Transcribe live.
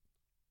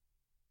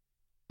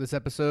This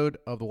episode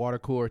of the Water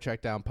Cooler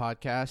Checkdown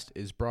podcast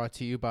is brought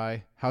to you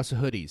by House of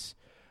Hoodies.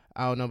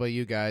 I don't know about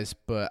you guys,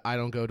 but I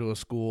don't go to a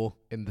school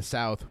in the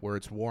South where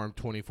it's warm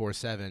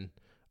 24/7,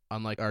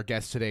 unlike our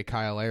guest today,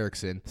 Kyle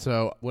Erickson.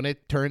 So when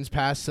it turns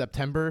past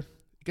September,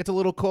 it gets a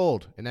little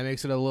cold, and that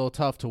makes it a little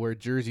tough to wear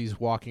jerseys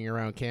walking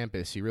around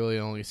campus. You really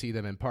only see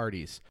them in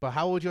parties. But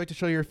how would you like to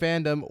show your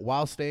fandom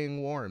while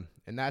staying warm?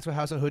 And that's what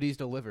House of Hoodies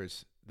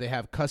delivers. They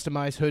have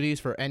customized hoodies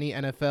for any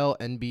NFL,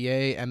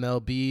 NBA,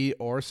 MLB,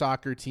 or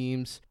soccer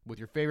teams with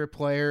your favorite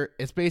player.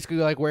 It's basically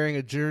like wearing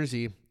a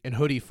jersey in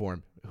hoodie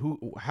form.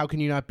 How can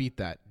you not beat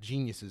that?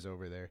 Geniuses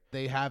over there.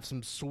 They have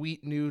some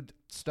sweet new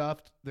stuff.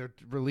 They're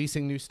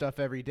releasing new stuff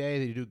every day.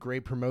 They do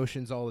great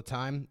promotions all the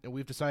time. And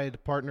we've decided to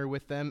partner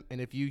with them.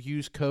 And if you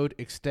use code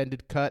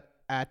EXTENDEDCUT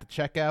at the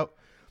checkout,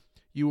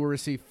 you will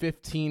receive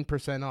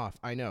 15% off.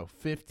 I know,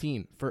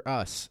 15 for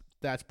us.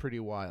 That's pretty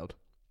wild.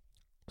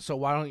 So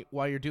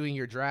while you're doing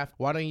your draft,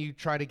 why don't you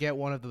try to get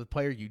one of the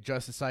players you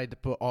just decided to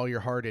put all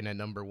your heart in at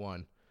number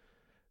one?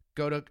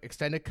 Go to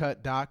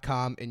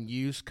extendedcut.com and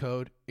use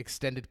code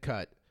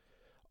EXTENDEDCUT.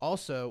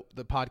 Also,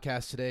 the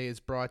podcast today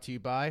is brought to you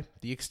by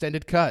The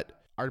Extended Cut,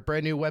 our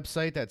brand new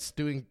website that's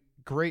doing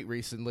great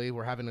recently.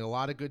 We're having a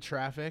lot of good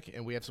traffic,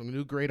 and we have some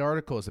new great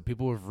articles that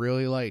people have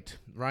really liked.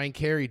 Ryan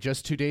Carey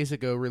just 2 days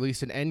ago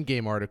released an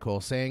Endgame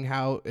article saying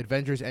how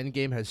Avengers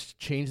Endgame has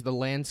changed the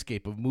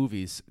landscape of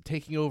movies,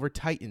 taking over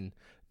Titan,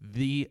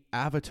 the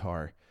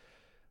Avatar.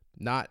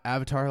 Not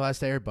Avatar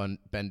Last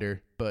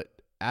Airbender, but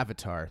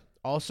Avatar.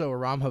 Also,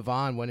 Aram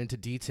Havan went into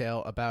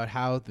detail about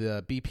how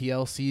the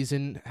BPL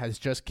season has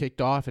just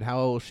kicked off and how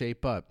it will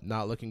shape up.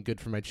 Not looking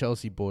good for my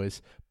Chelsea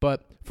boys.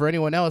 But for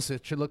anyone else,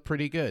 it should look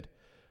pretty good.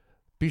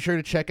 Be sure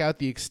to check out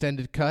The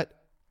Extended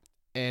Cut,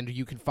 and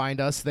you can find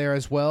us there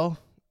as well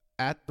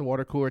at the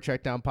Water Cooler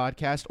Checkdown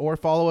Podcast, or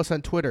follow us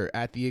on Twitter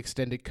at The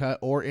Extended Cut,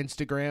 or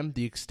Instagram,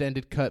 The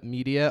Extended Cut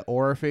Media,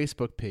 or our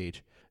Facebook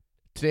page.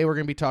 Today we're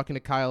going to be talking to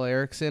Kyle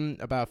Erickson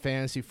about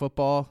fantasy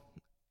football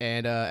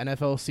and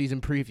NFL season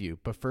preview.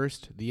 But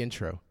first, the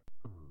intro.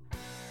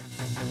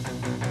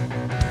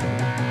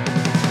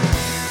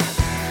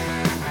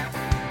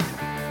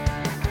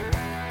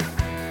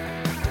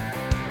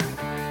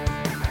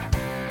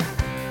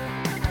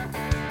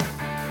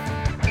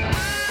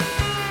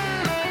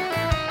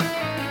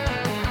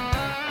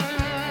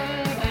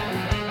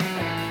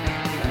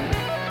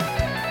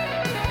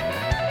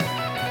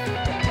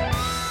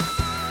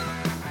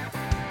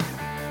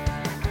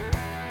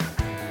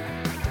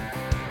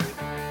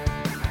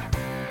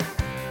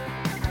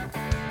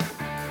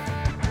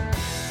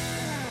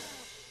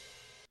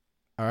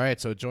 All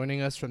right, so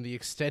joining us from the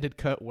Extended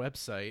Cut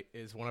website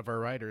is one of our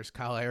writers,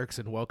 Kyle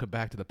Erickson. Welcome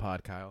back to the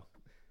pod, Kyle.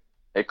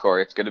 Hey,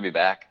 Corey. It's good to be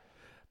back.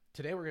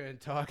 Today we're going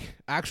to talk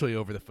actually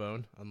over the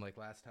phone, unlike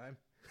last time,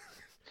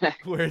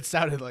 where it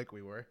sounded like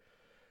we were.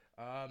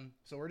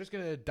 So we're just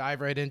going to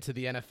dive right into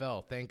the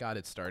NFL. Thank God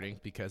it's starting,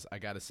 because I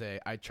got to say,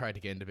 I tried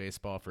to get into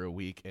baseball for a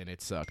week, and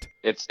it sucked.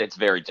 It's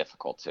very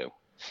difficult, too.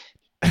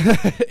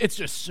 It's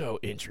just so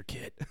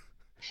intricate,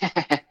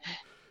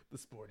 the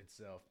sport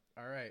itself.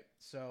 All right,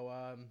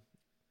 so...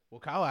 Well,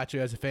 Kyle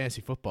actually has a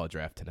fantasy football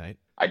draft tonight.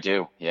 I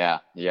do, yeah.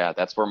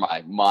 That's where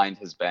my mind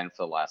has been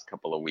for the last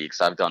couple of weeks.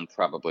 I've done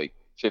probably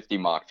 50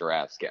 mock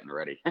drafts getting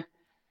ready.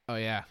 Oh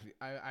yeah,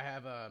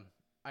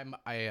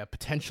 I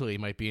potentially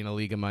might be in a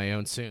league of my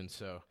own soon,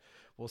 so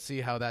we'll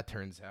see how that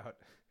turns out.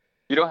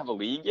 You don't have a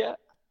league yet?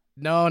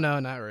 No,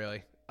 not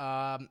really.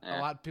 A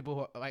lot of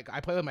people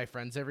I play with my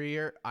friends every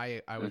year.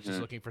 I was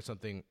just looking for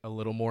something a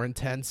little more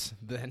intense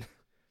than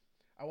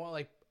I want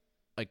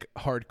like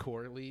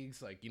hardcore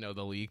leagues, like,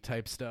 the league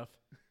type stuff.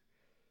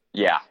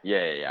 Yeah.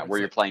 Where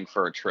you're playing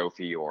for a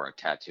trophy or a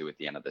tattoo at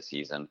the end of the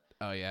season.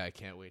 Oh yeah, I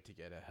can't wait to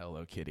get a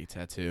Hello Kitty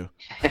tattoo.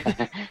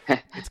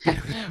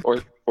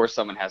 or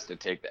someone has to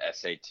take the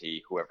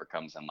SAT, whoever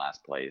comes in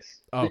last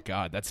place. Oh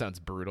God, that sounds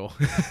brutal.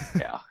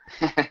 Yeah.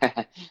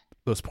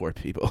 Those poor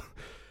people.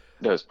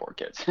 Those poor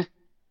kids.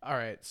 All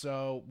right,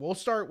 so we'll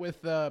start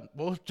with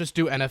we'll just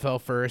do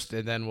NFL first,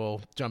 and then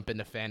we'll jump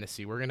into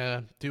fantasy. We're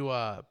gonna do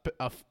a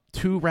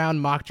 2-round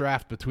mock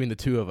draft between the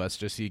two of us,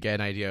 just so you get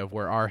an idea of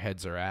where our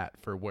heads are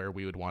at for where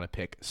we would want to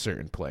pick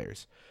certain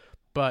players.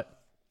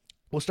 But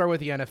we'll start with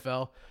the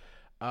NFL.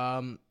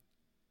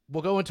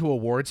 We'll go into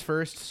awards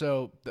first.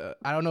 So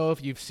I don't know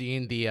if you've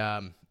seen the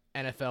NFL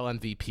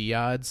MVP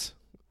odds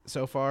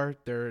so far.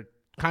 They're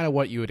kind of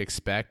what you would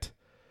expect.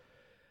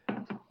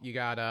 You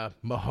got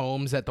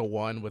Mahomes at the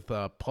 1 with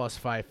plus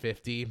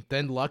 550.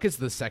 Then Luck is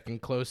the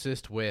second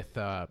closest with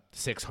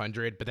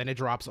 600, but then it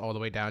drops all the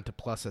way down to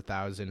plus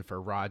 1,000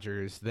 for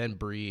Rodgers. Then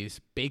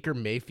Breeze. Baker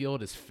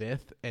Mayfield is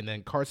 5th, and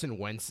then Carson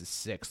Wentz is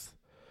 6th.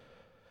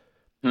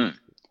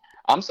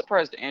 I'm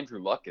surprised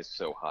Andrew Luck is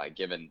so high,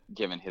 given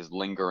his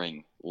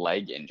lingering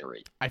leg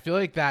injury. I feel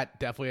like that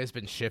definitely has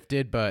been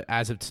shifted, but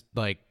as of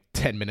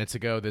 10 minutes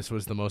ago, this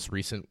was the most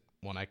recent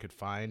one I could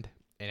find.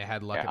 And it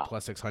had Luck at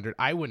plus 600.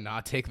 I would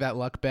not take that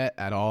Luck bet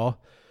at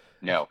all.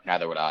 No,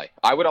 neither would I.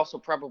 I would also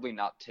probably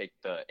not take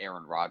the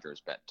Aaron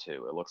Rodgers bet,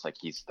 too. It looks like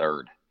he's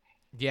 3rd.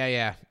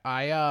 Yeah.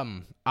 I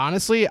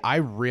honestly I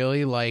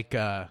really like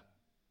the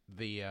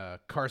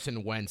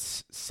Carson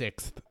Wentz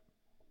sixth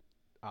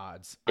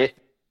odds.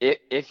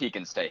 If he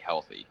can stay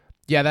healthy.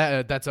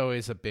 Yeah, that's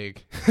always a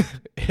big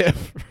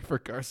if for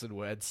Carson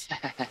Wentz.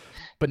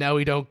 But now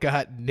we don't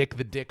got Nick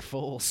the Dick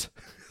Foles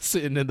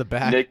sitting in the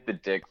back. Nick the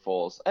Dick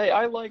Foles. Hey,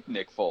 I like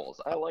Nick Foles.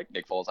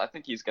 I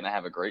think he's going to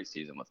have a great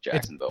season with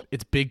Jacksonville.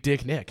 It's Big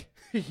Dick Nick.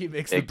 He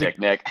makes Big Dick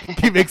Nick.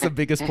 He makes the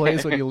biggest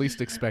plays when you least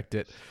expect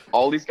it.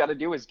 All he's got to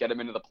do is get him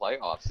into the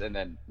playoffs, and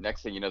then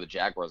next thing you know, the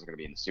Jaguars are going to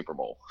be in the Super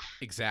Bowl.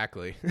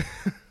 Exactly.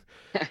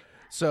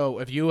 So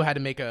if you had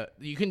to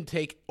you can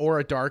take or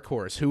a dark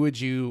horse, who would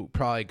you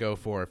probably go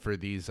for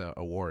these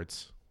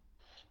awards?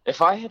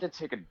 If I had to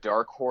take a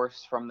dark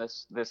horse from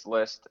this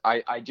list,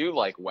 I do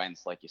like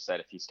Wentz, like you said,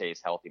 if he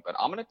stays healthy, but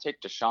I'm going to take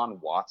Deshaun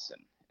Watson.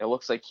 It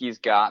looks like he's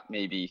got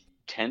maybe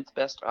 10th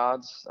best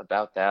odds,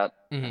 about that,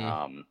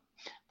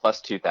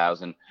 plus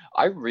 2,000.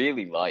 I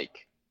really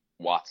like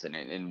Watson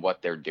and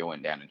what they're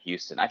doing down in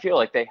Houston. I feel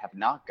like they have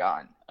not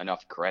gotten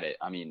enough credit.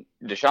 I mean,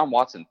 Deshaun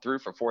Watson threw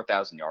for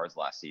 4,000 yards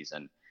last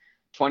season,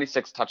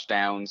 26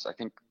 touchdowns, I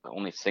think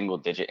only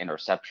single-digit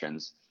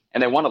interceptions,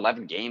 and they won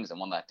 11 games and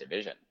won that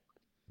division.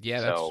 Yeah,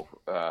 so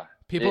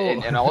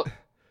people.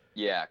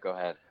 Yeah, go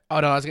ahead. Oh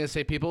no, I was gonna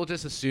say people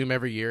just assume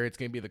every year it's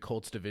gonna be the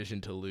Colts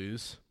division to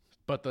lose,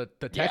 but the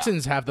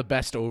Texans have the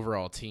best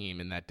overall team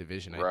in that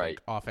division. I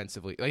think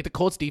offensively, like the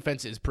Colts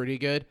defense is pretty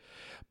good,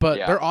 but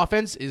their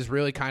offense is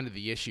really kind of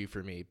the issue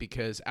for me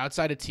because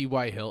outside of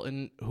T.Y.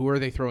 Hilton, who are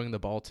they throwing the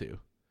ball to?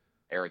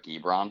 Eric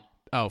Ebron.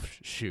 Oh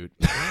shoot!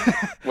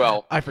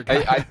 Well, I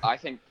forgot. I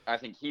think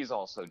he's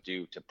also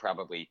due to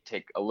probably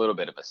take a little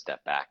bit of a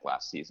step back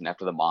last season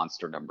after the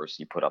monster numbers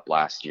he put up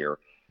last year.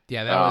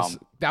 Yeah,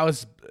 that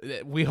was.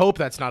 We hope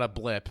that's not a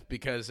blip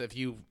because if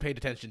you paid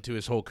attention to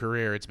his whole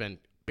career, it's been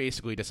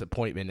basically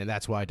disappointment, and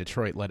that's why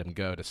Detroit let him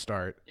go to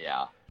start.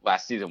 Yeah,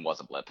 last season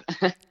was a blip.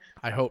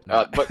 I hope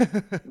not.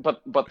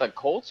 But the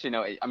Colts,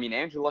 I mean,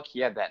 Andrew Luck, he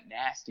had that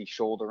nasty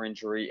shoulder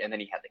injury, and then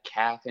he had the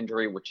calf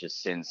injury, which has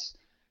since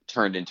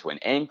turned into an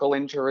ankle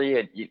injury.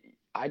 And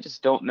I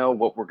just don't know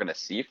what we're going to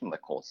see from the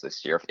Colts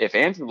this year. If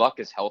Andrew Luck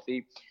is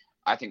healthy,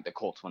 I think the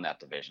Colts win that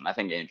division. I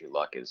think Andrew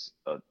Luck is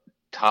a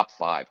top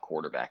 5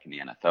 quarterback in the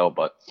NFL,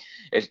 but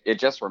it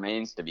just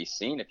remains to be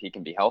seen if he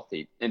can be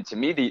healthy. And to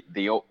me,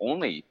 the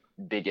only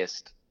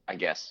biggest, I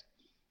guess,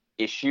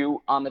 issue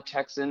on the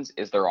Texans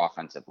is their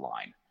offensive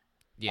line.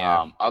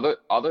 Yeah.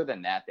 Other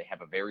than that, they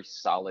have a very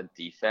solid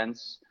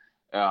defense.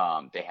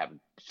 They have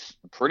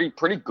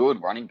pretty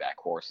good running back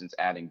core since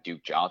adding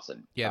Duke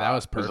Johnson. Yeah, that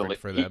was perfect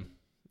for them.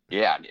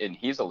 And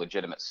he's a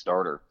legitimate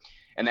starter.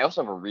 And they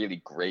also have a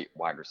really great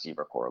wide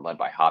receiver core led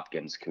by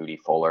Hopkins, Cootie,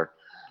 Fuller.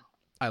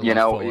 I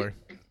love Fuller.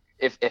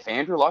 If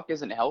Andrew Luck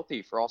isn't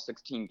healthy for all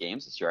 16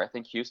 games this year, I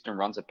think Houston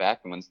runs it back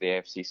and wins the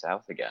AFC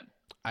South again.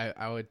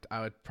 I would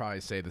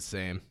probably say the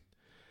same.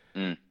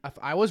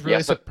 I was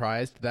really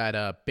surprised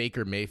that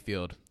Baker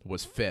Mayfield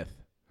was 5th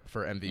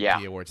for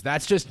MVP awards.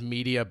 That's just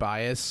media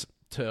bias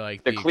to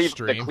like the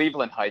extreme. The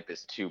Cleveland hype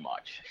is too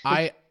much.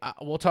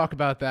 We'll talk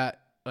about that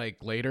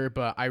like later,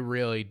 but I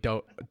really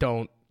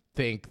don't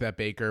think that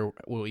Baker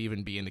will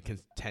even be in the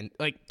content.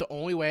 Like the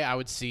only way I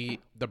would see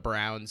the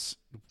Browns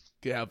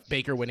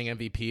Baker winning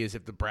MVP is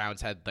if the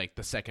Browns had like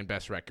the second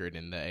best record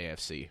in the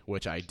AFC,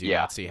 which I do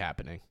not see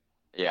happening.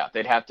 Yeah,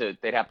 they'd have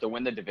to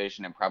win the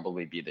division and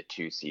probably be the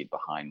 2 seed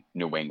behind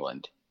New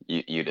England.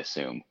 You'd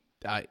assume.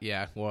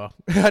 Yeah. Well,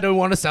 I don't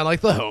want to sound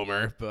like the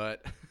homer,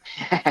 but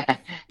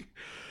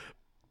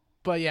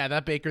but yeah,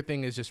 that Baker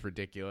thing is just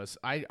ridiculous.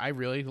 I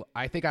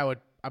think I'm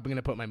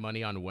gonna put my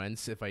money on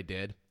Wentz if I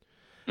did.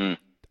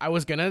 I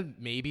was gonna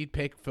maybe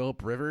pick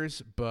Phillip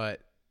Rivers,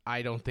 but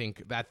I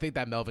think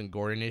that Melvin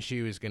Gordon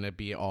issue is going to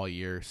be all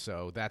year,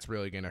 so that's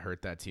really going to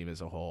hurt that team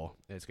as a whole.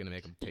 It's going to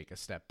make them take a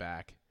step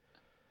back.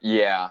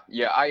 Yeah,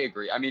 I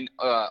agree. I mean,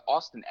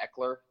 Austin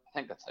Eckler, I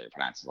think that's how you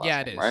pronounce his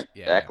last name, right?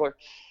 Yeah, Eckler.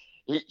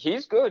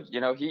 He's good.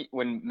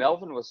 When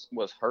Melvin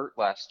was hurt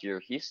last year,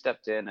 he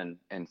stepped in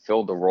and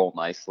filled the role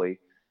nicely.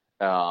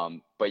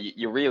 But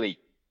you really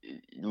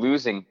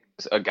losing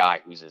a guy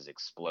who's as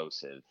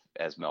explosive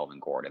as Melvin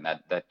Gordon,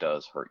 that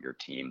does hurt your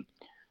team.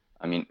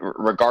 I mean,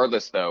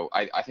 regardless, though,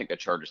 I think the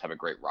Chargers have a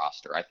great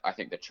roster. I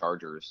think the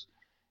Chargers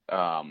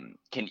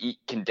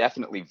can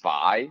definitely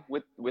vie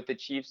with the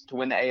Chiefs to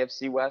win the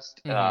AFC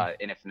West.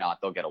 And if not,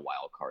 they'll get a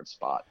wild card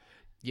spot.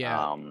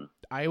 Yeah,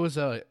 I was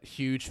a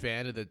huge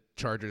fan of the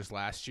Chargers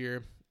last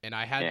year, and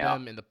I had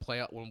them in the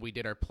playoff when we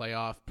did our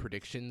playoff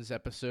predictions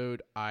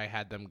episode. I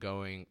had them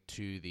going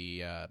to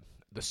the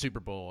Super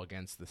Bowl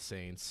against the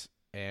Saints,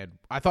 and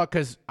I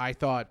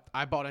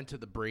bought into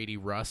the Brady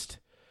Rust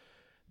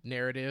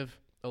narrative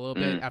a little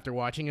bit after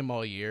watching him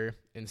all year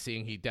and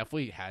seeing he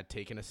definitely had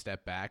taken a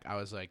step back. I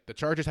was like, the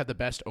Chargers had the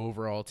best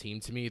overall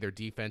team to me. Their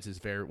defense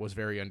was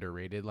very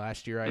underrated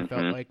last year. I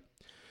felt like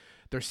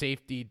their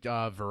safety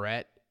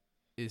Verrett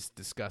is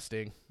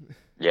disgusting.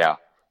 Yeah,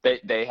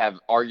 they have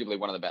arguably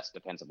one of the best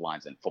defensive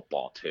lines in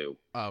football too.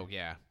 Oh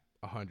yeah,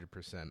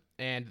 100%.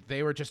 And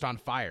they were just on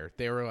fire.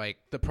 They were like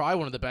probably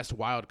one of the best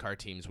wild card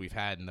teams we've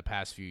had in the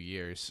past few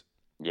years.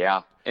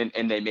 Yeah,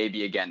 and they may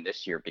be again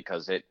this year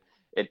because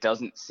it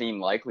doesn't seem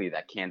likely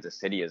that Kansas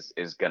City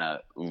is going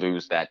to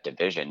lose that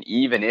division.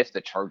 Even if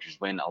the Chargers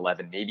win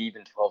 11, maybe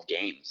even 12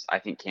 games, I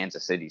think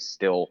Kansas City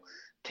still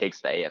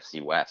takes the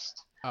AFC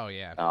West. Oh,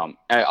 yeah.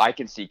 I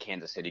can see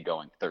Kansas City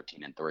going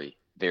 13-3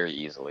 very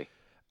easily.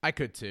 I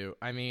could too.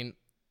 I mean,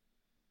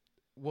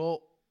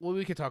 well,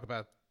 we could talk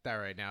about that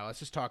right now. Let's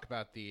just talk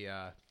about the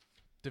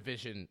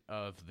division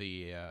of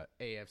the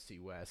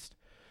AFC West.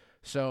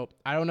 So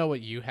I don't know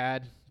what you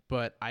had,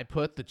 but I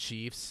put the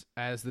Chiefs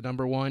as the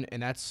number one,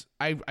 and that's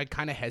I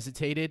kind of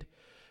hesitated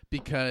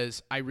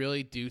because I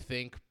really do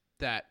think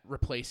that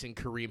replacing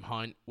Kareem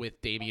Hunt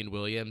with Damian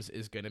Williams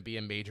is going to be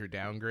a major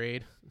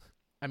downgrade.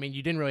 I mean,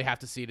 you didn't really have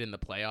to see it in the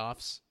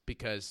playoffs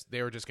because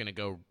they were just going to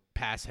go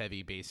pass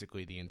heavy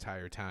basically the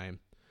entire time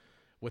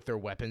with their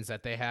weapons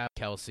that they have,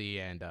 Kelsey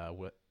and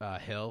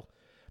Hill.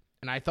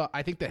 And I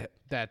think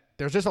that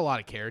there's just a lot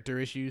of character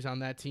issues on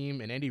that team,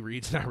 and Andy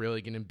Reid's not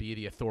really going to be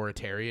the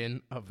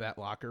authoritarian of that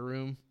locker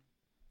room.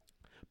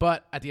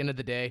 But at the end of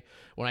the day,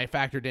 when I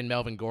factored in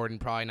Melvin Gordon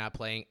probably not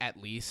playing at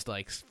least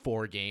like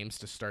 4 games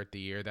to start the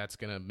year, that's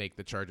going to make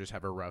the Chargers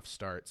have a rough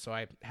start. So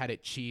I had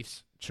it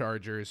Chiefs,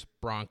 Chargers,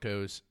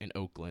 Broncos, and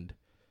Oakland.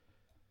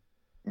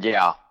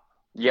 Yeah,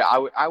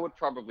 I would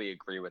probably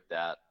agree with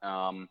that.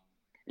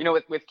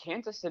 With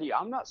Kansas City,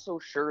 I'm not so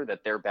sure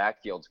that their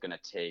backfield's going to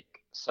take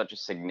such a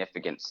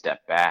significant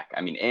step back.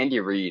 I mean, Andy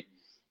Reid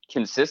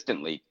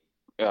consistently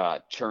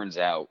churns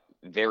out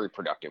very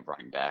productive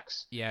running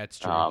backs. Yeah, it's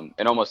true.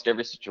 In almost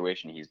every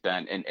situation he's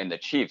been. And the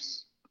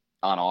Chiefs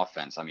on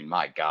offense, I mean,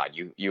 my God,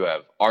 you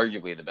have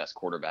arguably the best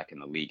quarterback in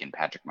the league in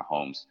Patrick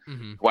Mahomes,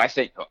 who I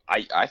think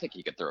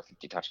he could throw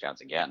 50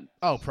 touchdowns again.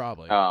 Oh,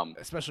 probably.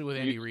 Especially with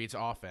Andy Reid's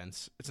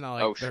offense. It's not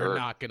like they're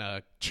not going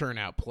to churn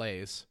out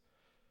plays.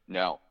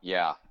 No,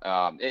 yeah.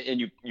 And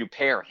you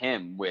pair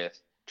him with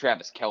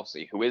Travis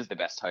Kelsey, who is the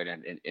best tight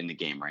end in the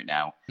game right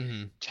now.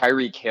 Mm-hmm.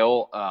 Tyreek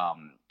Hill,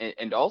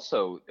 and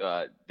also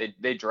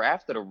they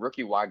drafted a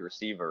rookie wide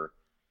receiver,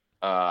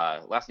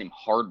 last name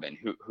Hardman,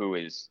 who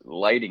is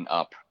lighting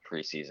up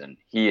preseason.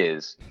 He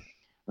is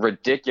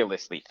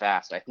ridiculously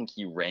fast. I think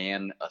he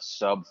ran a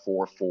sub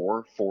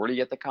 4.4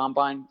 40 at the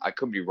combine. I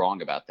could be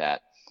wrong about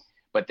that,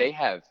 but they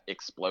have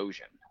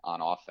explosion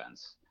on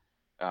offense.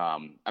 I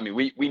mean,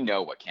 we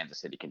know what Kansas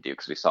City can do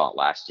because we saw it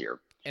last year.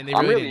 And they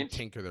really didn't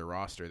tinker their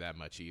roster that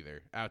much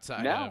either,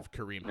 outside of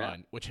Kareem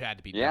Hunt, which had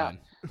to be done.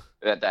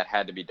 that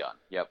had to be done.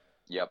 Yep.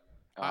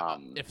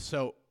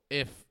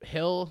 If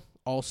Hill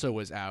also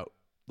was out,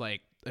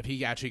 like if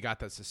he actually got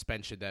the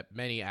suspension that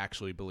many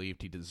actually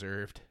believed he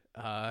deserved,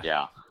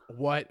 how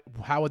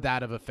would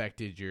that have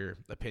affected your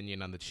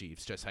opinion on the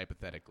Chiefs, just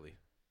hypothetically?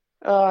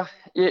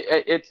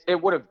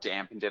 It would have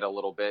dampened it a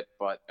little bit,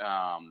 but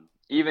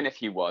even if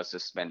he was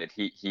suspended,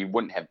 he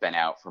wouldn't have been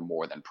out for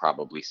more than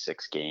probably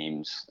 6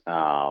 games.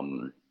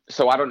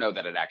 So I don't know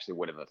that it actually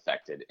would have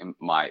affected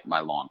my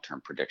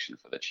long-term prediction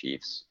for the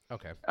Chiefs.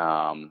 Okay.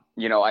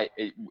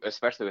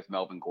 Especially with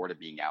Melvin Gordon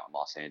being out in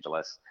Los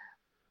Angeles,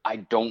 I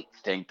don't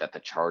think that the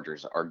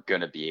Chargers are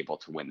going to be able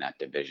to win that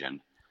division.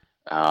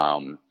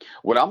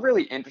 What I'm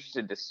really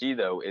interested to see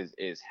though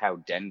is how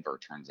Denver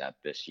turns out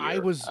this year.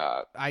 I'm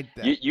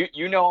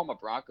a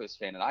Broncos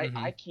fan, and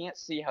I can't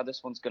see how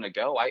this one's going to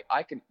go.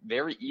 I could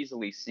very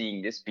easily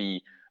seeing this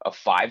be a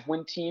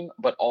 5-win team,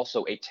 but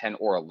also a 10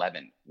 or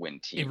 11 win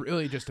team. It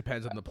really just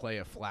depends on the play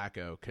of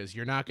Flacco, because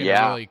you're not going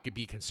to really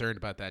be concerned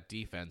about that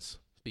defense,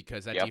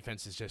 because that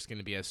defense is just going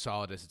to be as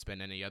solid as it's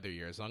been any other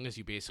year. As long as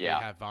you basically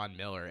have Von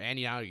Miller,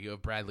 and now you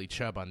have Bradley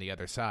Chubb on the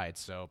other side,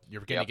 so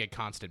you're going to get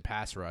constant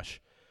pass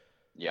rush.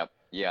 Yep.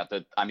 Yeah.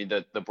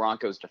 The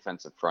Broncos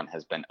defensive front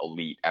has been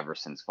elite ever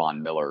since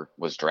Von Miller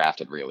was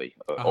drafted, really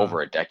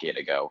over a decade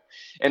ago.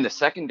 And the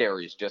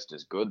secondary is just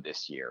as good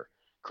this year.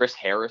 Chris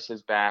Harris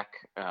is back.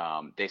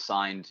 They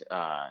signed,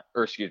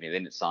 they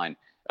didn't sign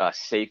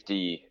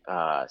safety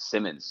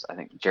Simmons. I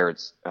think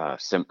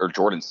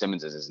Jordan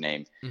Simmons is his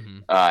name.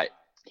 Mm-hmm.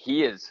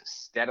 He is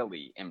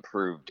steadily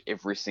improved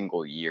every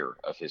single year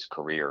of his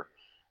career.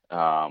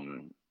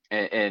 And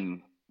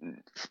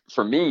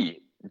for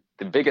me,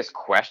 the biggest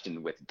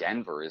question with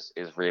Denver is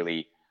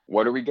really,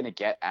 what are we going to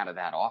get out of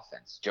that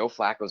offense? Joe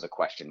Flacco's a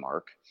question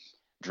mark.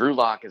 Drew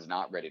Lock is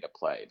not ready to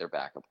play, their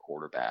backup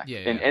quarterback.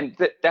 And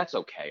that's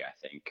okay, I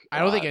think. I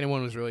don't think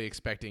anyone was really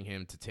expecting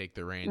him to take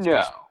the reins.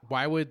 No.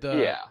 Why would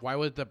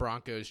the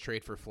Broncos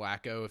trade for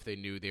Flacco if they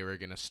knew they were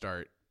going to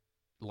start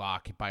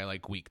Lock by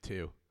like week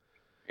 2?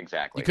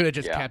 Exactly. You could have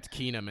just kept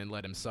Keenum and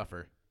let him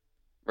suffer.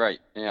 Right,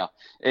 yeah.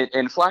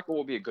 And Flacco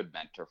will be a good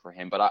mentor for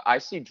him, but I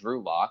see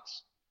Drew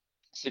Lock's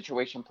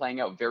situation playing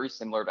out very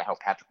similar to how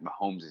Patrick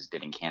Mahomes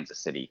did in Kansas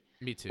City.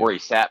 Me too. Where he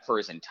sat for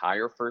his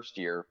entire first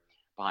year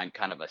behind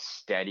kind of a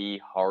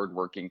steady,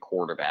 hard-working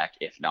quarterback,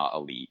 if not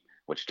elite,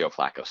 which Joe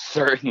Flacco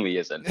certainly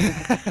isn't.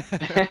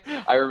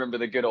 I remember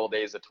the good old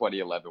days of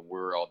 2011. We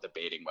were all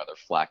debating whether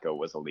Flacco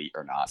was elite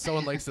or not.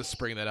 Someone likes to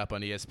spring that up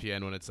on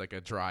ESPN when it's like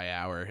a dry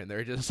hour, and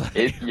they're just like,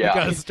 we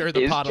gotta stir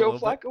the pot a little bit.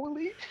 Is Joe Flacco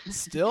elite?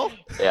 Still?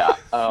 Yeah.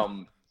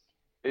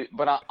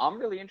 But I'm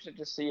really interested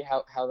to see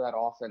how that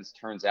offense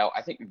turns out.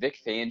 I think Vic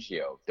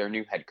Fangio, their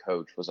new head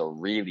coach, was a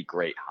really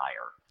great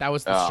hire. That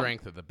was the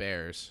strength of the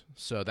Bears.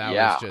 So that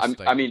was just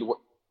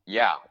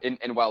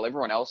and while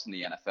everyone else in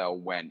the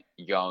NFL went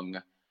young,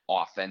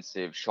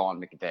 offensive,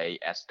 Sean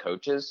McVay-esque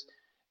coaches,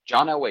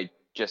 John Elway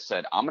just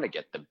said, I'm going to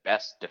get the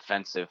best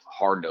defensive,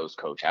 hard-nosed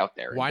coach out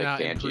there. Why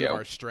not improve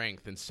our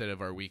strength instead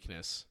of our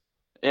weakness?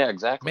 Yeah,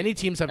 exactly. Many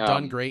teams have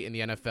done great in the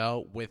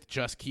NFL with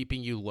just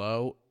keeping you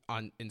low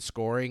in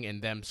scoring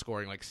and them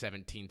scoring like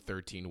 17,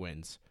 13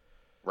 wins.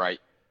 Right.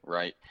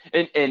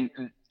 And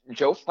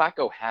Joe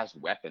Flacco has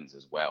weapons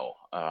as well.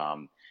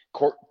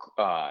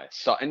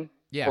 Sutton,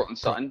 Cortland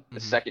Sutton, the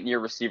second-year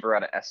receiver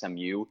out of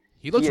SMU.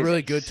 He looks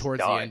really good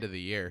towards the end of the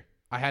year.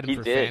 I had him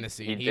for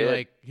fantasy.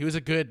 He was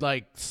a good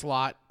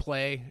slot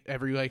play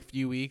every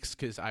few weeks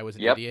because I was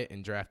an idiot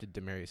and drafted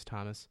Demaryius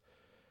Thomas.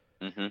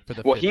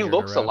 Mm-hmm. He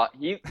looks a lot.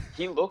 He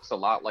looks a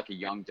lot like a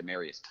young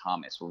Demaryius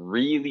Thomas.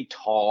 Really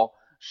tall,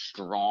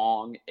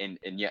 strong, and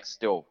yet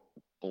still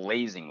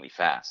blazingly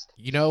fast.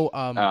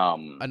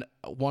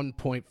 One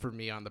point for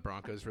me on the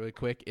Broncos really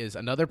quick is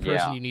another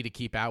person you need to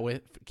keep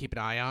an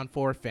eye on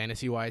for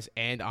fantasy wise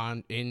and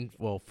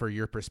for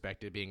your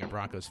perspective being a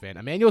Broncos fan.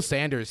 Emmanuel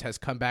Sanders has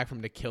come back from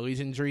an Achilles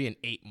injury in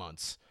 8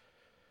 months.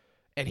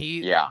 And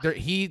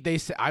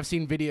I've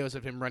seen videos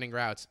of him running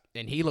routes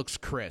and he looks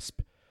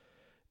crisp.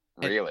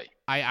 Really?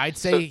 I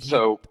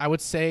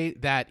would say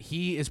that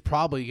he is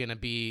probably going to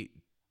be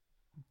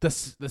the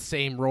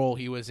same role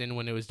he was in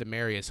when it was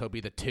Demaryius. He'll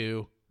be the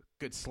 2,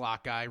 good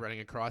slot guy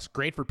running across.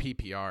 Great for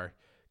PPR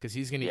because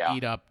he's going to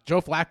eat up. Joe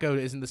Flacco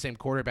isn't the same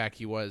quarterback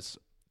he was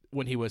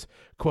when he was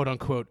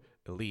quote-unquote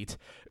elite.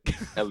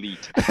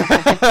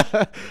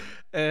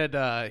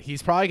 And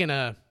he's probably going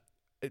to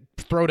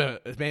throw to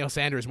Emmanuel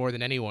Sanders more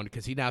than anyone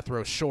because he now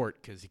throws short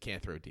because he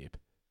can't throw deep.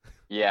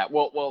 Yeah,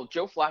 well,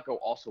 Joe Flacco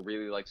also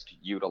really likes to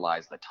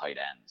utilize the tight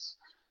ends.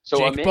 So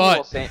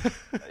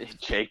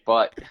Jake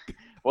Butt.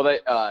 Well,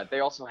 they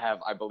also have,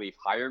 I believe,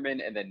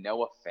 Hireman and then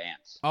Noah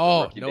Fant.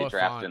 Noah they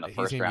drafted in the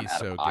first round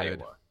out of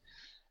Iowa.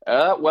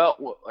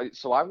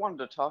 So I wanted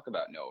to talk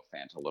about Noah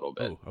Fant a little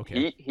bit. Oh,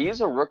 okay.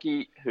 He's a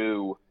rookie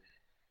who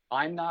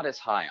I'm not as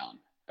high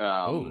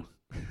on.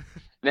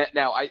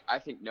 Now, I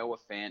think Noah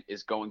Fant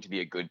is going to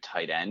be a good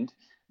tight end,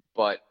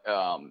 but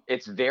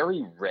it's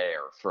very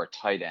rare for a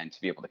tight end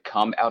to be able to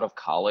come out of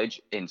college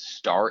and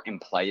start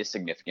and play a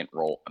significant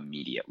role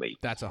immediately.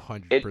 That's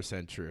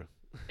 100% true.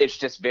 It's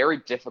just very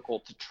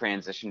difficult to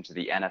transition to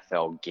the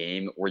NFL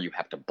game where you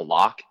have to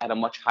block at a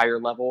much higher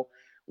level,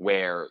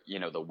 where,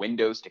 the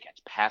windows to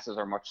catch passes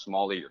are much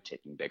smaller. You're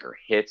taking bigger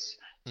hits.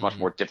 It's much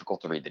more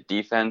difficult to read the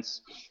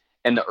defense.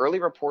 And the early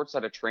reports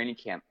out of training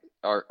camp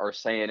are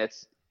saying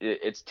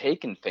it's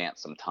taken Fant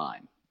some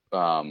time.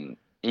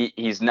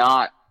 He's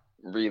not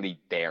really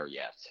there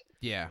yet.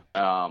 Yeah.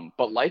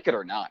 But like it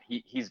or not,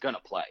 he's going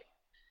to play.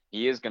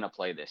 He is going to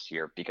play this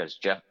year because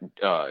Joe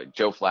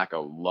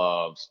Flacco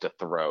loves to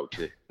throw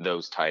to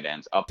those tight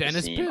ends up the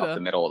seam, up the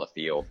middle of the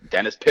field.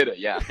 Dennis Pitta,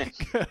 yeah.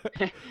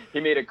 He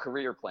made a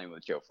career playing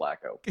with Joe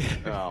Flacco.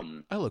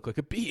 I look like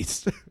a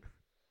beast.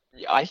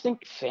 I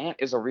think Fant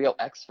is a real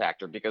X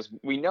factor because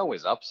we know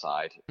his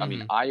upside. I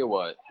mean,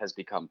 Iowa has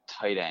become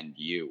tight end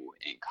U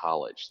in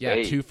college.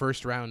 Yeah, 2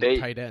 first-round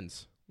tight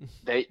ends.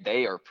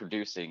 They are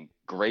producing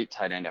great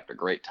tight end after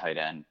great tight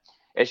end.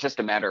 It's just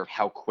a matter of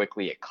how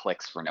quickly it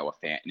clicks for Noah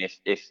Fant. And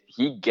if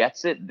he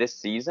gets it this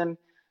season,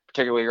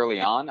 particularly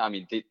early on, I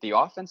mean, the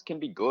offense can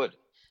be good.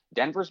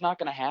 Denver's not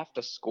going to have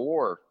to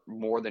score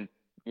more than,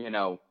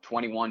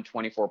 21,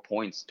 24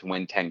 points to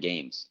win 10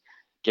 games,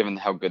 given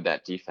how good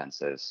that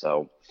defense is.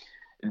 So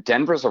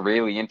Denver's a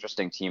really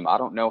interesting team. I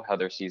don't know how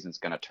their season's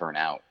going to turn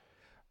out.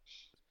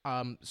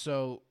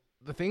 So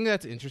the thing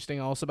that's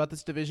interesting also about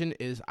this division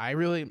is I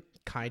really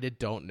kind of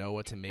don't know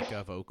what to make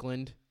of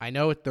Oakland. I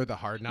know they're the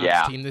Hard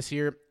Knocks team this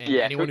year. And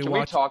anyone can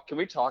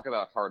we talk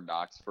about Hard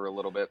Knocks for a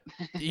little bit?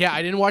 Yeah,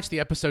 I didn't watch the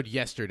episode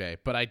yesterday,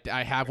 but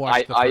I have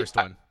watched the first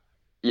one.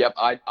 Yep,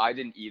 I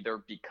didn't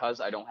either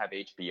because I don't have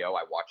HBO.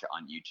 I watch it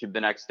on YouTube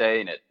the next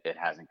day, and it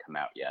hasn't come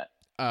out yet.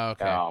 Oh,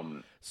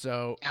 okay.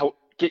 So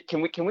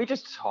can we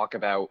just talk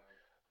about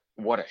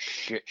what a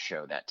shit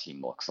show that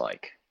team looks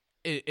like?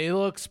 It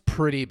looks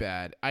pretty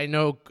bad. I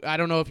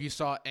don't know if you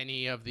saw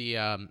any of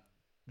the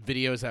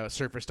videos that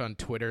surfaced on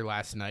Twitter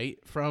last night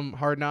from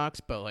Hard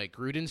Knocks, but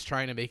Gruden's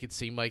trying to make it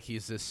seem like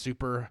he's this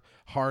super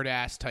hard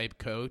ass type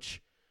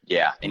coach.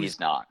 Yeah, and he's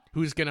not.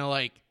 Who's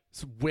gonna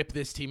whip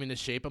this team into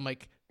shape? I'm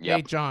like,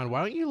 hey John,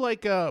 why don't you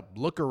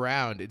look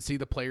around and see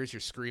the players you're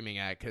screaming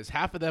at? Because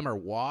half of them are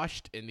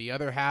washed and the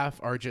other half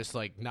are just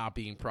not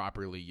being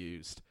properly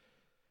used.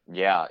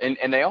 Yeah,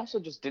 and they also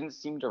just didn't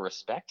seem to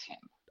respect him.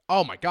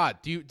 Oh my God!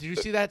 Did you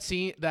see that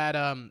scene that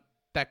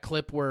that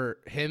clip where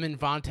him and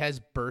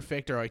Vontez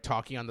Burfict are like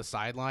talking on the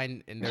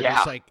sideline, and they're Yeah.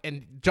 just like,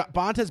 and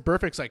Vontez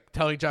Burfict's like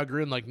telling John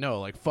Gruden like, no,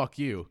 like fuck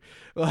you,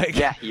 like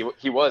Yeah,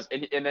 he was,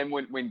 and then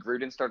when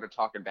Gruden started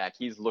talking back,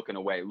 he's looking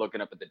away, looking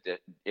up at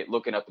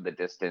the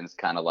distance,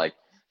 kind of like,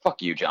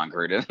 fuck you, John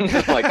Gruden.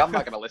 Like, I'm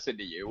not gonna listen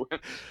to you.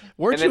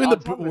 weren't you in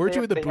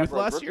the booth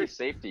last year?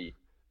 Safety.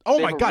 Oh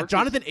my God,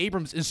 Jonathan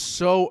Abrams is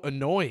so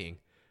annoying.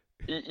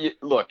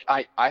 Look,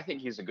 I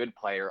think he's a good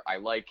player. I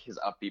like his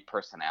upbeat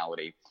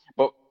personality,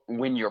 but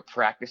when you're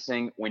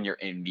practicing, when you're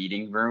in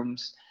meeting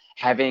rooms,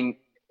 having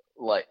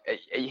like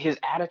his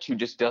attitude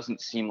just doesn't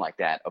seem like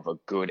that of a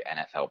good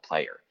NFL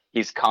player.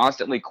 He's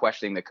constantly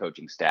questioning the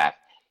coaching staff.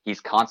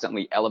 He's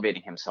constantly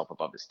elevating himself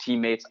above his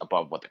teammates,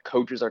 above what the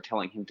coaches are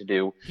telling him to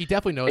do. He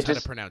definitely knows how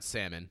to pronounce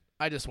salmon.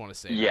 I just want to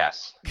say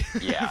yes.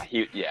 Yeah,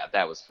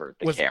 that was for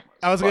the cameras.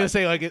 I was going to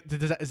say, like,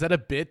 is that a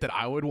bit that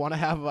I would want to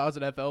have if I was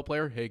an NFL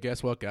player? Hey,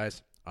 guess what,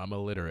 guys? I'm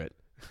illiterate.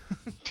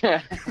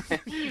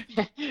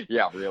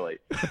 Yeah, really.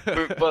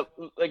 But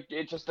like,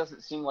 it just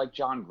doesn't seem like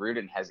John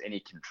Gruden has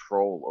any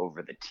control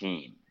over the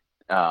team,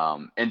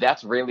 and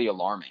that's really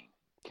alarming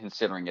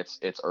considering it's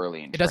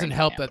early in. It doesn't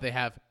help camp. that they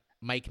have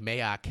Mike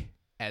Mayock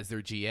as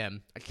their GM.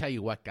 I tell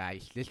you what,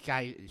 guys, this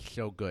guy is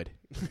so good.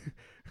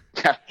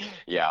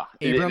 Yeah,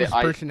 Abrams'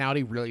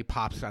 personality really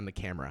pops on the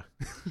camera.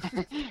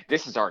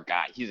 This is our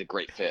guy. He's a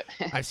great fit.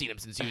 I've seen him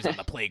since he was on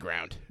the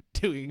playground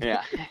doing.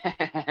 Yeah,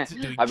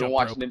 doing I've been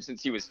watching rope. him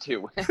since he was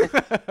 2.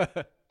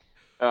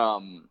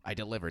 I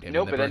delivered him.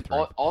 No, in the but then birth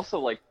room. also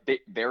like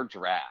their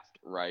draft,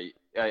 right?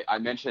 I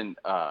mentioned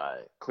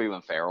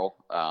Cleveland Farrell.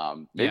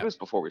 Maybe it was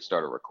before we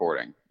started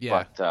recording.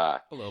 Yeah,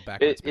 but a little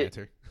backwards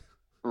banter.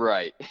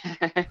 Right.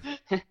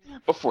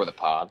 Before the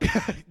pod.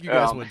 You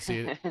guys wouldn't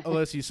see it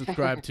unless you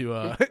subscribe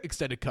to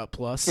Extended Cut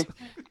Plus.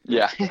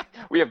 Yeah.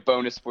 We have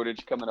bonus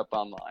footage coming up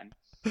online.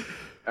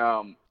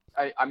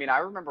 I mean, I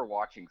remember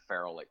watching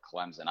Farrell at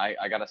Clemson.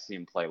 I got to see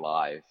him play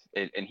live.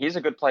 And he's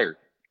a good player.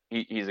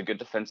 He's a good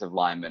defensive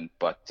lineman,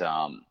 but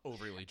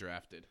overly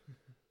drafted.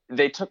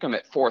 They took him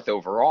at 4th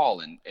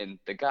overall, and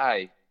the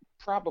guy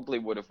probably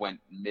would have went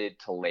mid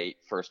to late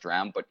first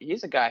round, but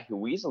he's a guy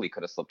who easily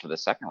could have slipped to the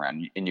second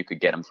round, and you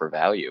could get him for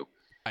value.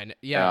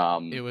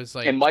 It was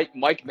like, and Mike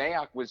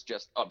Mayock was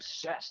just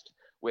obsessed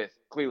with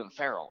Cleveland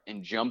Farrell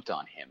and jumped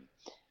on him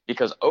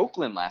because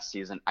Oakland last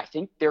season, I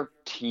think their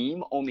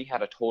team only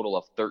had a total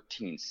of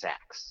 13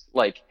 sacks.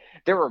 Like,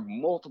 there were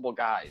multiple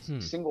guys,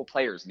 single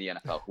players in the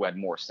NFL who had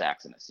more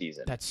sacks in a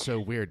season. That's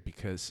so weird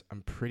because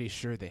I'm pretty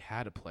sure they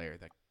had a player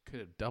that could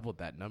have doubled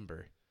that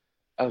number.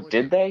 Oh,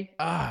 did they?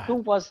 Who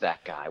was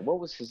that guy? What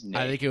was his name?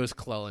 I think it was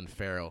Clellan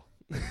Farrell.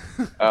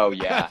 Oh,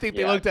 yeah. I think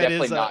they looked at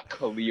definitely his, not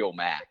Khalil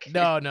Mack.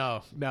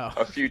 No.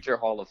 A future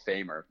Hall of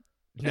Famer.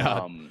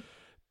 No.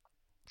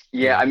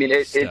 Yeah, I mean,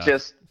 it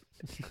just,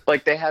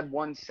 like, they had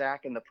 1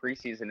 sack in the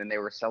preseason, and they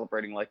were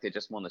celebrating like they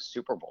just won the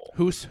Super Bowl.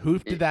 Who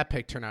did that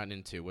pick turn out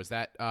into? Was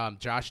that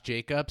Josh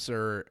Jacobs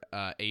or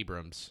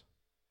Abrams?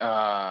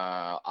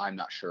 I'm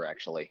not sure,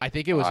 actually. I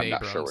think it was I'm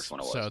Abrams. not sure which one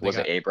it was. So Was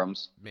it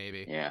Abrams?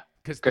 Maybe. Yeah.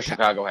 Because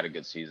Chicago had a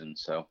good season,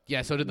 so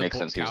yeah. So did the makes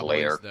sense. He was Cowboys,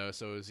 later, though.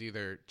 So it was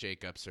either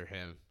Jacobs or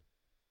him.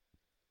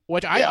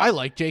 Which I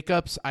like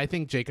Jacobs. I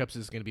think Jacobs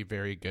is going to be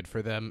very good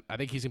for them. I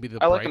think he's going to be the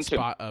bright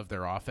spot of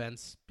their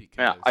offense.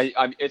 Because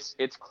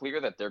it's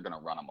clear that they're going to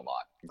run him a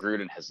lot.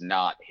 Gruden has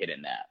not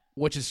hidden that,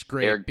 which is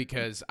great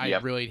because I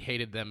really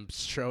hated them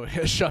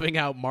shoving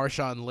out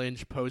Marshawn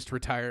Lynch post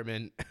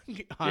retirement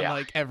on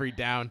like every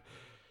down.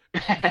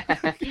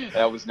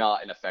 That was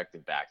not an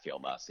effective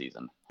backfield last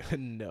season.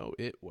 No,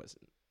 it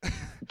wasn't.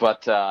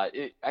 But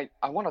I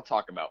want to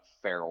talk about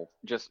Farrell.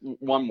 Just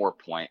one more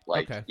point.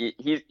 Like,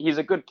 he's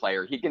a good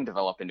player. He can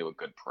develop into a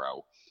good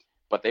pro.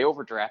 But they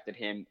overdrafted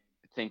him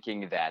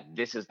thinking that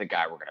this is the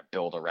guy we're going to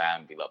build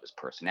around. We love his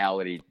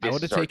personality. I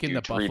would have taken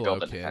the Buffalo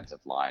kid. Defensive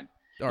line.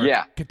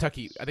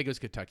 Kentucky. I think it was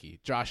Kentucky.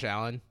 Josh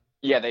Allen.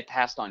 Yeah, they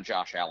passed on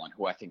Josh Allen,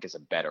 who I think is a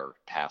better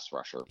pass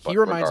rusher. He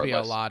reminds me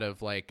a lot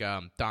of like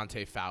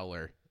Dante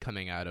Fowler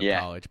coming out of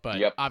college,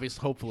 but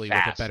obviously, hopefully, with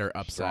a better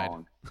upside.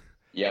 Strong.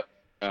 Yep.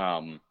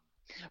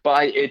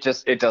 But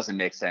it doesn't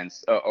make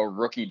sense. A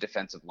rookie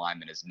defensive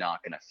lineman is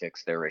not going to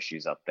fix their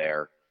issues up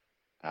there.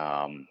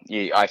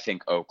 I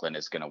think Oakland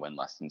is going to win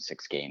less than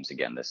 6 games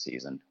again this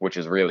season, which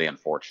is really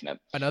unfortunate.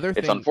 Another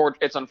thing,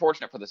 it's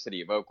unfortunate for the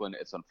city of Oakland.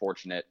 It's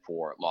unfortunate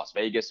for Las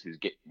Vegas, who's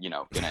going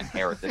to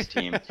inherit this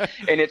team,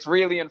 and it's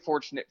really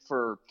unfortunate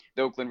for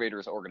the Oakland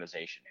Raiders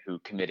organization, who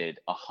committed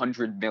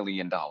 $100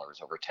 million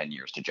over 10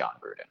 years to John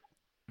Gruden.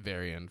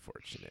 Very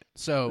unfortunate.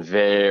 So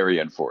very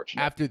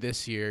unfortunate. After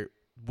this year,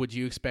 would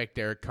you expect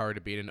Derek Carr to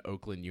be in an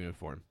Oakland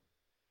uniform?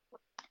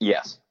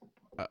 Yes.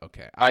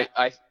 Okay.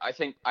 I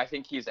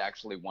think he's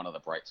actually one of the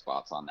bright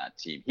spots on that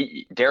team.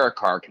 Derek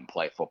Carr can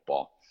play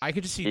football. I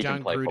could just see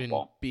John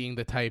Gruden being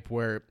the type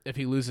where if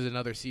he loses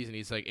another season,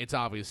 he's like, it's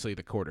obviously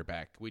the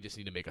quarterback. We just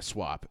need to make a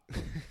swap.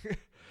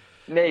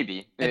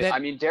 Maybe. I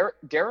mean,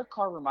 Derek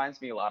Carr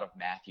reminds me a lot of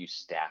Matthew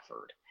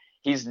Stafford.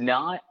 He's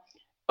not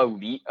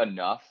elite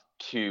enough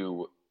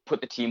to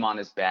put the team on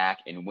his back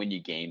and win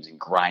you games and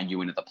grind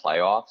you into the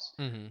playoffs.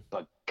 Mm-hmm.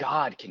 But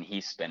God, can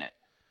he spin it?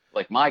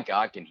 Like, my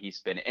God, can he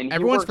spin it? And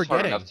Everyone's he works hard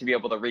forgetting. enough to be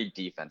able to read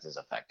defenses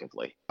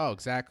effectively. Oh,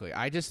 exactly.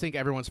 I just think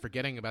everyone's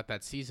forgetting about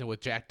that season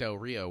with Jack Del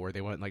Rio where they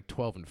went like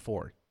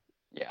 12-4.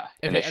 Yeah.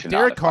 If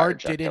Derek Carr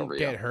didn't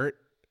get hurt,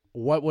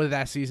 what would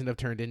that season have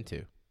turned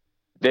into?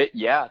 They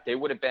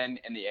would have been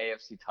in the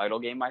AFC title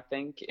game, I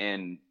think,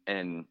 and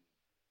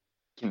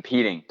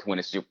competing to win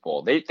a Super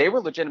Bowl. They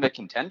were legitimate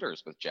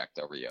contenders with Jack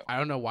Del Rio. I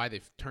don't know why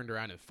they've turned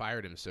around and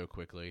fired him so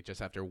quickly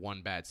just after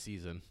one bad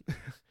season.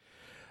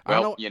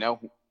 Well,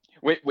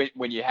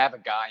 when you have a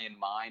guy in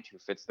mind who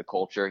fits the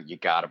culture, you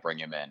got to bring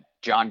him in.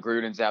 John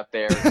Gruden's out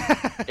there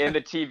in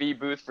the TV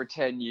booth for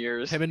 10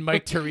 years. Him and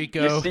Mike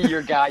Tirico. You see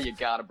your guy, you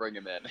got to bring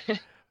him in.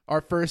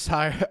 Our first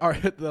hire,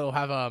 they'll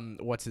have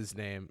what's his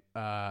name?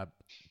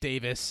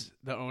 Davis,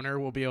 the owner,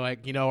 will be like,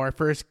 our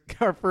first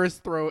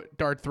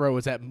dart throw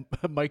was at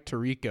Mike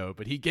Tirico,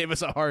 but he gave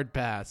us a hard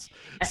pass.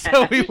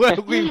 So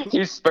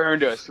he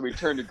spurned us. So we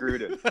turned to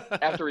Gruden.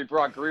 After we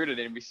brought Gruden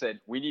in, we said,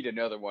 we need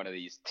another one of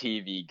these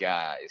TV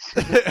guys.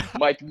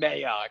 Mike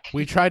Mayock.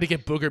 We tried to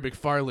get Booger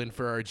McFarland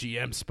for our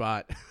GM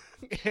spot,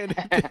 and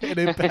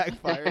it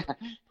backfired.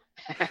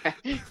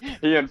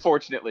 He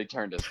unfortunately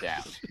turned us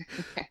down.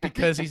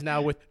 Because he's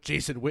now with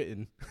Jason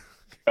Witten.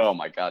 Oh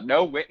my God.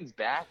 No, Witten's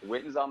back.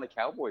 Witten's on the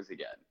Cowboys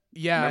again.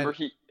 Yeah. Remember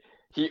he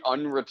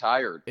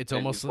unretired. It's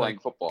almost playing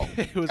football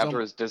after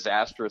his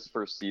disastrous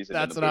first season.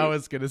 That's what I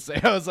was gonna say.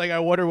 I was like, I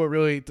wonder what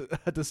really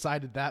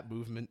decided that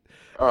movement.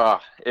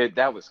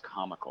 That was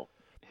comical.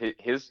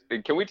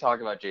 Can we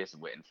talk about Jason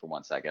Witten for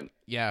 1 second?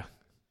 Yeah.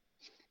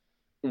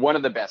 One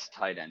of the best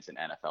tight ends in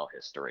NFL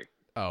history.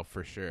 Oh,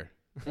 for sure.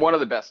 One of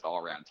the best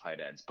all-around tight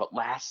ends. But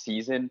last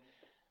season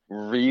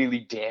really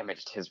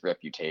damaged his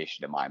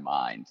reputation in my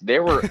mind.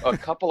 There were a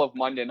couple of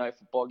Monday Night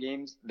Football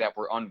games that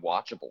were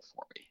unwatchable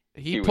for me.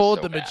 He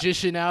pulled the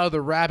magician out of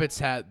the rabbit's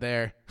hat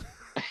there.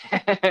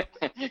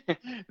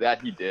 That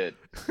he did.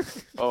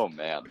 Oh,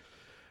 man.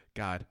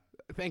 God.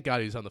 Thank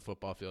God he's on the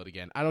football field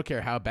again. I don't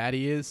care how bad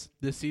he is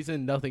this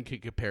season. Nothing can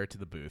compare to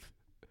the booth.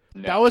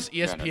 No, that was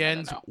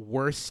ESPN's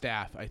worst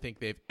staff I think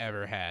they've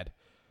ever had.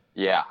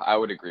 Yeah, I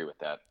would agree with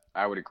that.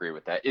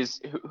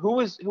 Who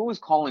was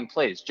calling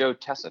plays? Joe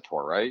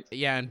Tessitore, right?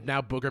 Yeah, and now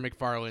Booger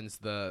McFarland's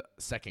the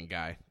second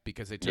guy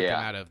because they took him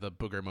out of the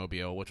Booger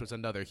Mobile, which was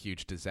another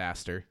huge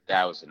disaster.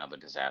 That was another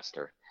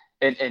disaster.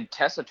 And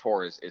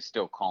Tessitore is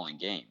still calling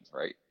games,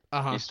 right?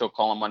 Uh-huh. He's still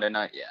calling Monday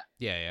night?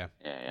 Yeah.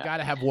 Got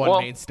to have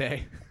one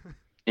mainstay.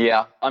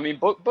 Yeah, I mean,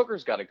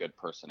 Booger's got a good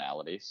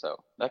personality, so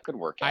that could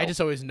work out. I just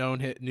always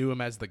knew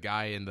him as the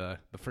guy in the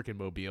freaking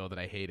Mobile that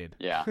I hated.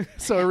 Yeah.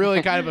 So it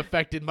really kind of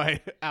affected my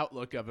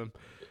outlook of him.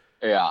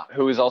 Yeah,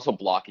 who was also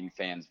blocking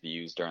fans'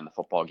 views during the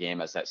football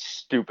game as that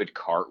stupid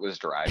cart was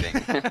driving.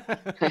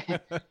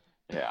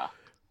 Yeah.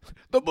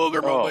 The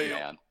Booger Mobile. Oh,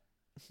 man.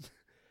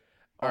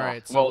 All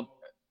right, so...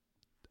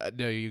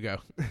 no, you go.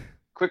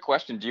 Quick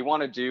question. Do you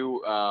want to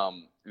do,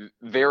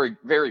 very,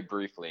 very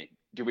briefly,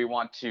 do we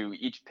want to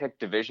each pick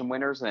division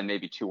winners and then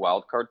maybe 2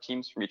 wildcard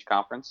teams from each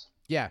conference?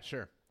 Yeah,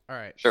 sure. All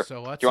right. Sure. So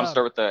do you want to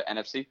start with the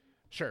NFC?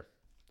 Sure.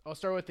 I'll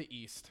start with the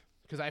East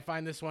because I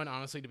find this one,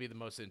 honestly, to be the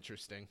most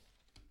interesting.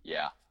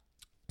 Yeah.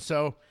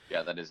 So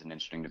yeah, that is an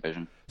interesting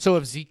division. So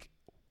if Zeke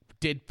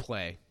did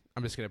play,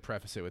 I'm just going to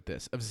preface it with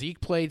this. If Zeke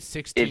played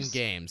 16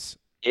 games.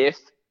 If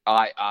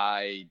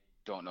I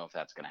don't know if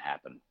that's going to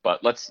happen,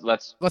 but let's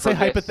say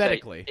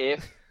hypothetically.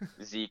 If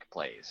Zeke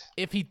plays.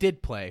 If he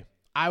did play,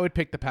 I would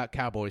pick the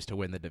Cowboys to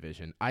win the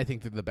division. I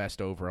think they're the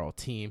best overall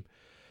team.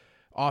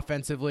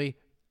 Offensively,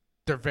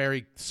 they're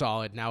very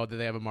solid now that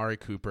they have Amari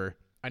Cooper.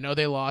 I know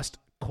they lost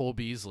Cole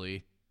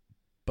Beasley.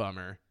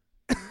 Bummer.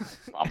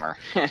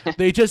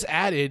 They just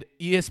added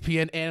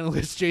ESPN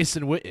analyst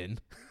Jason Witten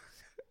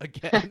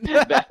again.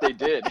 That they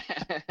did.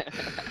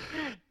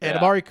 And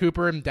Amari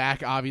Cooper and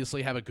Dak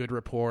obviously have a good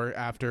rapport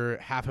after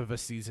half of a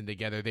season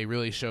together. They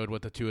really showed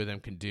what the two of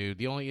them can do.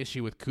 The only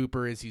issue with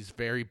Cooper is he's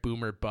very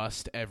boomer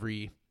bust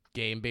every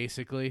game,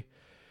 basically.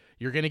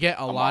 You're going to get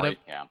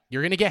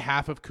you're going to get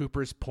half of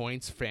Cooper's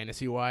points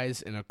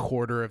fantasy-wise in a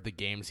quarter of the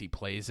games he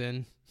plays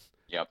in.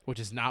 Yep. Which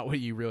is not what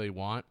you really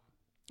want.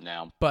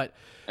 No. But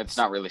it's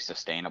not really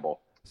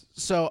sustainable.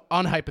 So,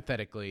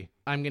 unhypothetically,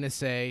 I'm going to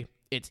say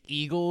it's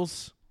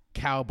Eagles,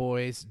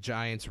 Cowboys,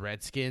 Giants,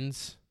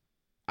 Redskins.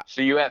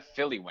 So you have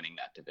Philly winning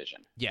that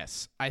division?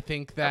 Yes. I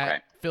think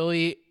that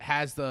Philly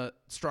has the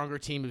stronger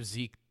team if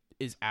Zeke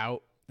is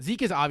out.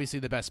 Zeke is obviously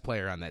the best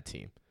player on that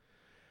team.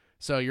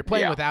 So you're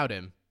playing without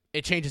him.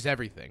 It changes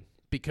everything.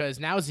 Because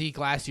now Zeke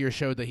last year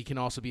showed that he can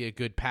also be a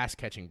good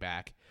pass-catching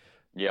back.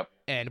 Yep.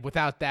 And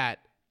without that,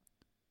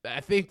 I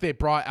think they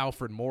brought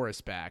Alfred Morris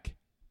back,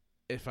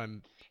 if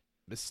I'm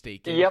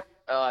mistaken. Yep.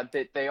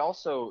 They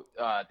also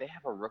they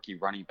have a rookie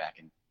running back,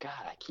 and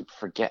God, I keep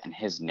forgetting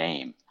his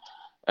name.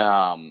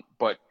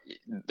 But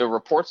the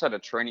reports out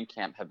of training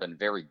camp have been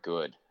very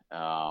good.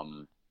 Let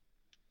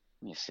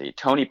me see.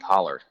 Tony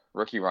Pollard,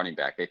 rookie running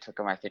back. They took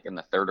him, I think, in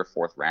the 3rd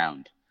or 4th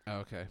round.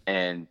 Okay.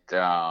 And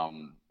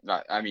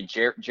I mean,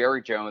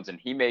 Jerry Jones, and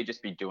he may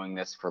just be doing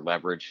this for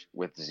leverage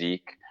with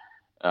Zeke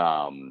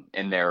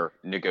in their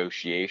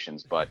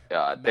negotiations, but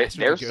Master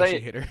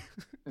negotiator.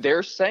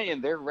 they're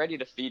saying they're ready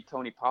to feed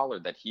Tony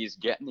Pollard, that he's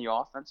getting the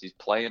offense, he's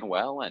playing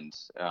well, and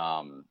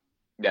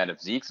that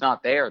if Zeke's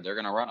not there, they're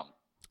going to run him.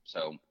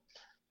 So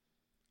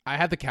I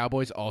have the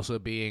Cowboys also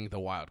being the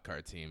wild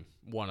card team,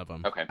 one of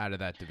them out of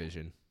that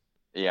division.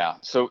 Yeah.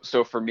 So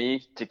for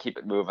me to keep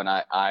it moving,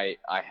 I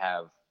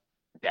have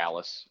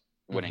Dallas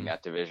winning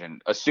that division,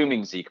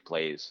 assuming Zeke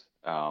plays.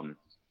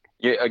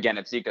 Again,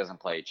 if Zeke doesn't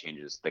play, it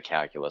changes the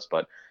calculus.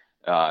 But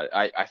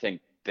I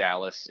think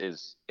Dallas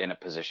is in a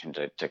position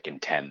to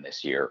contend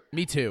this year.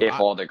 Me too. If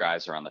all their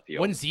guys are on the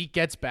field. When Zeke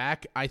gets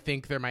back, I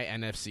think they're my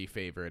NFC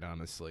favorite,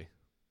 honestly.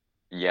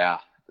 Yeah,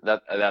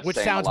 that's which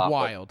saying sounds a lot,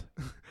 wild.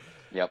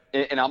 Yep,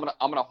 and I'm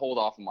gonna hold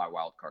off on my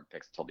wild card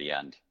picks till the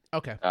end.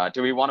 Okay.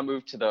 Do we want to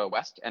move to the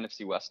West,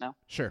 NFC West now?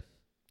 Sure.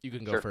 You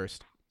can go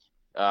first.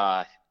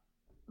 The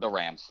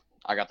Rams.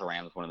 I got the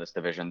Rams winning this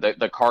division.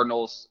 The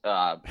Cardinals.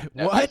 What?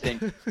 I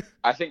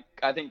think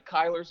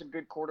Kyler's a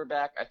good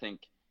quarterback. I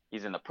think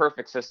he's in the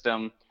perfect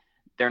system.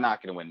 They're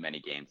not going to win many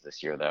games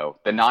this year, though.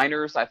 The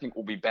Niners, I think,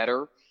 will be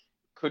better.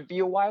 Could be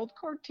a wild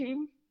card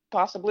team,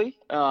 possibly.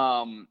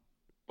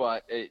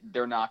 But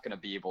they're not going to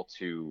be able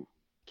to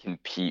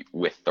compete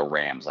with the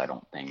Rams, I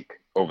don't think,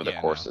 over the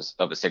course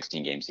of a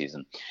 16-game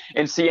season.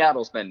 And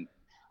Seattle's been,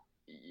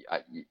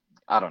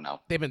 I don't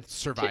know. They've been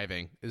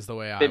surviving is the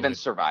way They've been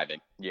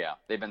surviving. Yeah,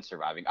 they've been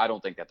surviving. I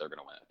don't think that they're going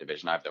to win a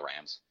division. I have the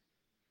Rams.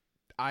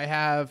 I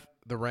have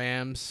the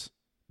Rams,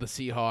 the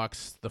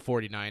Seahawks, the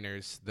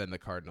 49ers, then the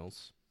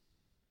Cardinals.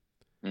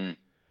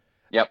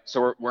 Yep,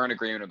 so we're in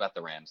agreement about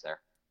the Rams there.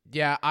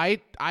 Yeah,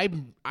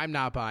 I'm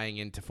not buying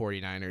into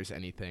 49ers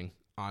anything,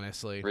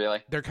 honestly.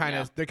 Really? They're kind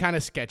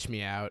of sketch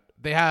me out.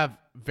 They have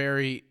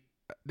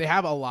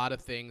a lot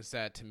of things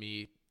that to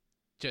me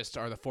just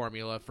are the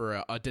formula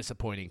for a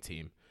disappointing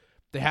team.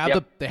 They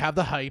have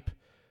the hype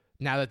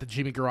now that the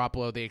Jimmy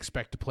Garoppolo they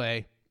expect to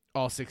play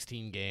all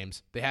 16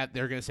 games. They're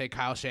going to say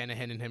Kyle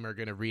Shanahan and him are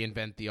going to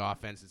reinvent the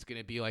offense. It's going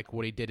to be like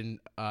what he did in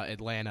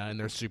Atlanta in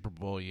their Super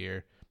Bowl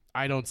year.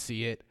 I don't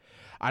see it.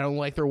 I don't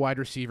like their wide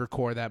receiver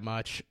core that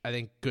much. I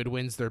think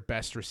Goodwin's their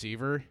best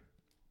receiver,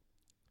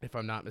 if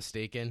I'm not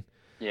mistaken.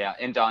 Yeah,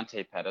 and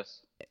Dante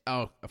Pettis.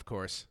 Oh, of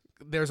course.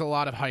 There's a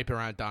lot of hype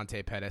around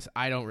Dante Pettis.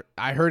 I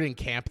heard in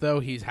camp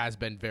though he has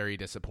been very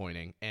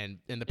disappointing. And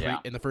in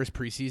the first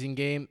preseason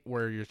game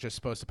where you're just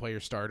supposed to play your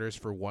starters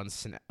for one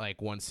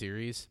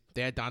series,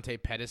 they had Dante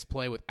Pettis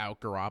play without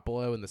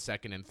Garoppolo in the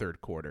second and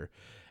third quarter.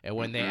 And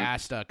when they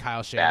asked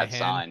Kyle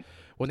Shanahan,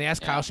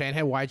 Kyle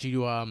Shanahan, why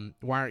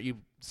aren't you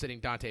sitting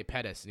Dante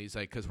Pettis? And he's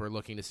like, because we're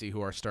looking to see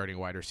who our starting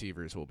wide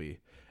receivers will be.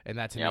 And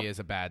that to me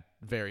is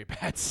very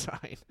bad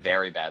sign.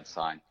 Very bad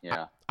sign,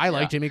 yeah. I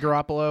like Jimmy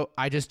Garoppolo.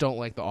 I just don't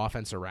like the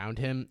offense around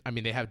him. I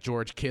mean, they have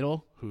George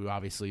Kittle, who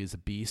obviously is a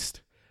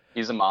beast.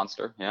 He's a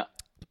monster, yeah.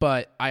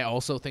 But I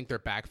also think their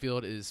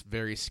backfield is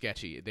very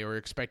sketchy. They were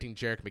expecting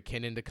Jerick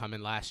McKinnon to come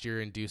in last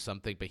year and do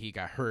something, but he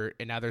got hurt.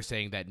 And now they're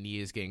saying that knee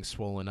is getting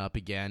swollen up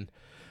again.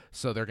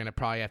 So they're going to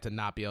probably have to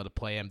not be able to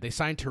play him. They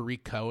signed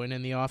Tariq Cohen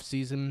in the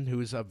offseason,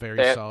 who's a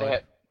very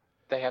solid.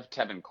 They have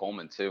Tevin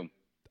Coleman, too.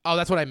 Oh,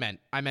 that's what I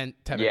meant. I meant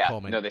Tevin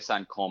Coleman. No, they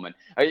signed Coleman.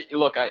 I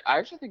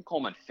actually think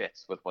Coleman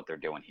fits with what they're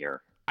doing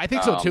here. I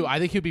think so, too. I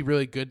think he'd be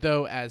really good,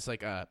 though, as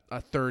like a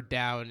third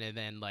down and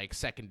then like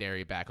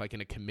secondary back, like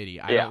in a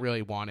committee. I don't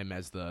really want him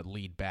as the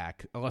lead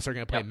back, unless they're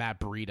going to play Matt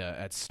Breida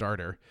at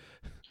starter.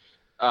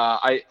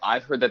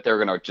 I've heard that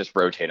they're going to just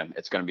rotate him.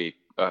 It's going to be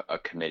a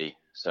committee,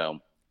 so...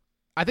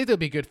 I think they'll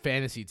be a good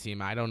fantasy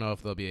team. I don't know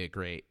if they'll be a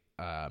great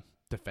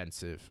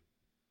defensive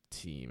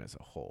team as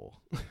a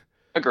whole.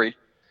 Agreed.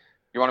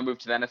 You want to move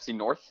to the NFC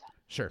North?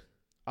 Sure.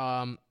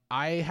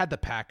 I had the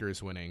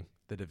Packers winning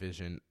the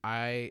division.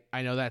 I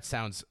know that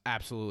sounds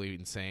absolutely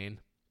insane,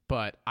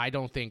 but I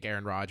don't think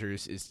Aaron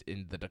Rodgers is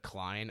in the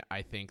decline.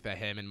 I think that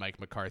him and Mike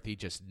McCarthy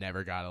just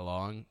never got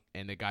along,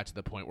 and it got to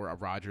the point where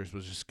Rodgers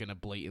was just going to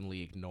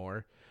blatantly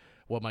ignore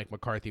what Mike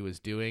McCarthy was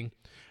doing.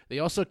 They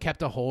also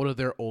kept a hold of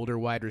their older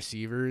wide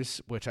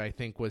receivers, which I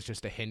think was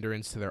just a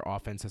hindrance to their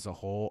offense as a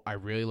whole. I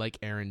really like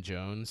Aaron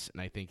Jones,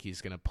 and I think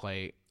he's going to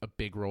play a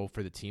big role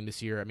for the team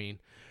this year. I mean,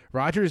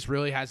 Rodgers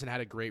really hasn't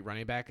had a great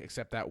running back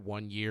except that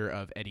 1 year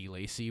of Eddie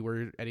Lacy,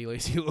 where Eddie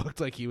Lacy looked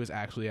like he was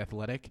actually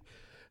athletic.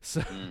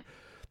 So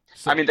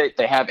I mean,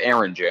 they have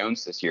Aaron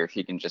Jones this year if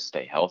he can just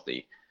stay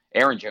healthy.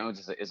 Aaron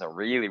Jones is a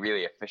really,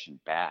 really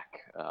efficient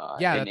back.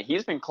 And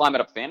he's been climbing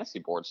up fantasy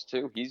boards,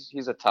 too.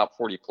 He's a top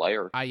 40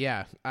 player.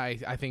 I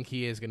think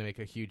he is going to make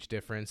a huge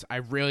difference. I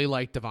really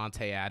like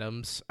Devontae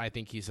Adams. I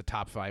think he's a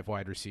top 5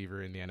 wide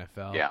receiver in the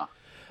NFL.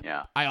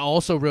 Yeah. I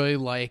also really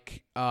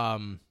like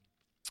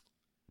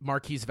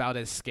Marquise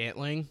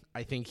Valdez-Scantling.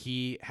 I think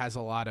he has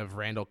a lot of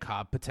Randall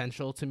Cobb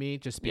potential to me,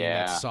 just being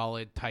that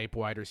solid type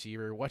wide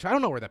receiver, which I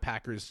don't know where the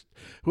Packers,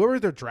 whoever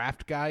their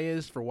draft guy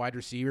is for wide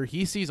receiver,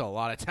 he sees a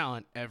lot of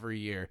talent every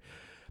year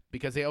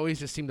because they always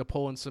just seem to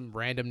pull in some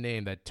random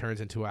name that turns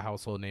into a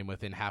household name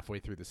within halfway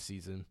through the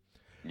season.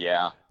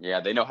 Yeah,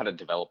 they know how to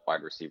develop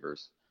wide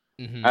receivers.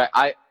 Hmm.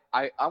 I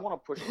want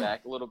to push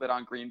back a little bit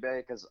on Green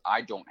Bay because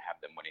I don't have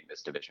them winning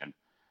this division.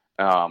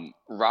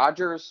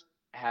 Rodgers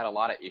had a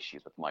lot of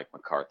issues with Mike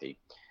McCarthy,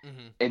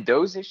 Hmm. and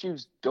those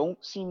issues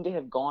don't seem to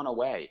have gone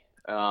away.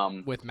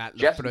 With Matt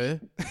Jeff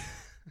Lafleur.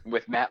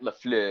 with Matt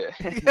Lafleur.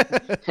 Is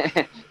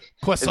that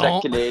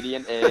Croissant.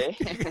 Canadian, eh?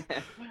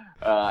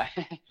 uh,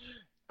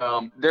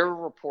 there were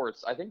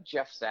reports, I think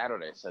Jeff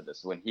Saturday said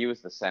this when he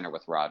was the center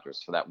with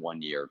Rodgers for that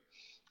 1 year,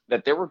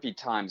 that there would be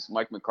times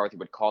Mike McCarthy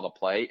would call the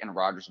play and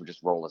Rodgers would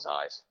just roll his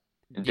eyes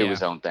and do Yeah.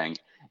 his own thing.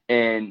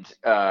 And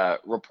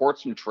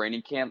reports from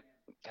training camp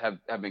have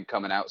been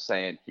coming out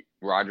saying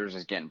Rodgers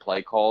is getting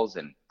play calls,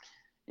 and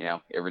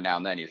every now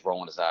and then he's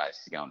rolling his eyes.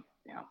 He's going,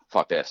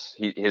 fuck this.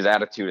 His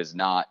attitude has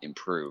not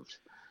improved.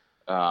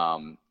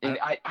 And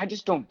I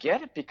just don't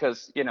get it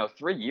because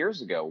 3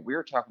 years ago we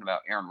were talking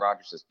about Aaron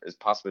Rodgers as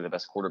possibly the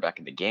best quarterback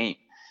in the game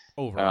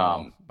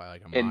Overall, by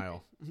like a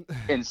mile.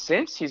 and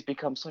since he's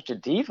become such a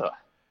diva.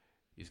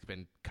 He's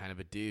been kind of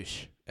a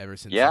douche ever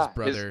since Yeah, his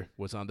brother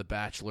was on The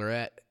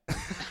Bachelorette.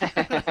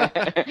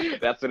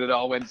 That's when it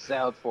all went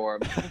south for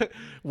him.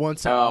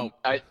 Once I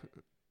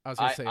was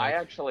gonna say, I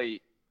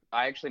actually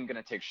am going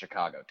to take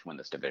Chicago to win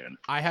this division.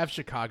 I have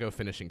Chicago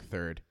finishing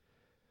third.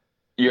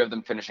 You have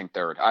them finishing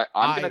third.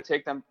 I'm going to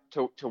take them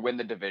to win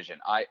the division.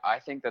 I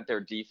think that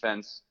their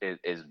defense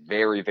is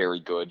very,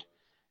 very good.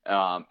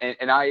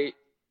 And I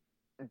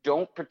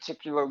don't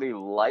particularly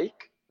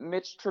like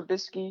Mitch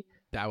Trubisky.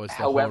 That was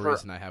the whole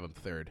reason I have him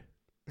third.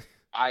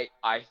 I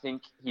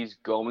think he's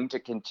going to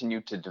continue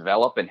to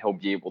develop, and he'll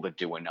be able to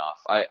do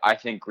enough. I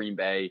think Green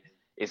Bay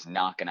is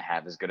not going to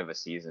have as good of a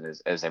season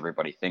as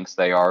everybody thinks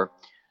they are.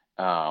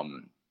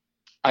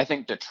 I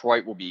think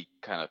Detroit will be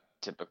kind of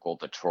typical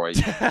Detroit.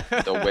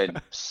 They'll win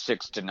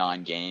 6 to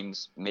 9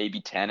 games,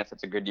 maybe 10 if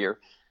it's a good year.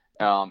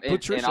 And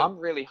I'm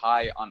really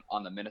high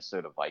on the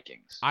Minnesota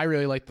Vikings. I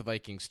really like the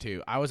Vikings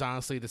too. I was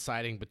honestly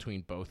deciding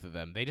between both of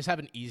them. They just have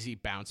an easy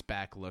bounce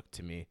back look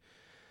to me.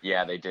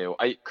 Yeah, they do.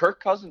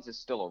 Kirk Cousins is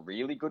still a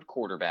really good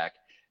quarterback.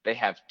 They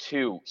have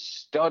 2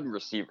 stud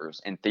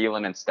receivers in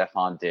Thielen and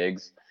Stephon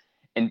Diggs.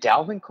 And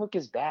Dalvin Cook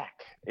is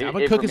back.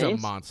 Dalvin Cook is a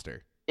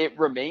monster. It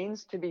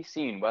remains to be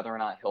seen whether or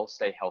not he'll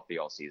stay healthy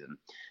all season.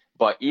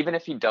 But even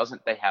if he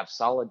doesn't, they have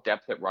solid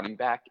depth at running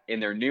back.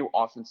 And their new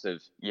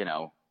offensive,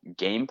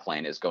 game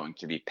plan is going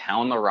to be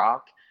pound the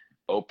rock,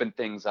 open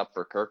things up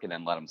for Kirk, and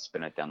then let him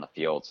spin it down the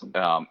field.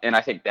 And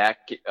I think that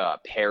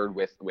paired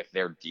with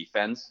their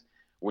defense,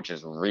 which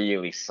is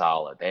really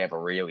solid. They have a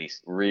really,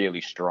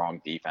 really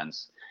strong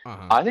defense.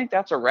 Uh-huh. I think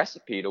that's a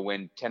recipe to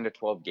win 10 to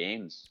 12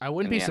 games. I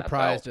wouldn't be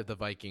surprised if the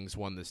Vikings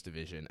won this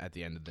division at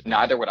the end of the day.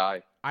 Neither would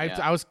I.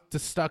 I was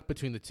just stuck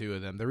between the two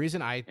of them. The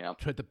reason I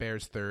put the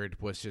Bears third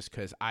was just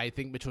because I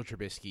think Mitchell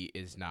Trubisky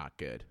is not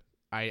good.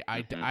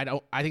 I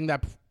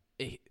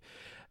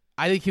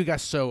think he got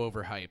so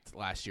overhyped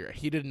last year.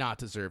 He did not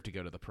deserve to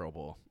go to the Pro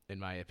Bowl, in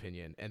my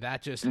opinion. And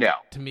that just,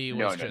 to me,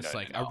 was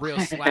a real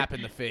slap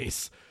in the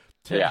face.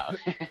 To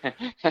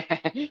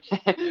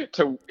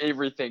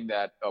everything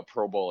that a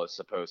Pro Bowl is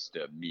supposed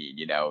to mean.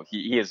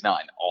 He is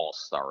not an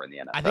all-star in the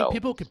NFL. I think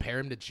people compare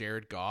him to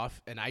Jared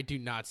Goff, and I do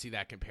not see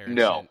that comparison.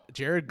 No.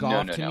 Jared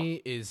Goff, to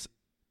me, is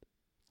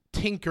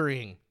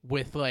tinkering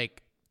with,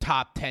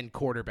 top 10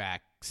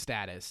 quarterback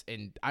status.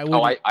 And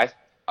I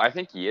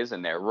think he is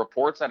in there.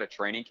 Reports out of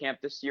training camp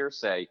this year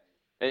say,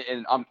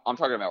 and I'm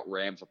talking about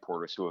Rams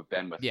reporters who have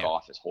been with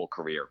Goff his whole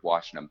career,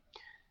 watching him.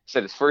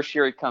 Said his first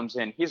year he comes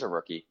in, he's a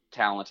rookie,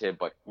 talented,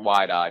 but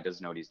wide-eyed,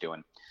 doesn't know what he's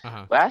doing.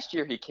 Uh-huh. Last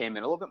year he came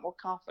in a little bit more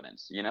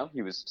confidence.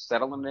 He was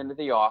settling into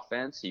the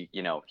offense. He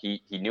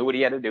knew what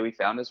he had to do. He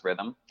found his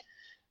rhythm.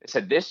 They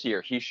said this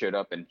year he showed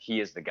up and he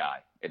is the guy.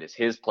 It is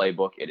his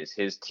playbook. It is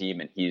his team,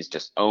 and he's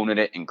just owning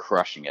it and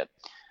crushing it.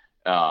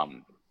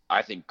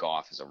 I think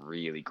Goff is a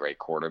really great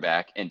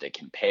quarterback, and to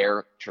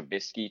compare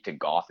Trubisky to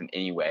Goff in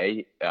any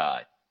way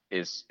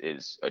is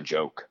a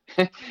joke.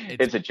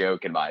 It's a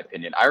joke in my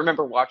opinion. I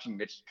remember watching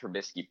Mitch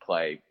Trubisky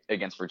play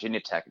against Virginia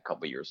Tech a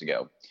couple of years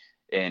ago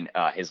in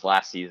his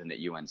last season at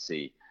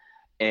UNC,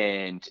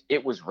 and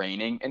it was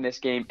raining in this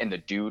game, and the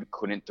dude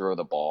couldn't throw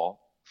the ball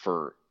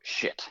for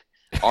shit.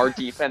 Our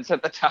defense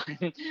at the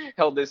time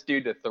held this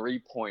dude to 3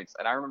 points,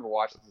 and I remember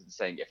watching this and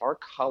saying, if our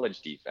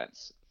college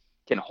defense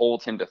can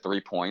hold him to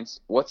 3 points,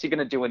 what's he going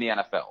to do in the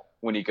NFL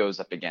when he goes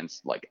up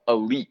against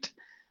elite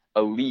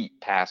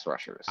pass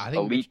rushers,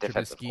 elite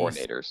defensive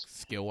coordinators?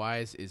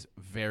 Skill-wise is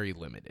very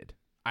limited.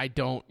 I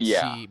don't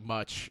see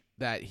much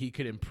that he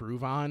could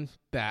improve on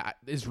that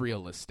is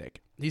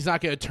realistic. He's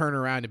not going to turn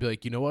around and be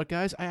like, you know what,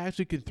 guys? I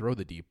actually can throw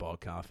the deep ball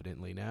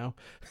confidently now.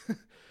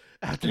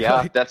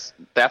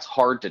 That's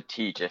hard to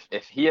teach.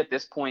 If he at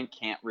this point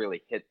can't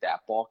really hit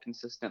that ball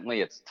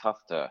consistently, it's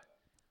tough to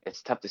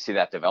see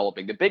that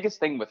developing. The biggest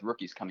thing with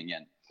rookies coming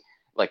in,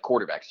 like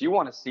quarterbacks, you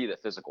want to see the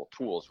physical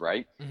tools,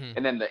 right? Mm-hmm.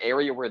 And then the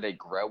area where they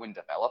grow and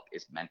develop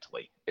is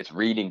mentally. It's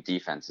reading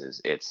defenses.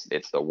 It's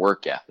the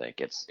work ethic.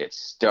 It's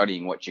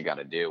studying what you got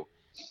to do.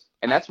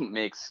 And that's what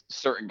makes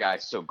certain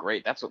guys so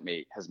great. That's what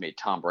has made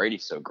Tom Brady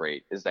so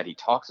great, is that he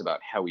talks about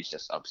how he's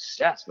just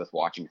obsessed with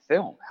watching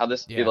film. How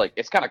this,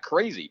 it's kind of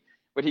crazy,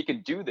 but he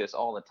can do this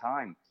all the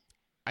time.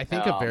 I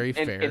think a very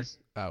fair.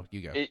 Oh,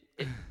 you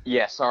go.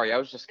 Yeah, sorry. I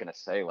was just gonna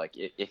say, like,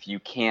 if you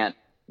can't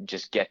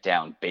just get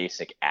down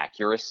basic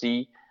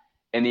accuracy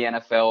in the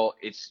NFL,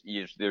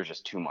 there's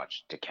just too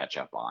much to catch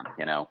up on.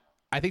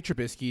 I think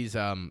Trubisky's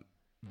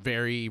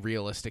very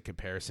realistic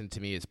comparison to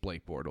me is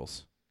Blake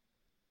Bortles.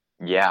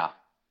 Yeah.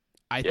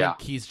 I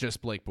think he's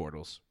just Blake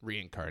Bortles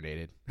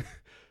reincarnated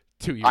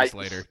 2 years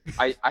later.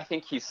 I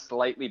think he's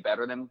slightly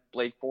better than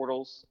Blake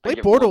Bortles.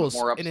 Blake Bortles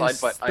more upside, in his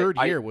third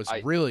year was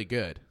really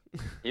good.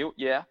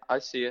 Yeah, I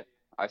see it.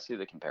 I see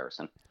the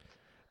comparison.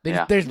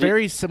 There's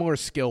very similar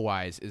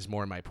skill-wise is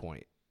more my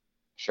point.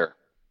 Sure.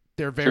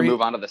 They're very. Should we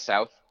move on to the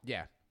South?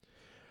 Yeah.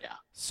 Yeah.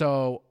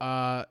 So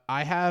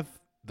I have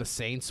the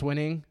Saints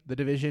winning the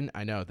division.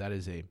 I know that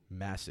is a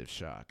massive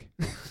shock.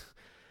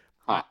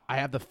 Huh. I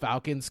have the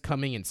Falcons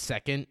coming in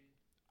second.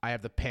 I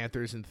have the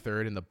Panthers in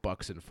third and the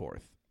Bucks in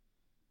fourth.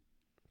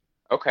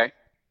 Okay.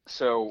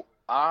 So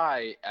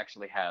I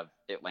actually have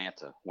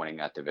Atlanta winning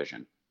that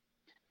division.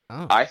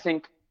 Oh. I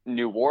think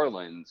New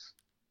Orleans.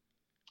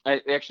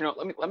 Actually,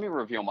 no, let me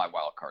reveal my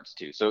wild cards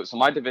too. So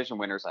my division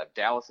winners, I have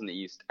Dallas in the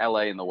East,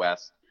 LA in the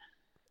West,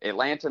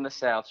 Atlanta in the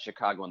South,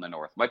 Chicago in the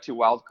North. My two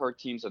wild card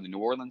teams are the New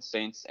Orleans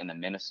Saints and the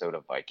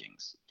Minnesota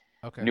Vikings.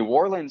 Okay. New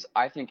Orleans,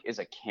 I think, is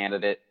a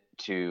candidate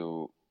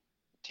to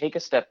take a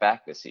step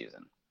back this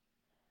season,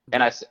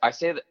 and I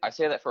say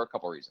that for a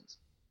couple reasons.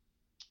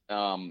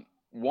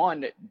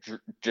 One,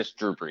 just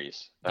Drew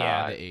Brees.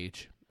 Yeah, the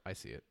age. I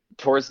see it.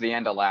 Towards the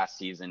end of last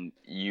season,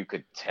 you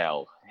could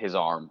tell his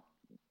arm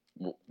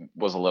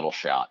was a little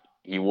shot.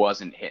 He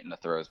wasn't hitting the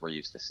throws we're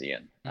used to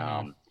seeing.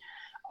 Mm-hmm.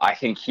 I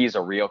think he's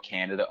a real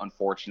candidate,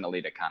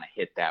 unfortunately, to kind of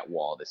hit that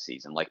wall this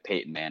season, like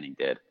Peyton Manning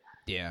did.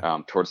 Yeah.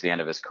 Towards the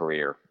end of his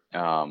career.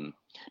 I'm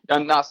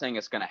not saying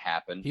it's going to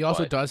happen. He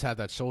also does have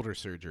that shoulder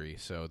surgery,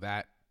 so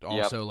that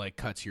also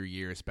cuts your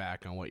years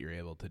back on what you're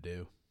able to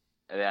do.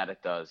 That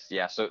it does,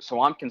 yeah.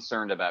 So I'm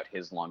concerned about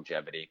his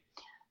longevity.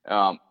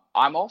 I'm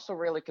also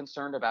really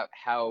concerned about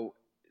how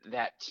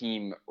that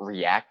team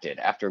reacted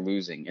after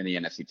losing in the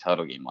NFC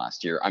title game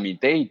last year. I mean,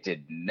 they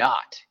did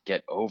not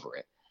get over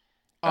it.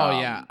 Oh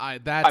yeah,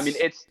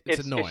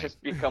 it's annoying. It's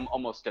just become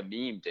almost a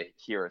meme to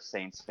hear a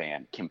Saints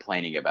fan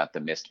complaining about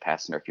the missed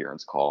pass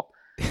interference call.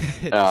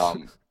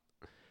 And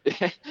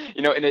it's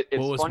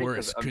what was funny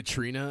worse,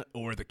 Katrina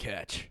or the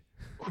catch?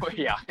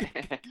 Yeah.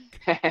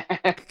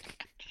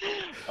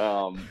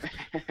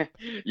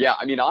 Yeah,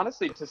 I mean,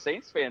 honestly, to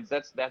Saints fans,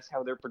 that's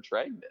how they're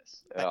portraying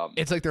this.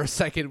 It's like their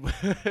second.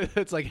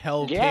 It's like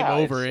hell came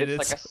over it.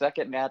 It's like a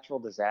second natural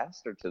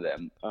disaster to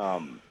them.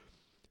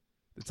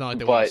 It's not like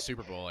they won the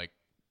Super Bowl like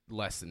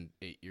less than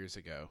 8 years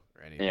ago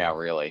or anything. Yeah,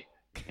 really.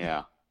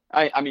 Yeah.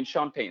 I mean,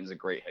 Sean Payton's a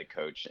great head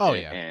coach. Oh,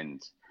 yeah.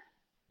 And,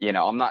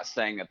 I'm not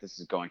saying that this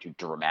is going to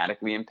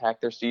dramatically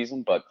impact their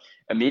season, but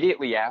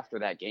immediately after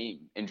that game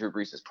in Drew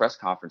Brees' press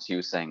conference, he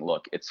was saying,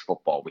 look, it's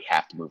football. We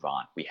have to move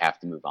on. We have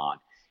to move on.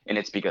 And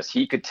it's because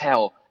he could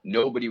tell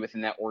nobody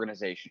within that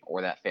organization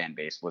or that fan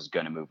base was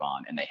going to move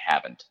on, and they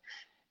haven't.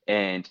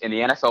 And in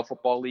the NFL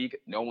Football League,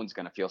 no one's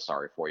going to feel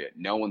sorry for you.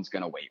 No one's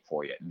going to wait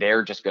for you.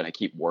 They're just going to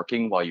keep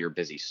working while you're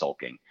busy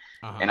sulking.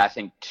 Uh-huh. And I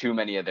think too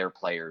many of their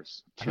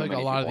players, I feel like a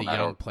lot of the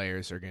young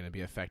players are going to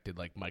be affected,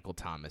 like Michael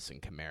Thomas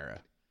and Kamara.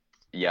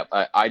 Yep.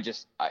 I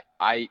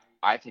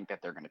think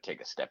that they're going to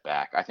take a step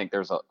back. I think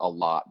there's a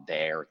lot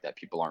there that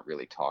people aren't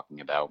really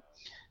talking about.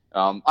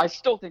 I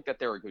still think that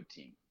they're a good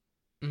team.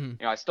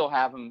 Mm-hmm. I still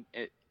have them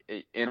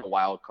in a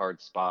wild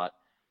card spot,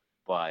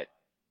 but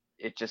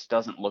it just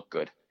doesn't look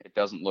good. It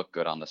doesn't look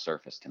good on the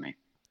surface to me.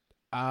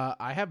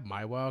 I have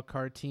my wild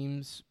card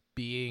teams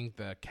being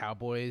the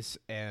Cowboys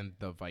and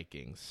the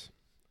Vikings.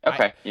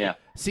 Okay, yeah.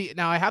 See,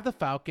 now I have the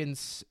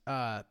Falcons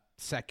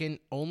second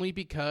only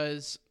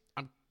because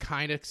I'm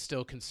kind of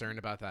still concerned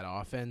about that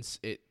offense.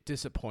 It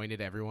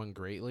disappointed everyone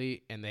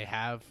greatly, and they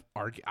have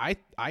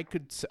I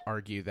could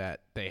argue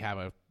that they have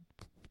a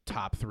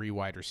top 3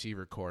 wide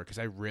receiver core because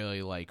I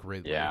really like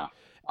Ridley. Yeah.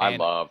 I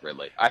love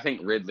Ridley. I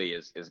think Ridley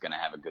is going to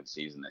have a good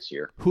season this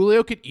year.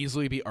 Julio could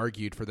easily be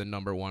argued for the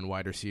number 1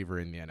 wide receiver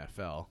in the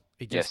NFL.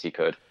 Yes, he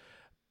could.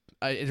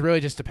 It really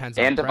just depends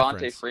on preference. And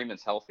preference. Devontae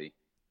Freeman's healthy.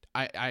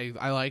 I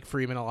like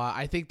Freeman a lot.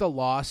 I think the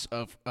loss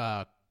of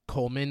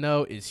Coleman,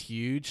 though, is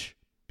huge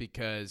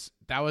because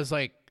that was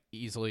like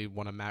easily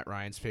one of Matt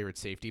Ryan's favorite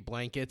safety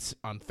blankets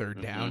on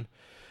third down.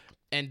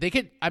 And they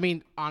could, I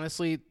mean,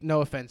 honestly,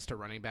 no offense to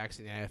running backs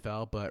in the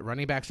NFL, but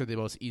running backs are the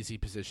most easy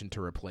position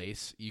to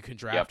replace. You can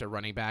draft a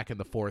running back in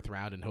the 4th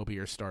round and he'll be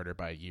your starter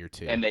by year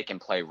 2. And they can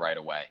play right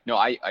away. No,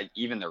 I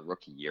even their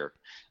rookie year.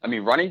 I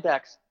mean, running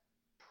backs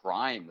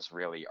primes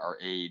really are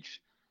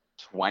age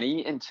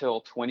 20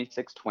 until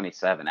 26,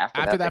 27.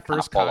 After that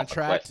first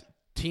contract,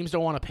 teams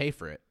don't want to pay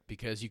for it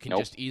because you can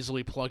just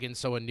easily plug in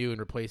someone new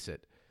and replace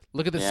it.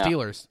 Look at the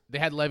Steelers. They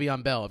had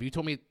Le'Veon Bell. If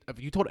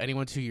you told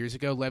anyone 2 years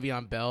ago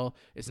Le'Veon Bell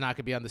is not going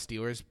to be on the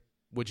Steelers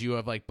would you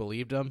have like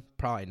believed him?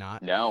 Probably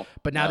not. No.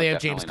 But now No, they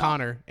have James definitely not.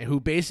 Conner, and who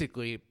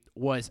basically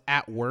was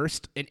at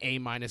worst an A-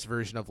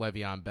 version of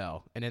Le'Veon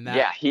Bell. And in that,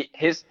 Yeah,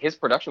 his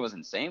production was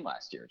insane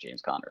last year,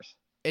 James Conner's.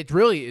 it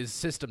really is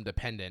system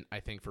dependent, I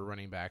think, for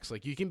running backs.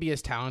 Like, you can be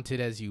as talented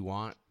as you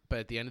want, but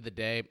at the end of the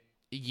day,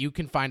 you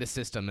can find a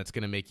system that's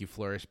going to make you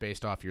flourish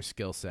based off your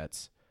skill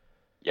sets.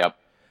 Yep.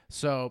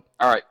 So,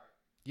 All right.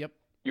 yep.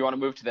 You want to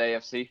move to the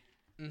AFC?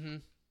 Mm-hmm.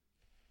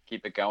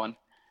 Keep it going.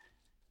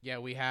 Yeah,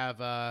 we have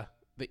the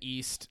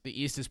East.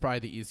 The East is probably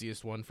the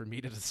easiest one for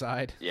me to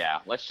decide. Yeah,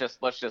 let's just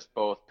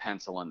both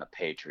pencil in the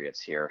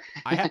Patriots here.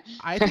 I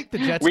think the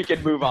Jets. We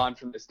can move on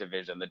from this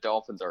division. The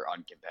Dolphins are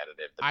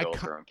uncompetitive. The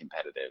Bills are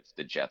uncompetitive.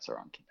 The Jets are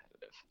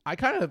uncompetitive. I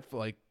kind of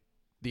like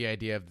the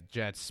idea of the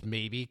Jets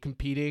maybe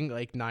competing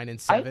like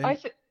 9-7.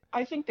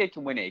 I think they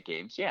can win 8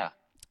 games. Yeah.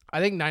 I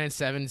think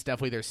 9-7 is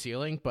definitely their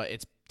ceiling, but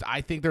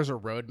I think there's a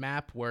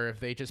roadmap where if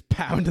they just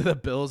pound the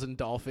Bills and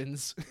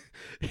Dolphins,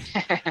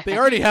 they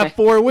already have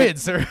 4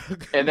 wins.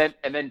 and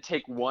then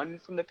take one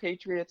from the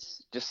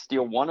Patriots, just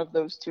steal one of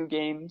those 2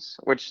 games,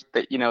 which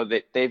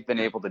they've been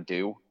able to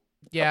do.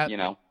 Yeah,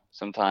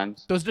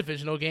 sometimes those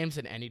divisional games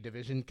in any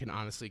division can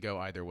honestly go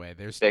either way.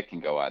 They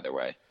can go either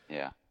way.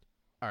 Yeah.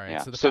 All right, yeah.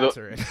 so the Pats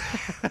are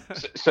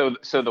in.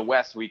 so the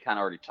West, we kind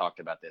of already talked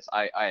about this.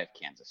 I have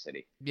Kansas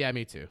City. Yeah,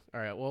 me too.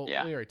 All right, well,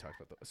 yeah. we already talked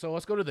about that. So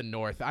let's go to the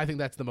North. I think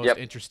that's the most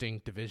interesting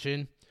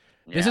division.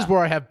 Yeah. This is where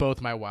I have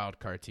both my wild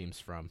card teams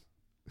from.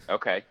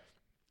 Okay.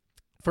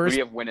 First, who do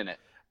you have winning it?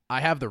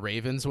 I have the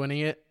Ravens winning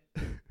it.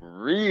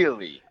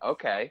 Really?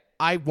 Okay.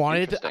 I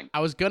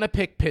was going to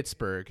pick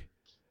Pittsburgh,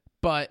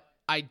 but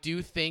I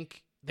do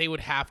think they would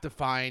have to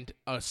find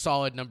a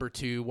solid number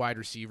 2 wide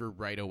receiver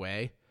right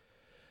away.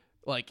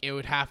 Like, it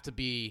would have to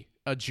be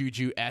a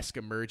Juju-esque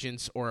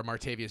emergence or a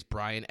Martavius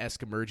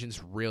Bryant-esque emergence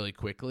really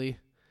quickly.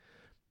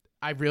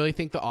 I really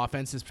think the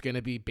offense is going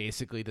to be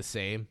basically the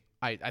same.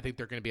 I think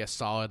they're going to be a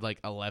solid,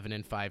 like,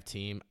 11-5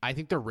 team. I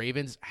think the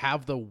Ravens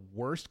have the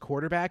worst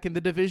quarterback in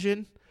the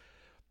division,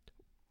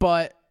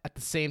 but at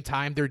the same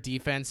time, their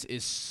defense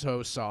is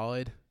so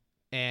solid,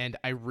 and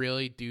I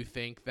really do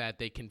think that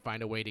they can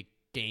find a way to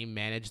game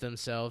manage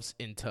themselves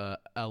into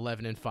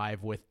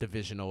 11-5 with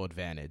divisional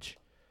advantage.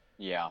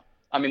 Yeah.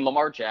 I mean,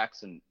 Lamar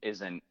Jackson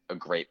isn't a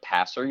great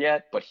passer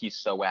yet, but he's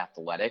so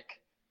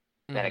athletic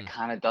that it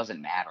kind of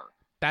doesn't matter.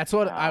 That's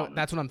what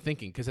I'm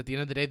thinking, because at the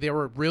end of the day, they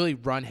were really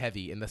run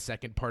heavy in the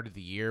second part of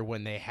the year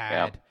when they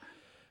had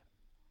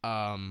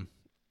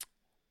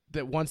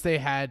that once they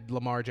had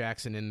Lamar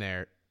Jackson in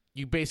there,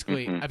 you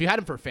basically if you had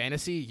him for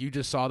fantasy, you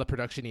just saw the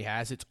production he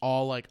has. It's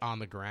all like on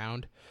the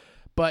ground.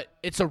 But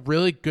it's a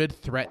really good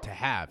threat to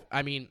have.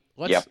 I mean,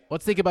 let's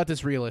think about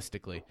this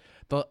realistically.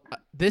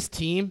 This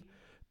team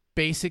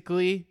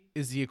basically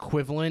is the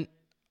equivalent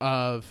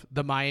of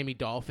the Miami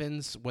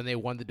Dolphins when they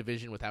won the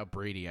division without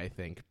Brady. I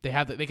think they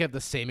have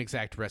the same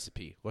exact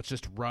recipe. Let's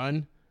just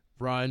run,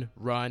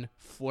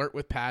 flirt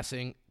with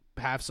passing,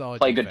 have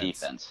solid play defense. Good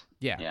defense.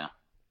 Yeah.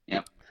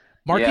 Yep.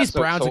 Marquise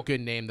Brown's a good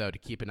name though to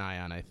keep an eye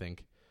on, I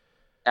think.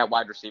 At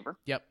wide receiver?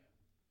 Yep.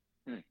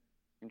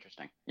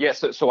 Interesting. Yeah,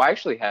 so I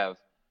actually have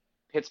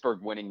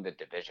Pittsburgh winning the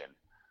division.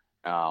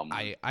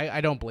 I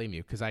don't blame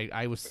you, because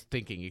I was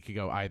thinking it could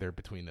go either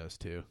between those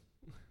two.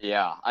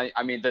 Yeah,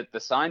 I mean, the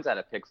signs out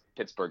of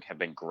Pittsburgh have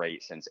been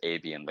great since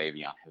AB and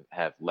Le'Veon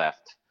have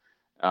left.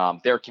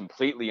 They're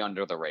completely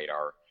under the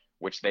radar,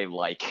 which they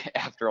like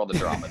after all the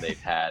drama they've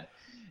had.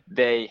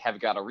 They have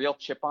got a real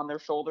chip on their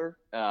shoulder,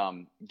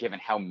 given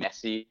how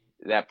messy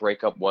that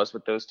breakup was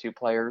with those 2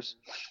 players.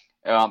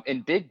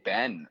 And Big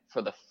Ben,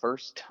 for the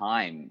first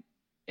time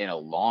in a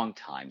long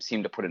time,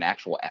 seemed to put an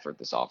actual effort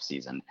this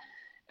offseason.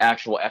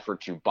 Actual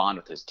effort to bond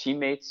with his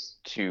teammates,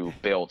 to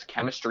build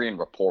chemistry and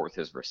rapport with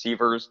his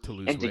receivers,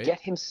 and to get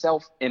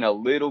himself in a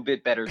little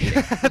bit better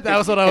shape. That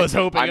was what I was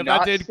hoping. If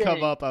that did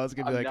come up, I was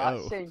going to be like,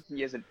 I'm not saying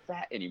he isn't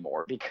fat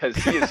anymore, because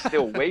he is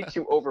still way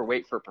too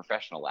overweight for a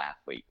professional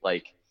athlete.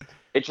 Like,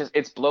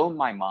 it's blown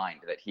my mind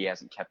that he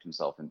hasn't kept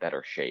himself in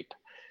better shape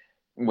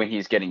when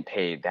he's getting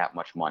paid that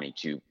much money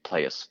to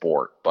play a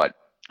sport. But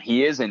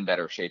he is in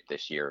better shape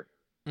this year,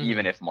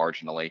 even if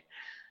marginally.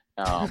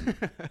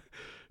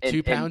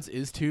 2 pounds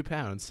is 2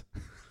 pounds.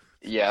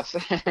 Yes.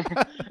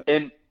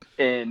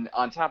 and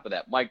on top of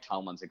that, Mike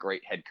Tomlin's a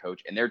great head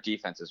coach, and their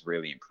defense has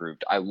really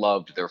improved. I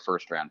loved their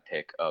first-round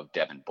pick of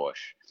Devin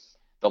Bush,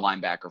 the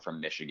linebacker from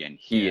Michigan.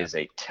 He is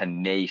a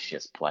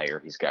tenacious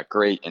player. He's got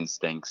great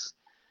instincts.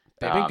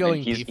 They've been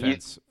going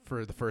defense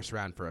for the first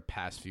round for the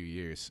past few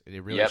years, and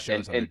it really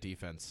shows on their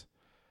defense.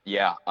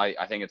 Yeah,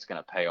 I think it's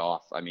going to pay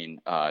off. I mean,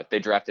 they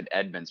drafted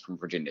Edmonds from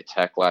Virginia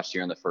Tech last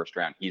year in the first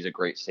round. He's a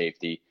great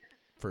safety.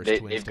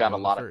 They've got a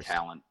lot of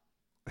talent.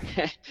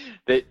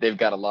 They've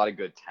got a lot of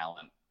good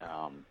talent.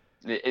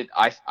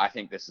 I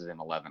think this is an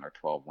 11 or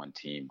 12-1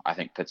 team. I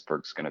think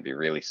Pittsburgh's going to be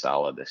really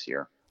solid this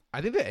year.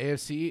 I think the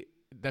AFC,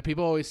 that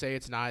people always say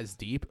it's not as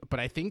deep, but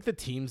I think the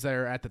teams that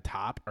are at the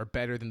top are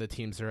better than the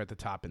teams that are at the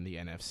top in the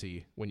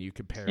NFC when you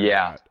compare.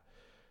 Yeah.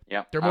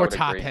 They're more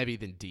top heavy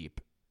than deep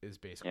is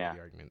basically the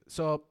argument.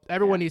 So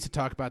everyone needs to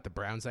talk about the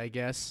Browns, I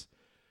guess,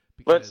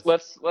 Because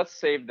Let's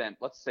save them.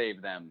 Let's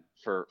save them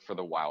for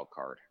the wild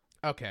card.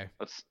 okay,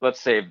 Let's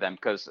save them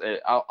because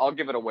I'll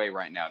give it away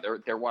right now.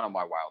 They're one of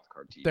my wild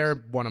card teams. they're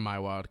one of my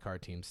wild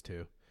card teams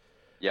too.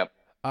 Yep.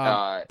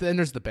 Then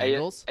there's the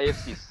Bengals.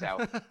 AFC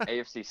South.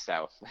 AFC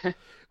South.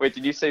 Wait,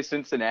 did you say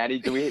Cincinnati?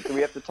 Do we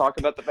have to talk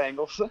about the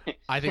Bengals?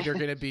 I think they're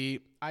going to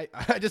be. I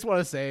just want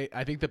to say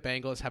I think the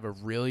Bengals have a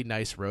really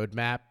nice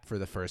roadmap for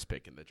the first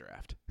pick in the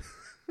draft.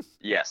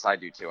 Yes, I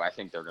do too. I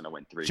think they're going to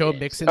win 3 Joe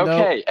games. Mixon,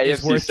 okay, though, AFC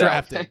is worth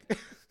South. drafting.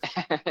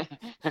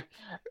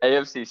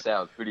 AFC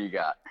South. Who do you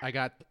got? I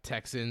got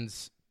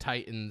Texans,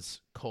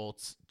 Titans,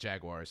 Colts,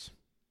 Jaguars.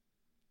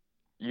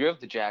 You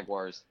have the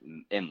Jaguars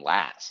in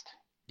last.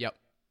 Yep.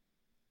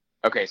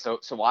 Okay, so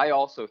I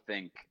also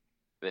think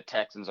the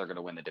Texans are going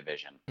to win the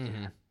division.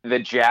 Mm-hmm. The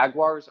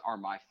Jaguars are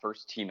my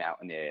first team out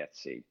in the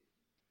AFC.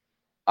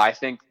 I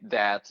think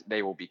that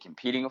they will be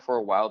competing for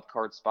a wild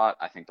card spot.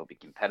 I think they'll be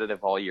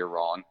competitive all year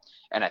long,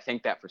 and I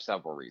think that for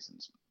several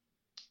reasons.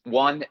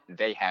 One,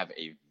 they have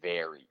a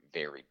very,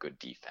 very good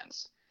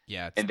defense.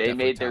 Yeah, and they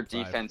made their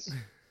defense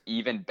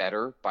even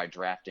better by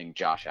drafting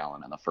Josh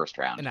Allen in the first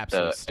round, an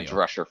absolute the steal. edge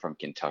rusher from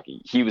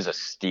Kentucky. He was a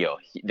steal.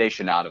 They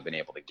should not have been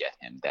able to get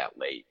him that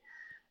late.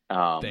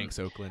 Thanks,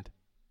 Oakland.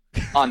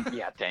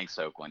 Thanks,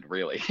 Oakland.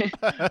 Really.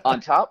 on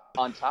top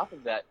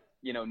of that,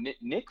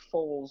 Nick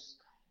Foles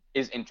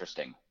is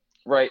interesting,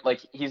 right?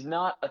 Like, he's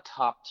not a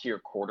top tier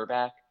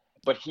quarterback,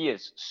 but he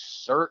is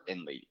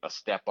certainly a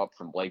step up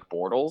from Blake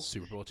Bortles.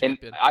 Super Bowl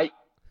champion. And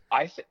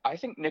I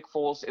think Nick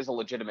Foles is a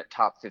legitimate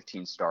top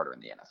 15 starter in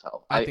the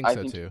NFL. I think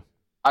so too.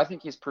 I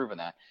think he's proven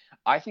that.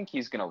 I think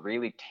he's going to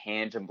really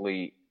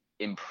tangibly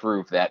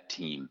improve that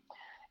team.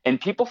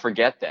 And people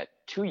forget that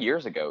 2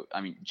 years ago,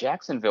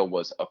 Jacksonville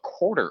was a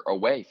quarter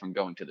away from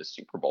going to the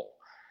Super Bowl.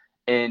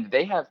 And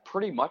they have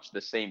pretty much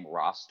the same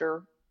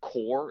roster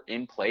core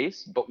in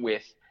place, but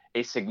with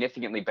a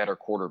significantly better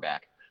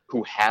quarterback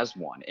who has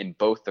won in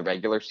both the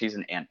regular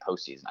season and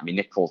postseason.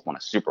 Nick Foles won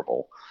a Super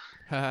Bowl.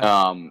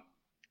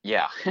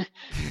 Yeah.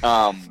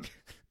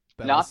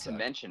 Not to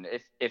mention,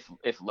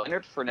 if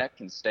Leonard Fournette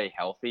can stay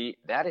healthy,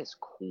 that is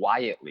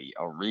quietly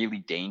a really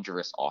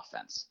dangerous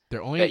offense.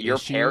 They're only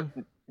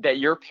that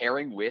you're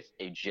pairing with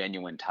a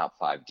genuine top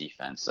 5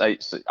 defense.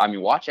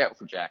 Watch out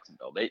for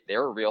Jacksonville.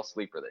 They're a real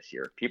sleeper this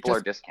year. People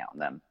are discounting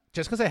them.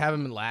 Just because I have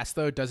them in last,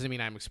 though, doesn't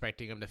mean I'm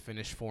expecting them to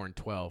finish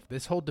 4-12.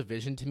 This whole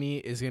division, to me,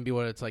 is going to be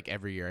what it's like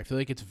every year. I feel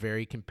like it's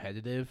very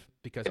competitive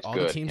because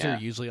the teams are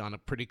usually on a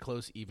pretty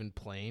close, even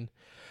plane.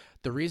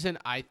 The reason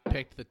I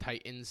picked the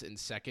Titans in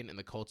second and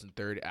the Colts in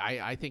third,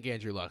 I think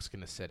Andrew Luck's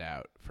going to sit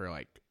out for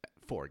like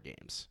 4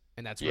 games,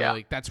 and that's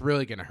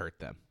really going to hurt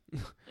them.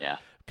 Yeah,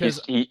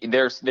 because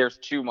there's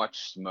too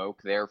much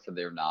smoke there for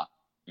there not.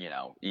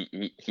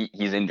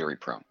 He's injury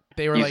prone.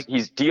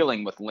 He's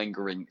dealing with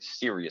lingering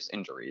serious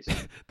injuries.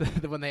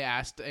 When they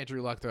asked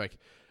Andrew Luck, they're like,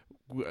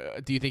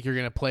 "Do you think you're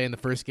going to play in the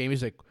first game?"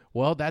 He's like,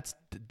 "Well, that's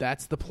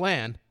the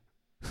plan."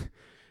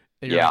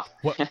 Yeah.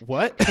 Like,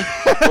 what?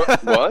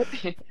 What?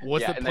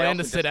 What's the plan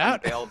to sit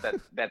out?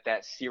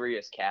 That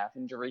serious calf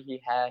injury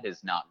he had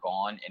is not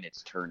gone, and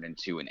it's turned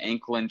into an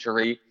ankle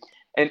injury.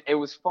 And it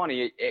was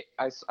funny.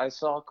 I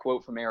saw a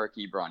quote from Eric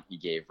Ebron he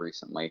gave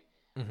recently,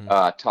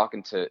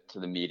 talking to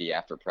the media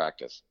after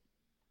practice.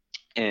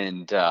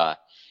 And,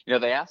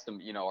 they asked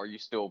him, are you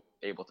still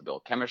able to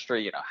build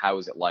chemistry? How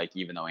is it like,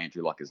 even though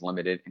Andrew Luck is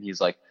limited? And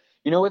he's like,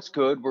 it's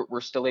good.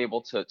 We're still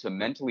able to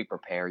mentally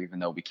prepare, even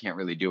though we can't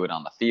really do it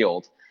on the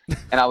field.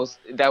 And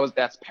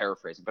that's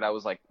paraphrasing, but I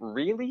was like,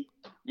 really?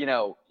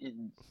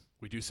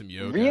 We do some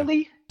yoga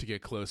really to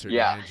get closer to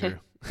Andrew.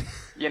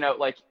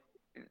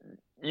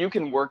 You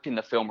can work in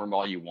the film room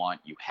all you want.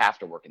 You have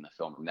to work in the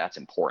film room. That's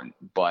important.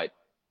 But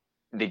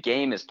the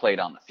game is played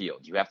on the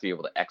field. You have to be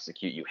able to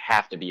execute. You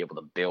have to be able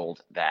to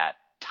build that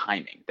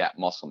timing, that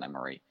muscle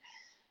memory.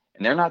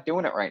 And they're not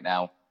doing it right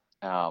now.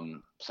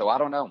 So I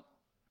don't know.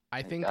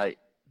 I think I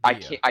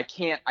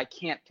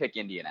can't pick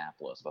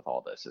Indianapolis with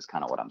all this is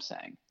kind of what I'm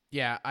saying.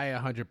 Yeah, I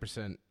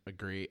 100%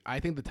 agree.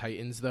 I think the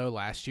Titans, though,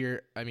 last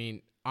year,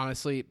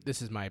 honestly,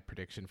 this is my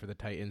prediction for the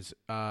Titans.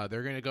 They're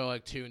going to go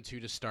like 2-2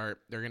 to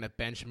start. They're going to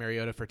bench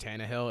Mariota for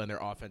Tannehill, and their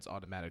offense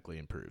automatically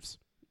improves.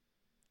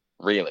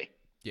 Really?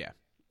 Yeah.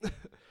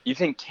 You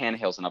think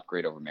Tannehill's an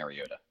upgrade over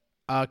Mariota?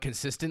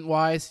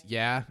 Consistent-wise,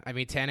 yeah.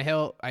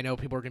 Tannehill, I know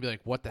people are going to be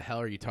like, what the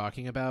hell are you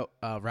talking about?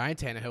 Ryan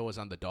Tannehill was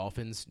on the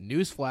Dolphins.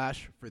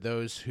 Newsflash for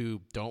those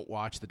who don't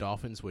watch the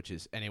Dolphins, which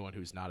is anyone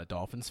who's not a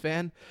Dolphins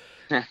fan.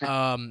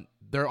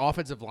 Their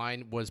offensive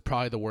line was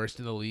probably the worst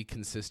in the league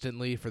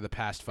consistently for the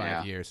past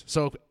 5 years.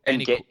 So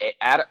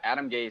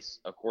Adam Gase,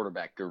 a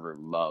quarterback guru,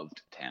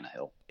 loved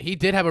Tannehill. He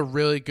did have a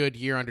really good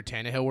year under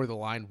Tannehill where the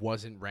line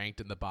wasn't ranked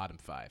in the bottom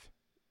 5.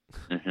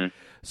 Mm-hmm.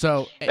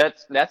 So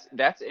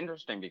that's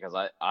interesting because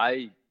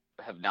I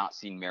have not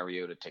seen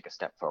Mariota take a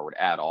step forward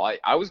at all.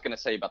 I was going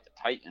to say about the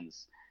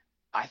Titans,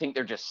 I think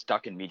they're just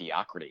stuck in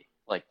mediocrity.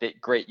 Like,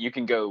 great, you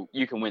can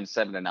win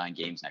 7 to 9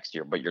 games next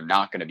year, but you're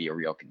not going to be a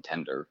real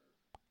contender.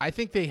 I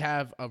think they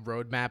have a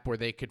roadmap where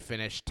they could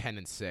finish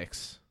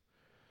 10-6.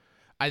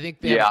 I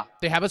think they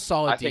have a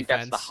solid defense. I think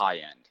that's the high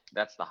end.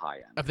 That's the high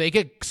end. If they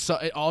get,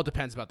 it all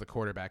depends about the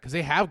quarterback because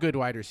they have good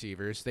wide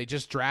receivers. They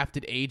just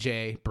drafted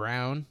A.J.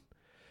 Brown,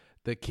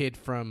 the kid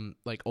from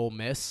like Ole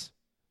Miss,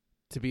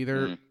 to be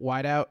their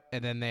wideout,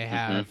 and then they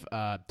have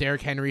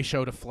Derrick Henry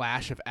showed a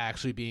flash of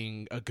actually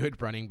being a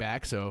good running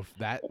back. So if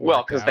that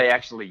because they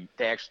actually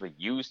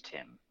used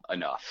him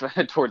enough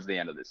towards the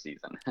end of the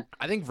season.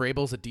 I think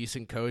Vrabel's a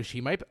decent coach.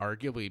 He might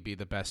arguably be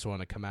the best one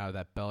to come out of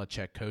that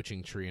Belichick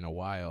coaching tree in a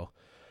while.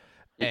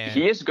 And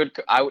he is good.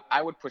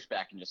 I would push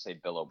back and just say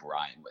Bill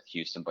O'Brien with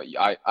Houston, but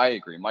I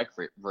agree. Mike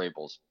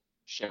Vrabel's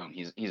shown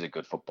he's a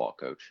good football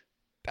coach.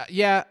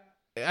 Yeah,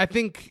 I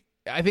think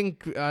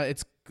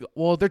it's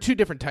well, they're two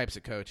different types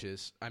of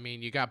coaches. I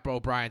mean, you got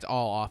O'Brien's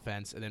all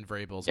offense, and then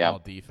Vrabel's all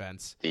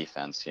defense.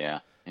 Defense, yeah.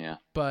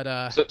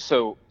 But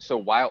so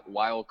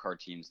wild card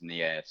teams in the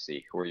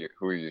AFC. Who are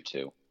your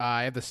two?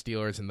 I have the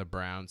Steelers and the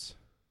Browns.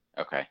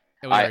 Okay,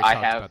 And we already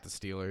talked about the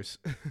Steelers.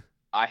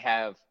 I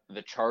have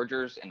the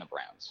Chargers and the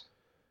Browns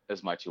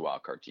as my two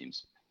wild card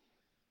teams.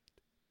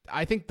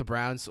 I think the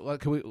Browns.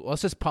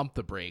 Let's just pump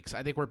the brakes.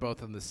 I think we're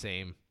both on the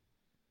same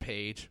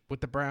page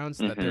with the Browns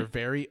that they're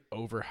very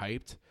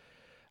overhyped.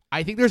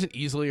 I think there's an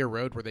easier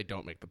road where they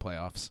don't make the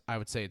playoffs. I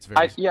would say it's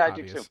very obvious. I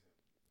do too.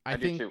 I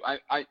do too.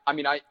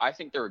 I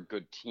think they're a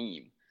good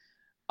team.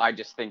 I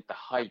just think the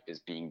hype is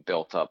being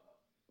built up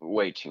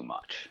way too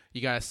much.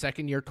 You got a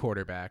second-year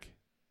quarterback.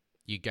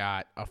 You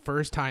got a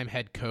first-time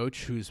head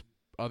coach whose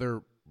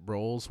other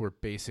roles were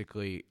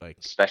basically like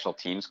special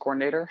teams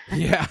coordinator.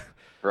 Yeah.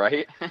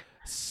 Right?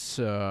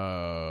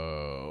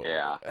 So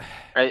yeah.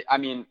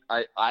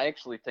 I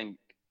actually think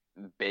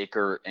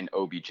Baker and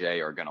OBJ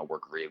are going to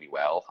work really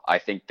well. I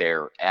think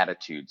their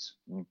attitudes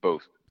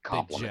both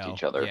complement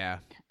each other. Yeah.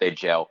 They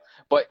gel.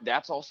 But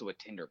that's also a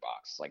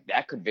tinderbox. Like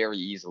that could very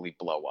easily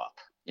blow up,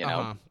 you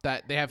know?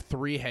 That they have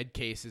 3 head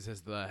cases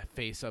as the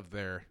face of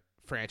their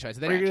franchise.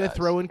 Then you're going to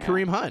throw in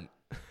Kareem Hunt.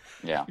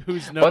 Yeah.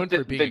 Who's known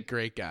for being a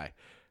great guy.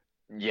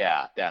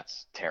 Yeah,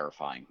 that's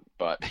terrifying.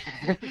 But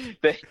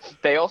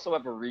they also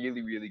have a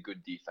really, really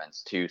good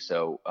defense too.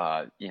 So,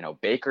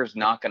 Baker's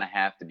not going to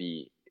have to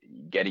be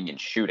getting in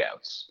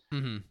shootouts.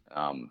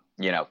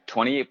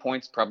 28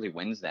 points probably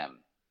wins them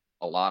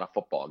a lot of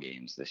football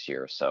games this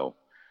year. So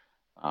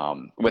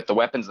with the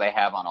weapons they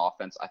have on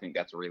offense, I think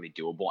that's really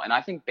doable. And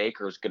I think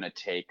Baker's going to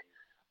take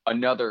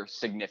another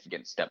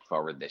significant step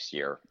forward this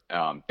year.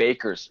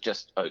 Baker's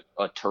just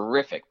a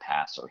terrific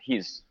passer.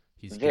 He's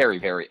very,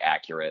 very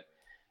accurate.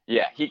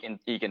 Yeah, he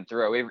can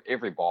throw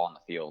every ball on the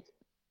field.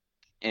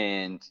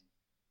 And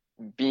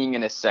being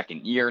in his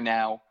second year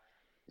now,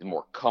 he's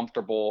more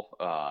comfortable,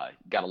 got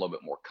a little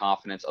bit more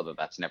confidence, although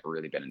that's never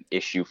really been an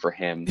issue for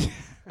him.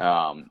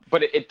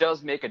 But it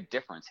does make a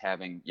difference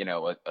having,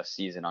 a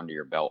season under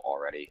your belt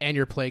already. And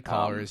your play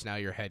caller is now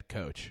your head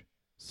coach.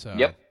 So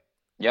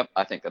Yep,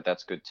 I think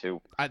that's good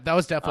too. That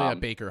was definitely a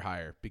Baker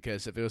hire,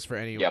 because if it was for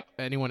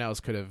anyone else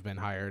could have been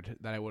hired,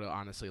 that I would have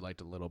honestly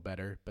liked a little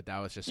better. But that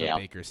was just so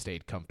Baker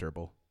stayed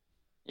comfortable.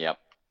 Yep.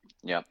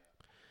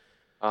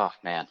 Oh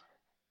man,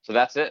 so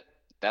that's it.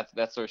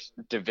 That's our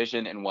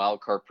division and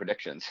wild card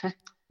predictions.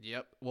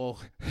 Yep.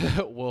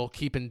 We'll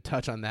keep in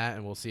touch on that,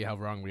 and we'll see how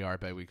wrong we are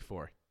by week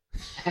 4.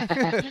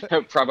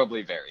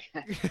 Probably very.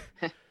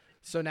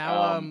 So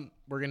now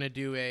we're gonna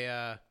do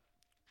a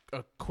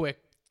quick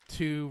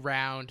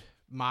 2-round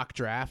mock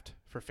draft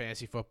for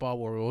fantasy football,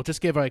 where we'll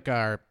just give like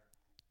our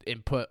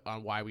input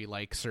on why we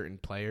like certain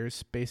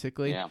players,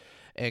 basically. Yeah.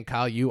 And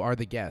Kyle, you are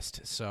the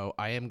guest, so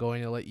I am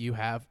going to let you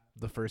have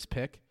the first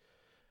pick.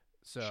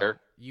 So sure.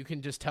 You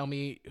can just tell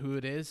me who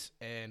it is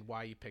and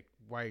why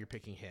you're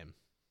picking him.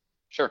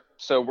 Sure.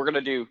 So we're gonna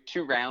do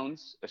 2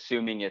 rounds,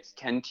 assuming it's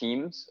 10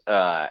 teams,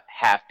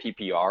 half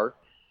PPR,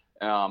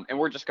 and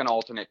we're just gonna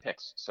alternate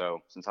picks. So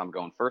since I'm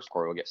going first,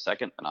 Corey will get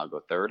second, and I'll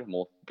go third, and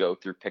we'll go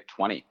through pick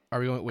 20. Are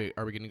we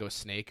gonna go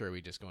snake, or are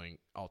we just going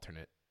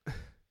alternate?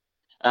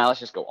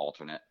 Let's just go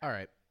alternate. All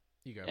right,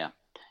 you go. Yeah.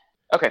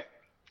 Okay.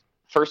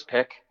 First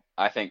pick.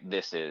 I think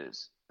this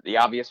is the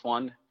obvious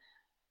one.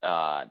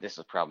 This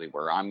is probably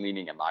where I'm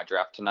leaning in my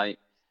draft tonight.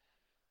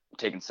 I'm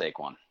taking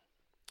Saquon.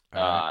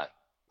 Right.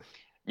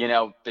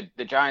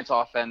 The Giants'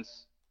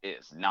 offense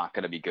is not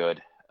going to be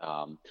good.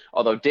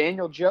 Although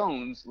Daniel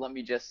Jones, let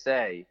me just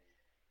say,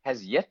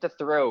 has yet to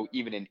throw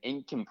even an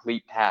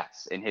incomplete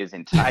pass in his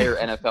entire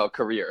NFL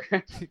career.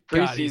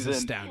 He's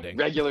astounding.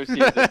 Regular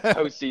season,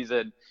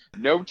 postseason,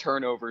 no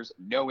turnovers,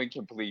 no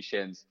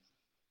incompletions,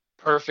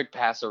 perfect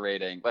passer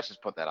rating. Let's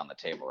just put that on the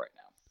table right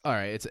now. All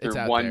right, it's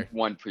out one there.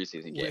 One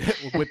preseason game.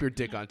 Whip your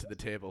dick onto the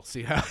table.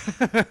 See how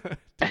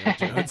Daniel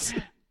Jones.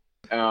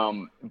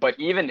 But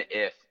even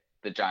if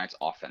the Giants'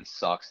 offense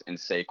sucks and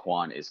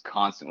Saquon is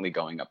constantly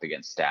going up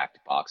against stacked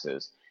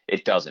boxes,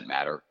 it doesn't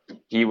matter.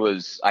 He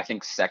was, I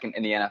think, second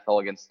in the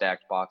NFL against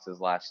stacked boxes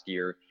last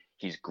year.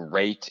 He's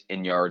great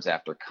in yards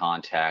after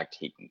contact.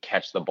 He can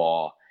catch the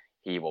ball.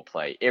 He will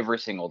play every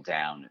single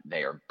down.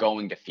 They are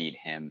going to feed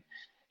him.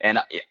 And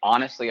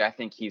honestly, I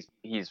think he's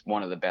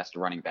one of the best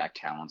running back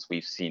talents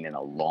we've seen in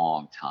a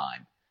long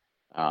time.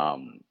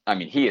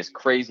 He is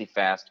crazy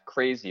fast,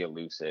 crazy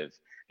elusive.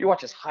 You watch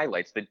his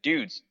highlights, the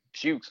dude's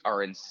jukes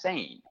are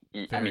insane.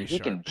 Very He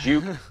sharp. can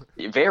juke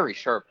very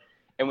sharp.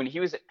 And when he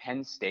was at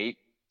Penn State,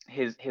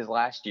 his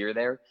last year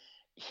there,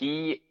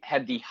 he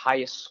had the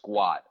highest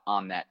squat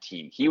on that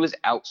team. He was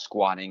out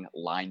squatting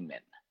linemen,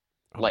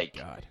 Oh like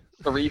my God.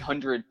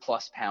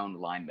 300+ pound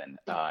linemen.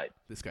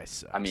 This guy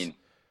sucks. I mean,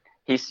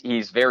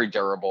 he's very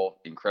durable,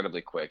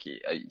 incredibly quick.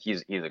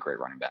 He's a great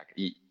running back.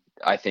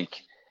 I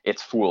think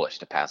it's foolish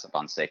to pass up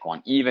on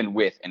Saquon, even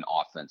with an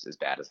offense as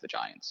bad as the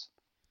Giants.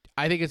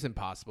 I think it's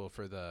impossible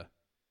for the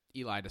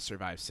Eli to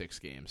survive 6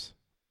 games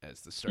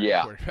as the starting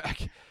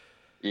quarterback.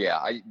 Yeah,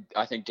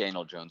 I think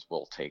Daniel Jones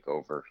will take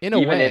over. In a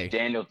way.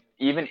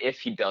 Even if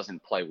he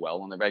doesn't play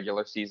well in the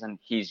regular season,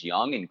 he's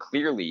young and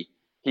clearly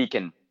he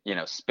can,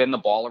 spin the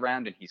ball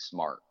around and he's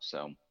smart.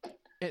 So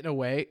in a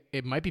way,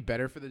 it might be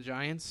better for the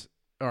Giants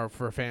or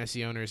for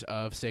fantasy owners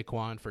of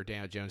Saquon for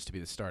Daniel Jones to be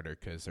the starter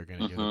because they're going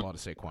to give the ball to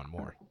Saquon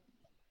more.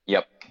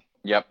 Yep.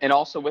 And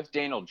also with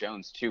Daniel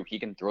Jones too, he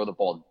can throw the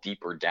ball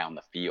deeper down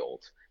the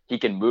field. He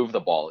can move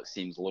the ball, it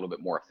seems, a little bit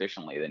more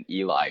efficiently than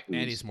Eli. And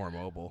he's more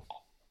mobile.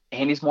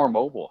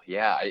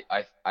 Yeah,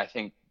 I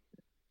think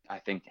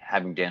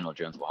having Daniel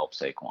Jones will help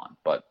Saquon.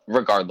 But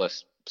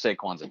regardless,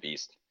 Saquon's a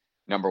beast.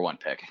 Number 1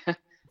 pick.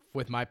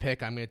 With my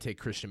pick, I'm going to take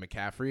Christian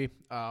McCaffrey.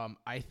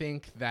 I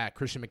think that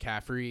Christian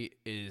McCaffrey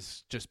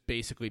is just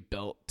basically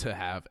built to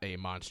have a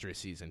monstrous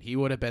season. He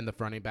would have been the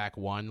running back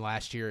 1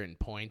 last year in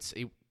points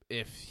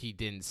if he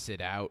didn't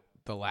sit out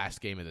the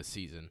last game of the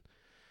season.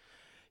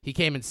 He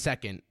came in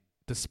second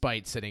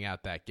despite sitting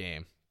out that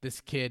game. This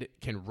kid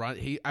can run.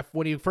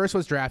 When he first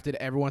was drafted,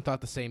 everyone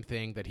thought the same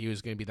thing, that he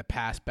was going to be the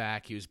pass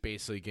back. He was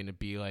basically going to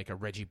be like a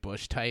Reggie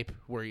Bush type,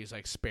 where he's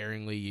like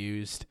sparingly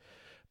used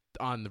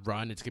on the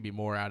run. It's going to be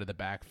more out of the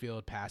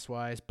backfield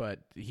pass-wise, but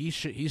he's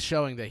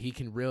showing that he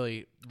can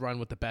really run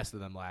with the best of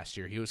them last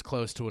year. He was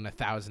close to an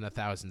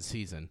 1,000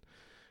 season.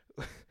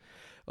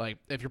 Like,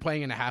 if you're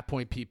playing in a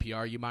half-point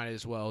PPR, you might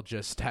as well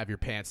just have your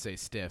pants stay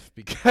stiff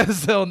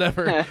because you'll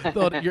never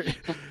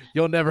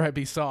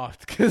be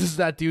soft because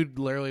that dude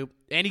literally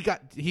 – and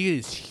he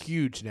is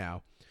huge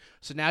now.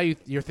 So now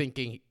you're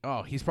thinking,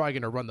 oh, he's probably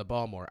going to run the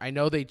ball more. I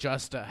know they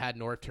just had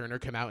North Turner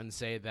come out and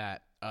say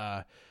that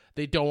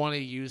they don't want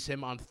to use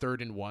him on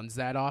 3rd and 1s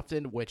that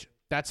often, which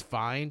that's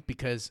fine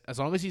because as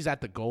long as he's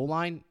at the goal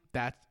line,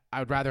 I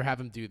would rather have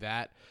him do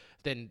that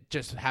than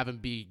just have him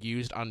be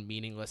used on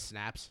meaningless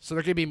snaps. So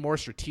they're going to be more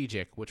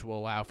strategic, which will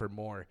allow for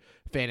more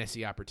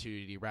fantasy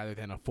opportunity rather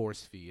than a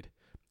force feed.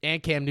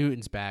 And Cam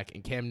Newton's back,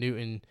 and Cam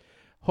Newton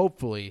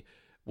hopefully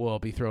will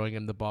be throwing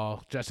him the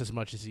ball just as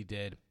much as he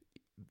did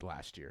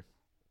last year.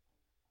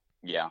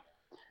 Yeah,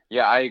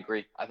 I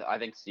agree. I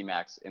think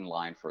C-Mac's in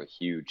line for a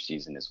huge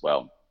season as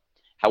well.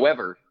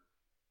 However,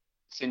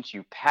 since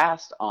you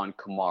passed on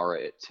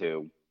Kamara at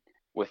 2,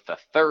 with the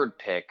 3rd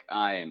pick,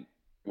 I am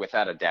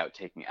without a doubt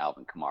taking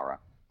Alvin Kamara.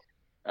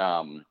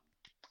 I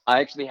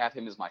actually have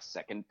him as my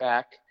 2nd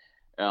back.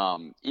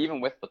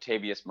 Even with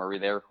Latavius Murray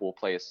there, who will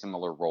play a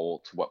similar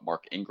role to what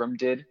Mark Ingram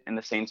did in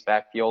the Saints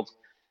backfield,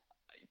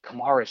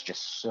 Kamara is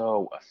just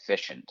so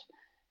efficient.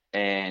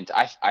 And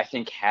I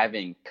think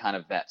having kind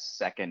of that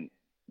second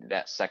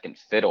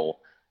fiddle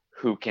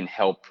who can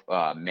help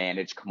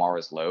manage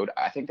Kamara's load,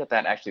 I think that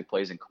actually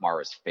plays in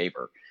Kamara's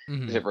favor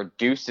because it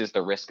reduces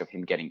the risk of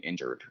him getting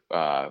injured,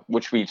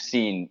 which we've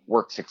seen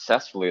work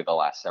successfully the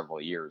last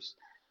several years.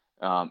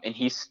 And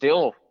he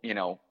still,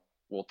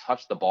 will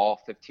touch the ball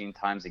 15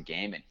 times a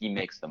game, and he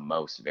makes the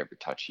most of every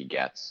touch he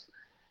gets.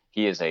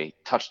 He is a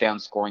touchdown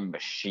scoring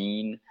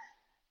machine,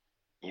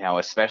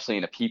 especially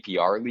in a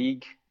PPR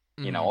league.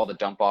 All the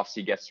dump offs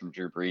he gets from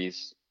Drew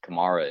Brees,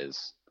 Kamara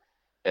is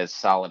as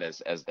solid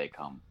as they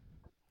come.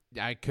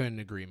 I couldn't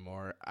agree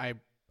more.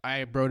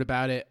 I wrote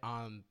about it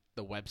on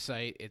the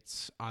website.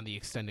 It's on the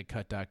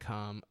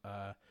extendedcut.com.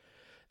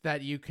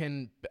 That you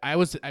can. I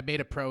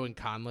made a pro and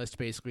con list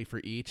basically for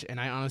each, and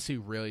I honestly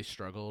really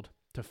struggled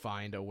to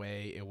find a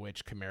way in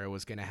which Kamara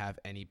was going to have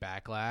any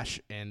backlash.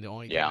 And the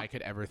only thing I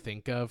could ever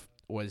think of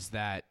was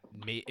that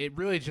it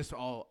really just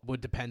all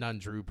would depend on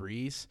Drew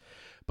Brees.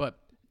 But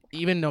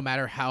even no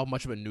matter how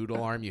much of a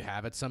noodle arm you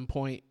have at some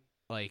point,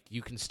 like,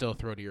 you can still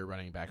throw to your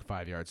running back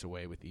 5 yards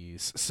away with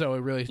ease. So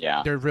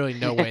there's really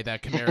no way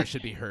that Kamara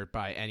should be hurt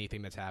by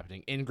anything that's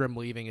happening. Ingram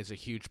leaving is a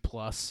huge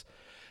plus.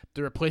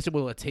 To replace it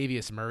with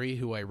Latavius Murray,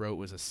 who I wrote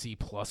was a C+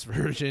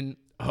 version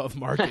of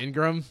Mark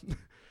Ingram.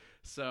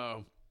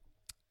 So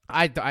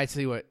I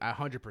see what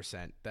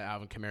 100% that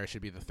Alvin Kamara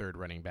should be the 3rd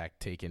running back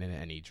taken in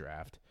any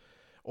draft.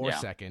 Or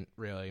 2nd,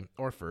 really,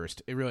 or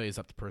 1st. It really is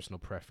up to personal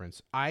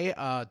preference.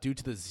 Due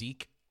to the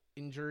Zeke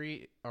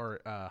injury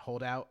or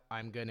holdout,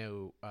 I'm going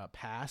to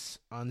pass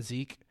on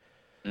Zeke.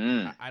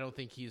 I don't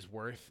think he's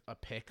worth a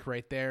pick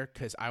right there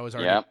because I was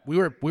already we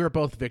were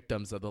both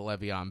victims of the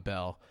Le'Veon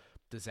Bell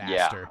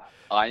disaster.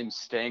 Yeah, I'm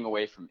staying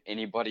away from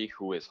anybody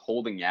who is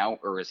holding out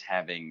or is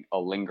having a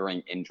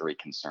lingering injury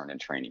concern in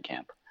training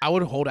camp. I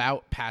would hold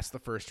out past the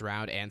 1st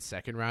round and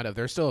 2nd round. If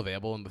they're still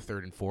available in the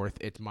 3rd and 4th,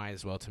 it might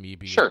as well to me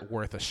be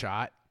worth a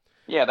shot.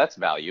 Yeah, that's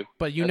value.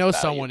 But That's value.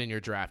 someone in your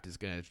draft is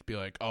going to be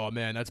like, oh,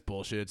 man, that's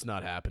bullshit. It's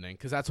not happening.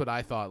 Because that's what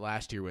I thought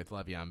last year with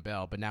Le'Veon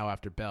Bell. But now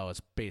after Bell,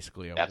 it's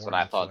basically a That's what I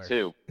warning thought flare.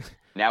 too.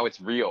 Now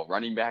it's real.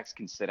 Running backs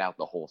can sit out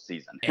the whole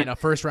season. And a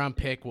first-round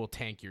pick will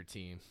tank your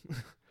team.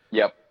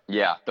 Yep.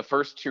 Yeah. The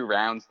first 2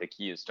 rounds, the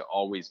key is to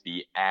always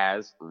be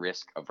as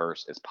risk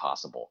averse as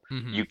possible.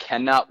 Mm-hmm. You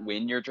cannot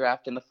win your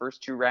draft in the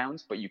first 2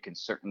 rounds, but you can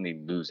certainly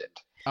lose it.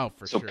 Oh,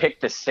 for So sure. pick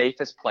the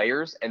safest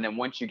players, and then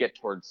once you get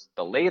towards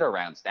the later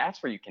rounds,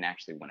 that's where you can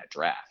actually win a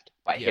draft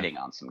by hitting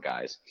on some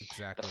guys.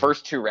 Exactly. The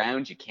first 2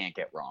 rounds, you can't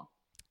get wrong.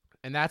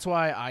 And that's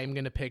why I'm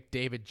going to pick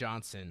David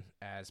Johnson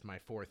as my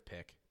 4th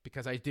pick.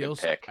 Because I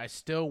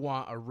still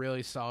want a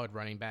really solid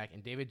running back,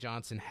 and David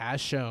Johnson has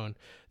shown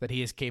that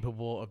he is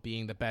capable of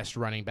being the best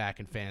running back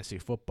in fantasy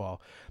football.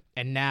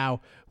 And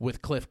now,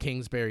 with Cliff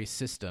Kingsbury's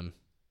system,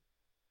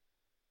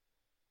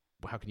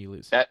 how can you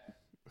lose? That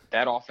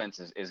offense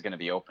is going to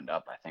be opened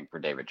up, I think, for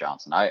David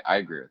Johnson. I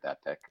agree with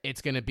that pick.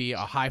 It's going to be a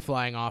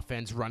high-flying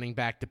offense, running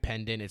back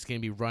dependent. It's going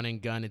to be run and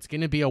gun. It's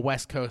going to be a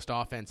West Coast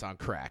offense on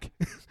crack.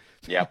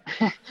 Yep.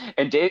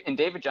 And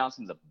David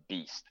Johnson's a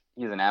beast.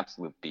 He's an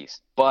absolute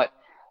beast. But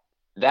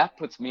that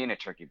puts me in a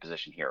tricky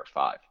position here at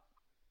 5.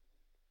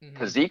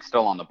 Because Zeke's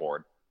still on the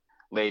board.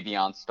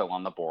 Le'Veon's still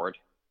on the board.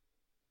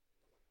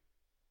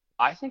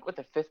 I think with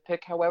the 5th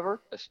pick,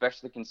 however,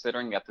 especially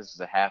considering that this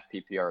is a half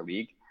PPR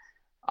league,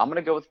 I'm going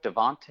to go with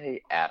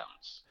Davante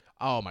Adams.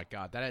 Oh, my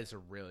God. That is a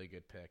really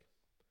good pick.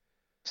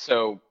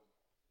 So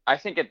I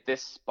think at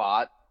this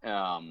spot,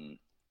 staying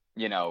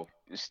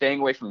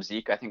away from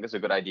Zeke, I think is a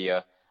good idea.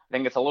 I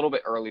think it's a little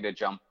bit early to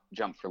jump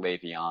for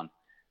Le'Veon.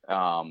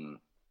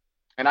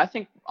 And I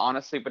think,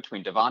 honestly,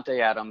 between Davante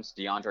Adams,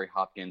 DeAndre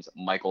Hopkins,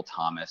 Michael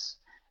Thomas,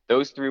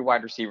 those 3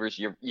 wide receivers,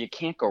 you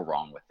can't go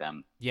wrong with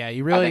them. Yeah,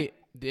 you really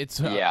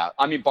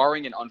I mean,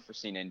 barring an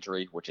unforeseen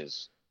injury, which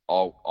is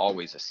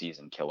always a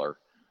season killer.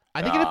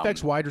 I think it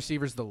affects wide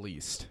receivers the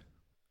least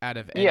out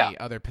of any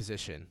other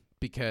position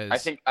because I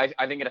think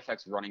it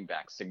affects running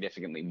backs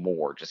significantly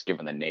more, just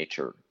given the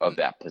nature of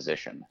that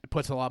position. It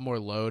puts a lot more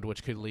load,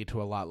 which could lead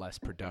to a lot less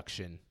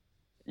production.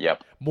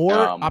 Yep. More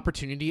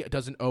opportunity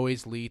doesn't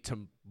always lead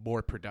to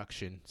more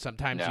production.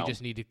 Sometimes you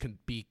just need to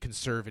be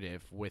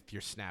conservative with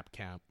your snap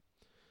count.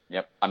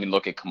 Yep. I mean,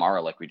 look at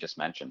Kamara, like we just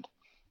mentioned.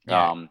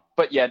 Yeah.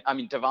 But yeah, I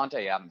mean,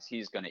 Davante Adams,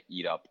 he's going to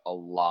eat up a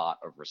lot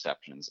of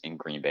receptions in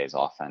Green Bay's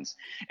offense.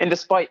 And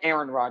despite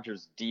Aaron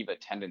Rodgers' diva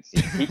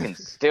tendencies, he can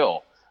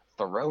still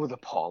throw the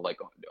ball like,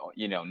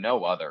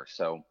 no other.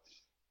 So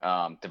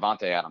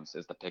Davante Adams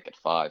is the pick at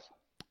 5.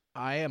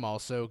 I am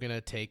also going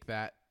to take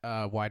that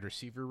wide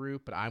receiver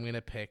route, but I'm going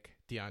to pick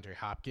DeAndre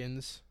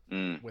Hopkins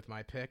with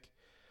my pick.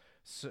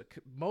 So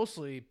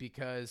mostly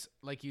because,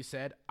 like you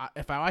said,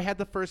 if I had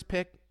the first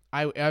pick,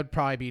 I would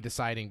probably be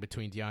deciding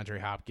between DeAndre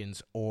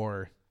Hopkins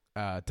or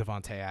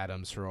Davante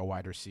Adams for a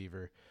wide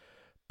receiver.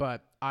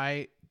 But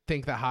I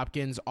think that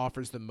Hopkins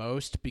offers the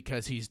most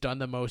because he's done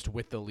the most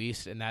with the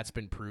least, and that's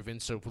been proven.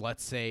 So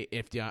let's say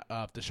if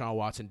Deshaun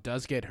Watson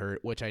does get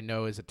hurt, which I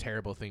know is a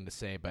terrible thing to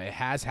say, but it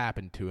has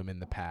happened to him in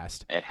the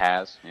past. It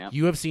has, yeah.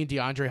 You have seen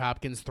DeAndre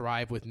Hopkins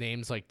thrive with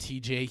names like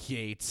T.J.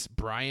 Yates,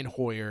 Brian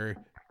Hoyer,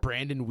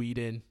 Brandon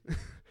Weeden.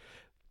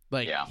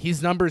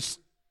 His numbers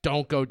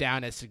don't go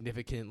down as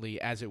significantly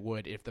as it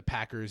would if the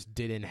Packers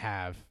didn't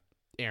have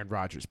Aaron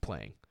Rodgers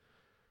playing.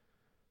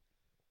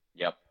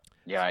 Yep.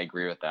 Yeah, I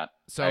agree with that.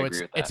 So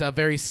it's a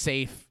very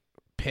safe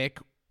pick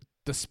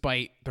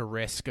despite the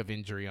risk of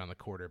injury on the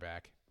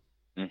quarterback.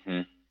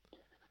 Mm-hmm.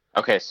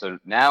 Okay, so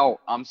now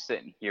I'm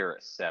sitting here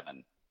at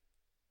 7.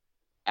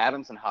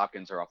 Adams and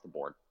Hopkins are off the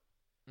board.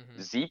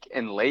 Mm-hmm. Zeke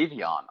and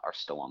Le'Veon are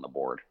still on the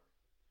board.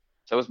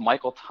 So is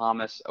Michael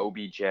Thomas,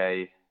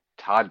 OBJ,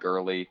 Todd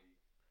Gurley.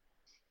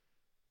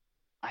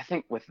 I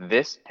think with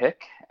this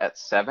pick at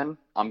 7,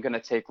 I'm going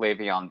to take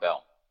Le'Veon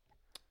Bell.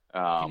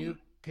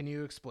 Can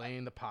you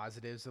explain the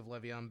positives of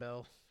Le'Veon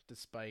Bell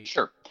despite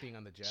being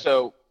on the Jets?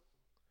 So,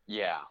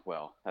 yeah,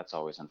 well, that's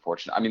always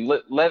unfortunate. I mean,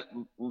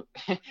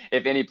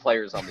 if any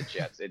player's on the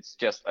Jets, it's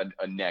just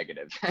a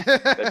negative.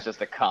 That's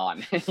just a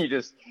con.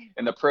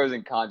 In the pros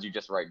and cons, you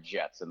just write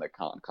Jets in the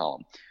con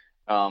column.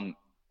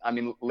 I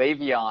mean,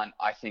 Le'Veon,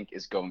 I think,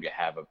 is going to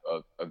have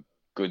a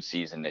good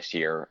season this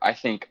year. I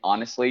think,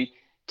 honestly,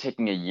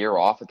 taking a year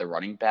off at the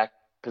running back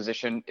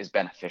position is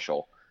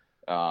beneficial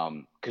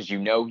because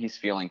he's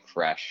feeling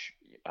fresh.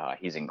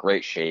 He's in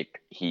great shape.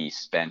 He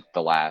spent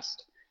the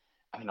last,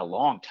 a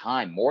long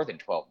time, more than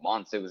 12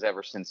 months. It was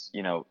ever since,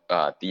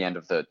 the end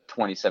of the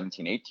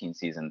 2017-18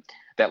 season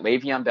that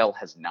Le'Veon Bell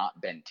has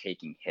not been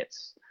taking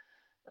hits.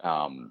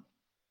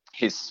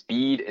 His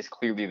speed is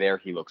clearly there.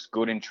 He looks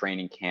good in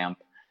training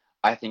camp.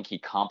 I think he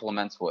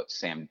complements what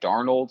Sam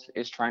Darnold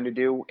is trying to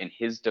do in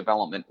his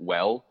development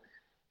well.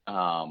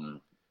 I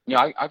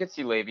could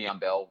see Le'Veon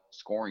Bell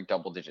scoring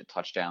double-digit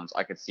touchdowns.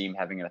 I could see him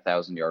having a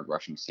 1,000-yard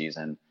rushing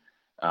season.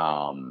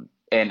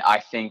 And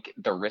I think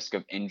the risk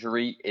of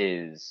injury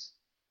is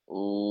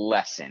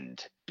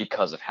lessened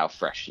because of how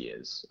fresh he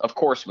is. Of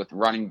course, with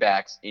running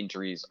backs,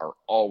 injuries are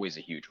always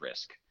a huge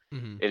risk.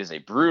 Mm-hmm. It is a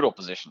brutal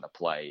position to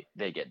play.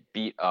 They get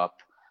beat up.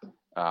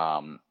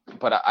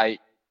 But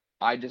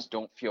I just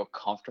don't feel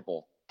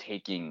comfortable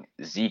taking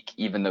Zeke,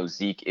 even though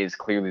Zeke is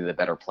clearly the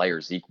better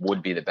player. Zeke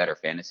would be the better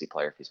fantasy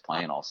player if he's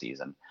playing all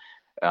season.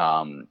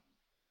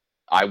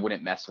 I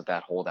wouldn't mess with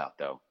that holdout,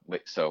 though.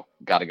 So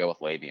got to go with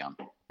Le'Veon.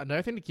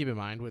 Another thing to keep in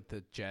mind with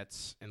the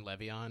Jets and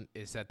Le'Veon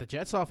is that the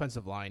Jets'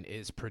 offensive line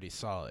is pretty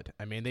solid.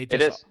 I mean,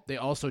 they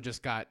also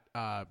just got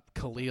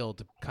Khalil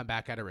to come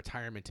back out of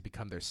retirement to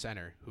become their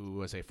center, who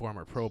was a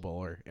former Pro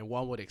Bowler, and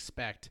one would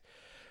expect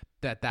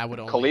that would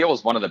only... Khalil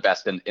was one of the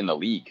best in the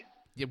league.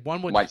 Yeah,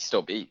 might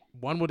still be.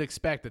 One would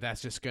expect that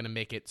that's just going to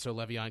make it so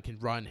Le'Veon can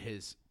run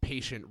his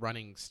patient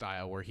running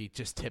style where he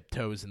just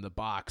tiptoes in the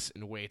box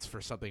and waits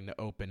for something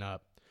to open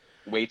up.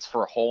 Waits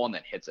for a hole and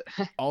then hits it.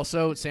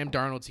 Also, Sam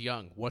Darnold's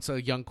young. What's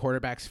a young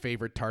quarterback's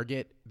favorite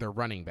target? Their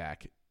running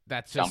back.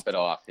 That's just... Dump it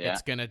off, yeah.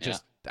 It's going to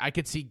just... Yeah. I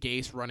could see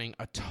Gase running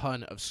a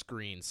ton of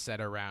screens set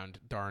around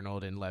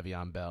Darnold and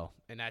Le'Veon Bell.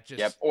 And that just...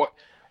 Yep,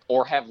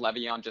 or have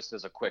Le'Veon just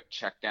as a quick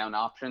check down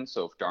option.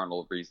 So if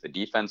Darnold reads the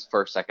defense,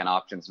 first, second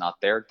option's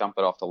not there, dump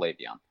it off to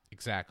Le'Veon.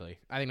 Exactly.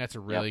 I think that's a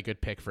really good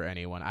pick for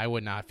anyone. I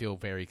would not feel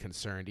very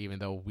concerned, even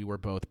though we were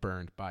both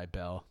burned by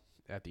Bell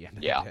at the end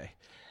of the day.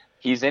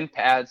 He's in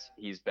pads.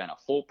 He's been a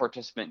full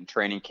participant in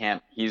training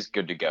camp. He's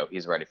good to go.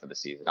 He's ready for the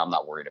season. I'm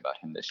not worried about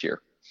him this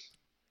year.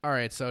 All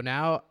right, so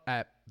now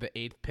at the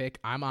 8th pick,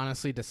 I'm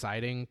honestly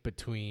deciding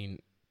between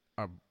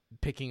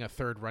picking a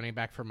third running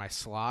back for my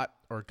slot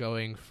or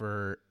going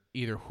for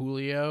either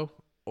Julio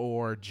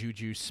or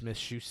Juju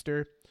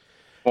Smith-Schuster.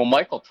 Well,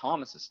 Michael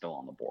Thomas is still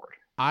on the board.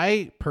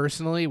 I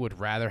personally would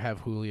rather have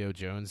Julio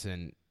Jones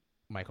than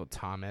Michael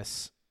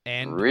Thomas.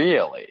 And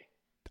really?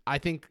 I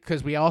think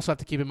because we also have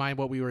to keep in mind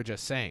what we were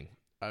just saying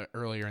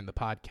earlier in the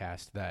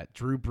podcast, that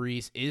Drew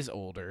Brees is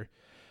older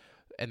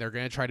and they're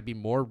going to try to be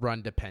more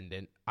run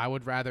dependent. I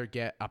would rather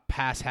get a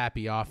pass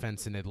happy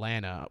offense in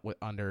Atlanta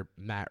under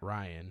Matt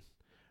Ryan,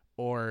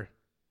 or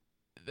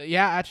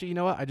actually, you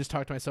know what? I just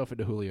talked myself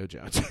into Julio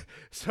Jones.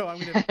 So I'm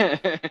going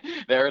to...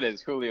 There it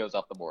is. Julio's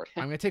off the board.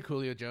 I'm going to take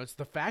Julio Jones.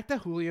 The fact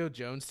that Julio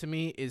Jones to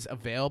me is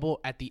available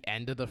at the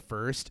end of the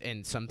first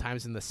and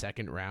sometimes in the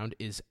second round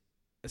is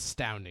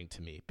astounding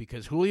to me,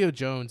 because Julio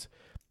Jones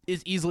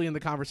is easily in the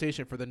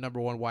conversation for the number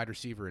one wide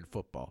receiver in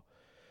football.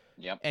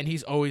 Yep. And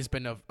he's always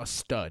been a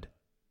stud.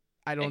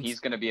 And he's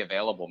going to be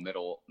available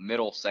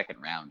middle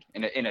second round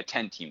in a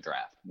 10-team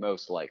draft,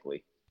 most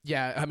likely.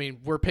 Yeah, I mean,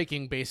 we're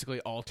picking basically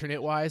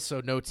alternate-wise,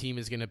 so no team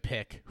is going to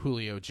pick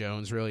Julio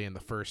Jones really in the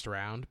first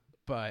round.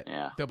 But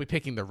they'll be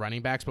picking the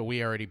running backs, but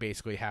we already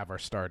basically have our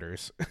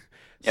starters.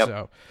 Yep.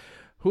 So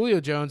Julio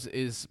Jones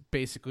is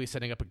basically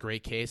setting up a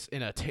great case.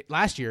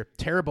 Last year,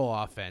 terrible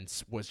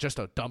offense was just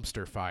a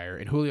dumpster fire,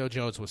 and Julio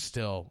Jones was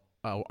still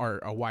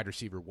a wide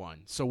receiver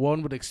one. So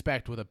one would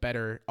expect with a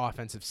better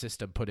offensive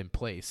system put in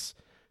place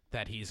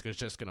that he's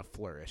just going to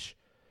flourish.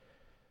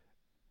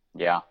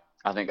 Yeah,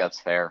 I think that's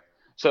fair.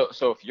 So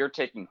if you're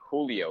taking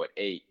Julio at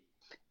 8,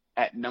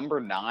 at number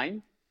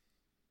 9,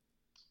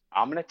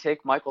 I'm going to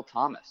take Michael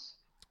Thomas.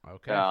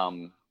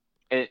 Okay.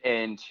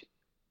 And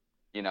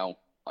you know,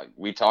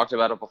 we talked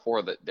about it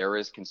before that there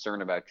is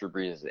concern about Drew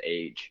Brees'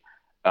 age.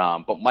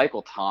 But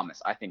Michael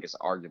Thomas, I think, is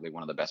arguably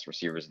one of the best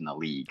receivers in the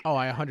league. Oh,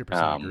 I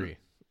 100% agree.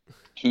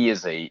 He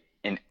is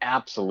an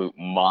absolute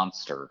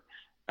monster.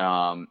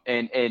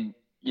 And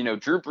you know,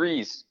 Drew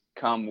Brees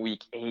come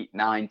week 8,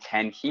 9,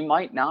 10, he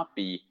might not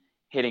be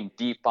hitting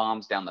deep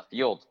bombs down the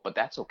field, but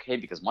that's okay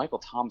because Michael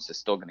Thomas is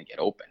still going to get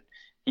open.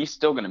 He's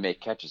still going to make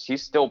catches.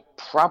 He's still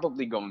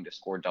probably going to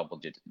score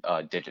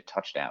double-digit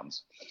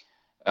touchdowns.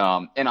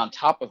 And on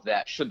top of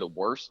that, should the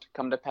worst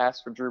come to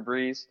pass for Drew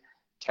Brees,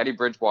 Teddy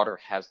Bridgewater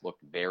has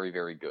looked very,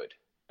 very good.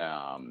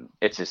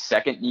 It's his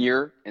second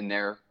year in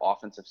their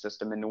offensive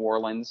system in New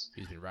Orleans.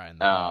 He's been riding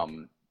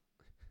the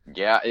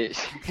yeah.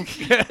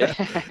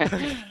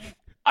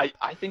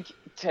 I think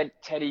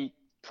Teddy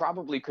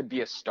probably could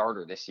be a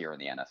starter this year in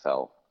the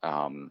NFL.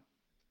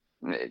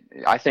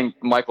 I think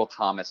Michael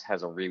Thomas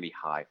has a really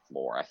high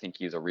floor. I think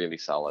he's a really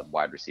solid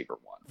wide receiver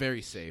one.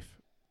 Very safe.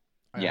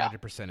 I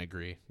 100%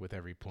 agree with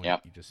every point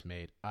you just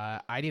made.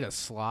 I need a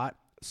slot,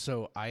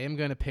 so I am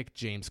going to pick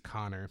James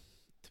Conner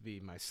to be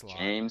my slot.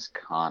 James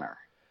Conner.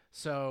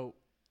 So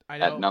I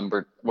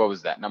know... What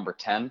was that, number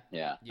 10?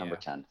 Yeah, number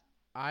 10.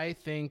 I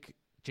think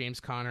James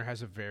Conner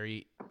has a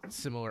very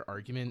similar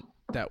argument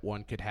that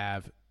one could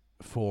have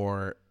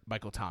for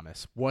Michael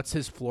Thomas. What's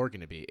his floor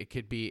going to be?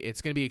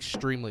 It's going to be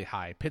extremely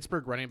high.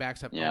 Pittsburgh running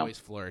backs have always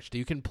flourished.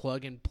 You can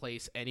plug and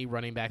place any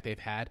running back they've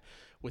had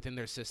within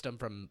their system.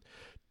 From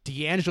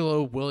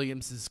D'Angelo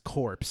Williams'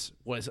 corpse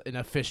was an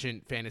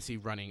efficient fantasy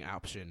running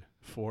option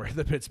for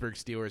the Pittsburgh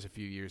Steelers a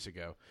few years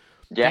ago.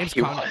 Yeah,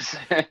 he was.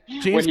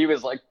 When he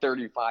was like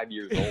 35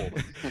 years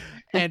old.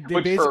 And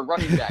which for a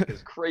running back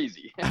is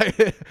crazy.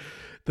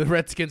 The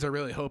Redskins are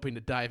really hoping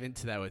to dive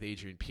into that with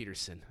Adrian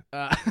Peterson.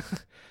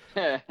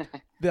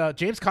 The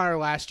James Conner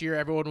last year,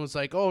 everyone was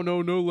like, "Oh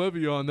no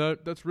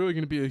Le'Veon. That's really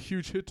going to be a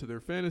huge hit to their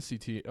fantasy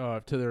team,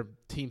 to their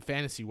team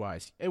fantasy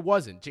wise." It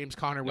wasn't. James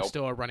Conner was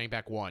still a running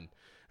back one.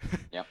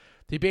 Yep.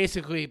 He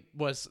basically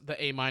was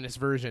the A-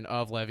 version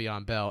of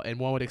Le'Veon Bell, and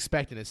one would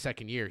expect in his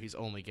second year he's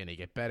only going to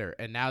get better.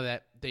 And now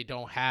that they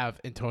don't have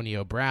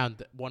Antonio Brown,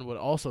 one would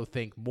also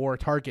think more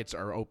targets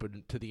are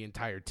open to the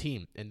entire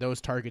team, and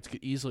those targets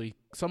could easily,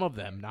 some of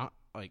them, not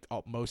like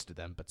most of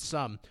them, but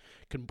some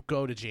can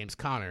go to James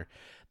Conner.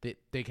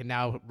 They can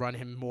now run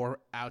him more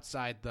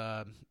outside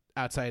the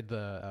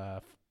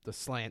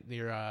slant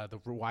near the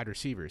wide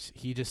receivers.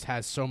 He just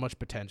has so much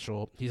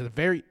potential.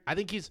 I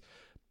think he's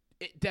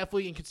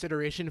definitely in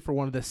consideration for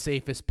one of the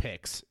safest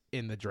picks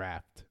in the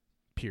draft,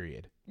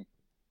 period.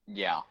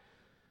 Yeah.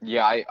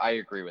 Yeah, I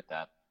agree with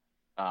that.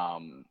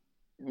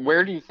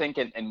 Where do you think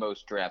in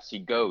most drafts he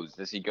goes?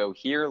 Does he go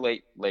here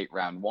late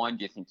round 1?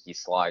 Do you think he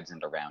slides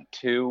into round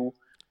 2?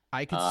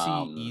 I could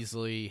see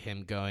easily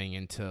him going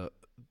into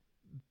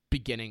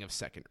beginning of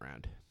second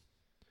round.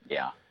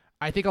 Yeah.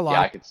 I think a lot.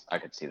 Yeah, I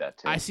could see that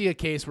too. I see a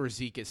case where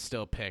Zeke is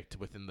still picked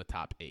within the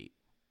top 8.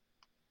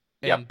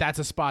 And that's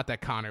a spot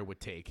that Connor would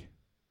take.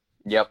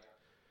 Yep.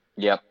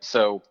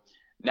 So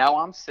now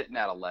I'm sitting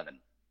at 11.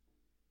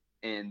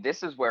 And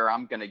this is where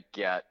I'm going to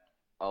get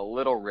a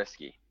little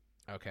risky.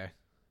 Okay.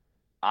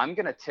 I'm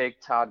going to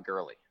take Todd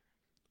Gurley.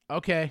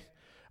 Okay.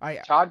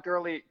 Todd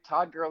Gurley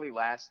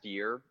last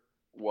year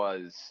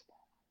was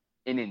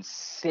an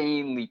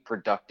insanely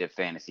productive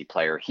fantasy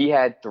player. He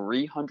had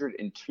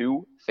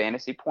 302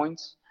 fantasy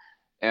points.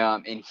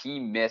 And he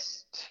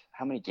missed,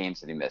 how many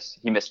games did he miss?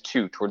 He missed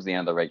 2 towards the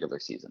end of the regular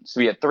season.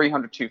 So he had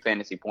 302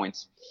 fantasy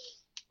points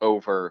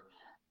over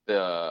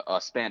the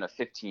span of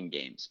 15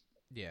 games.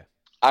 Yeah.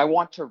 I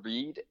want to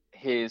read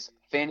his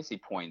fantasy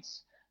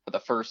points for the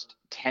first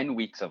 10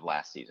 weeks of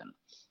last season.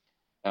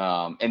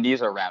 And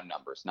these are round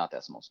numbers, not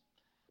decimals.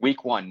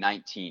 Week 1,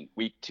 19.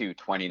 Week 2,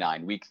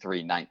 29. Week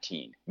 3,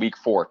 19. Week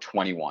 4,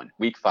 21.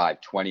 Week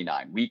 5,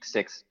 29. Week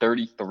 6,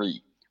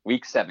 33.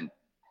 Week 7,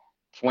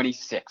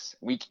 26.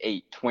 Week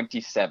 8,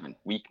 27.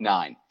 Week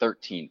 9,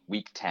 13.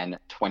 Week 10,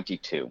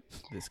 22.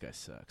 This guy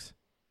sucks.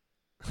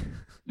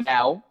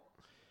 Now,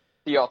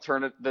 the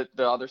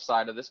other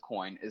side of this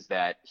coin is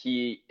that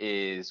he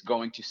is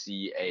going to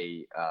see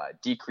a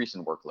decrease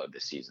in workload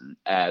this season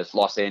as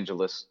Los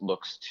Angeles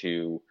looks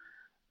to,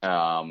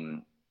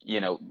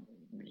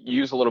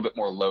 use a little bit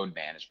more load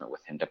management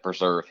with him to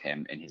preserve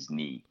him and his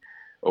knee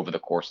over the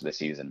course of the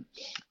season.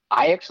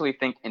 I actually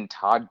think in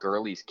Todd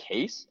Gurley's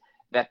case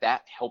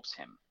that helps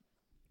him.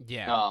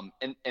 Yeah.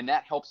 And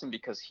that helps him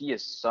because he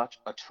is such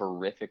a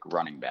terrific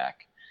running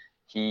back.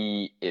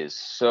 He is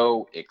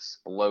so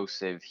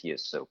explosive. He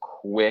is so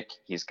quick.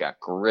 He's got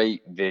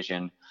great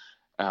vision.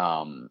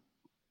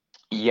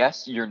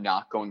 Yes, you're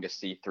not going to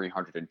see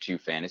 302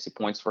 fantasy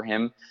points for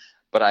him,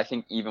 but I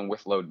think even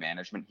with load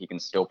management, he can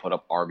still put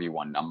up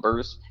RB1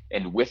 numbers.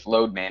 And with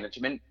load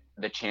management,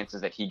 the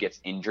chances that he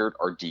gets injured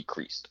are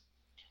decreased.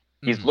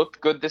 He's looked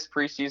good this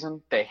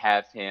preseason. They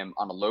have him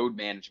on a load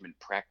management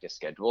practice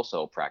schedule,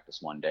 so practice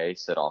one day,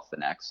 sit off the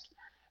next.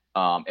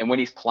 And when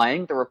he's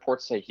playing, the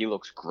reports say he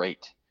looks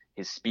great.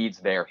 His speed's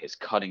there, his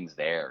cutting's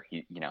there.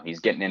 He's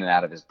getting in and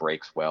out of his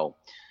breaks well.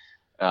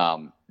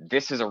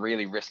 This is a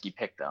really risky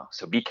pick, though,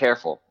 so be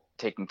careful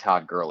taking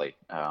Todd Gurley.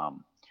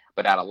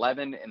 But at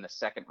 11 in the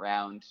second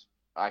round,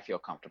 I feel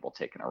comfortable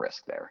taking a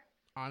risk there.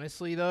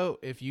 Honestly, though,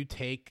 if you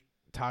take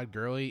Todd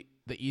Gurley,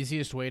 the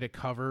easiest way to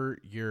cover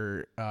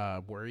your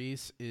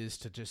worries is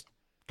to just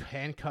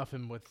handcuff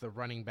him with the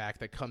running back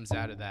that comes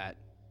out of that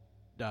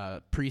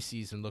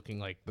preseason looking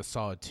like the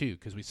solid 2,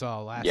 because we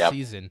saw last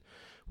season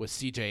with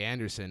C.J.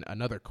 Anderson,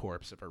 another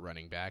corpse of a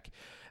running back,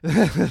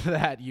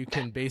 that you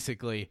can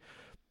basically –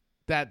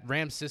 that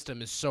Rams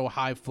system is so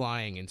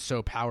high-flying and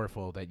so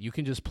powerful that you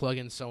can just plug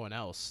in someone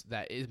else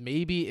that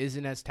maybe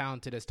isn't as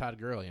talented as Todd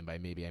Gurley, and by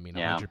maybe I mean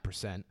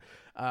 100%.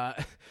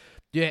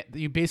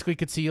 You basically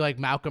could see like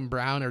Malcolm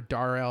Brown or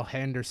Darrell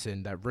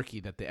Henderson, that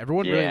rookie that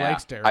everyone really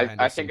likes. Darrell Henderson.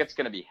 I think it's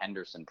going to be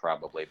Henderson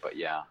probably, but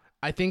yeah.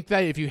 I think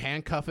that if you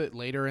handcuff it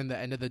later in the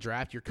end of the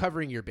draft, you're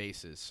covering your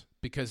bases,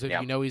 because if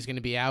you know he's going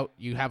to be out,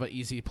 you have an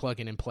easy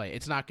plug-in and play.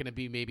 It's not going to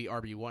be maybe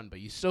RB1, but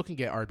you still can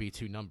get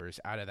RB2 numbers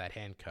out of that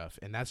handcuff,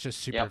 and that's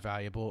just super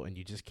valuable, and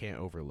you just can't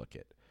overlook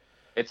it.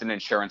 It's an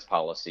insurance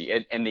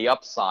policy, and the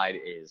upside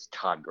is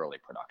Todd Gurley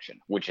production,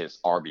 which is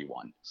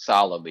RB1,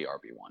 solidly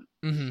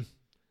RB1. Mm-hmm.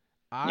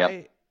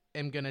 I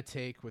am going to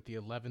take with the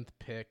 11th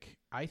pick,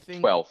 I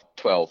think... 12.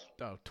 Oh,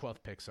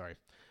 12th pick, sorry.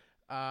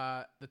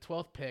 The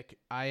 12th pick,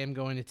 I am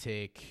going to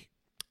take.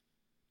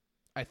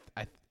 I'm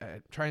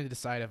trying to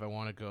decide if I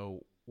want to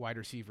go wide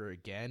receiver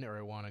again or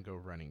I want to go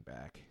running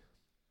back.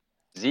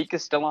 Zeke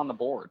is still on the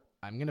board.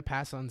 I'm going to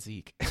pass on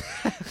Zeke.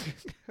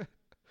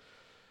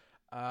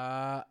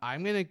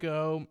 I'm going to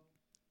go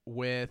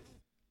with.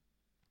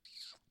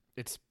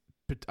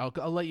 I'll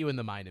let you in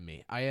the mind of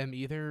me. I am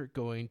either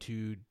going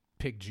to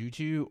pick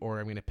Juju or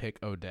I'm going to pick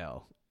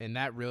Odell. And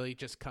that really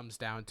just comes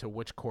down to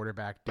which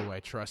quarterback do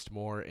I trust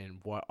more and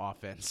what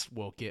offense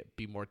will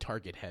be more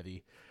target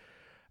heavy.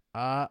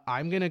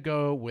 I'm going to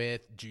go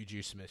with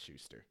Juju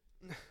Smith-Schuster.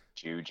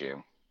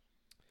 Juju.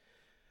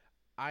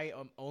 I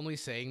am only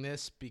saying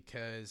this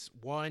because,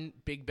 one,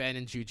 Big Ben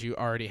and Juju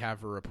already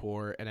have a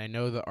rapport, and I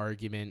know the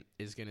argument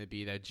is going to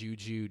be that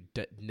Juju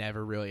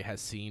never really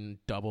has seen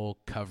double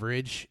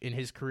coverage in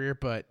his career,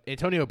 but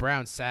Antonio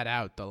Brown sat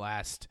out the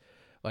last,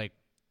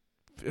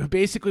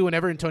 basically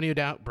whenever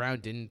Antonio Brown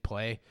didn't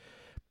play,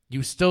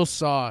 you still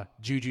saw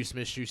Juju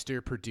Smith-Schuster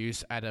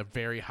produce at a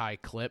very high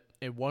clip,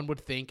 and one would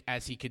think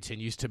as he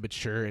continues to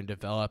mature and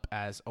develop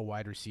as a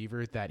wide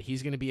receiver that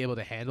he's going to be able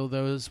to handle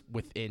those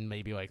within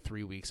maybe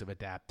 3 weeks of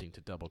adapting to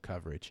double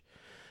coverage.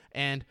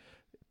 And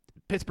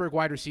Pittsburgh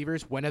wide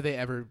receivers, when have they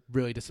ever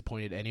really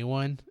disappointed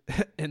anyone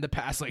in the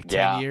past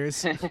 10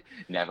 years?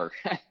 Never.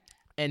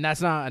 And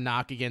that's not a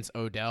knock against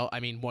Odell.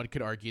 I mean, one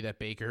could argue that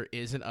Baker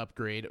is an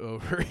upgrade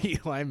over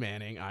Eli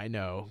Manning. I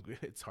know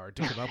it's hard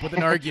to come up with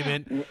an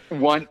argument.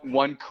 One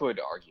could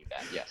argue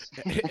that, yes.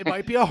 It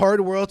might be a hard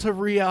world to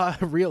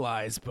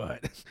realize,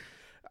 but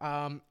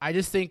I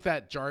just think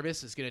that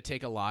Jarvis is going to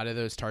take a lot of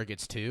those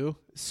targets too.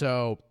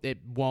 So it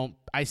won't.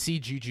 I see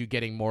Juju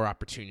getting more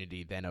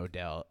opportunity than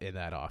Odell in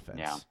that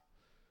offense.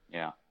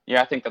 Yeah.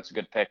 I think that's a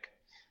good pick.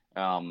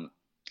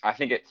 I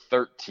think at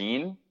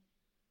 13,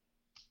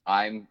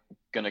 I'm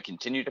going to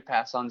continue to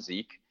pass on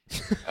Zeke.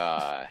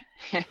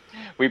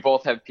 We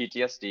both have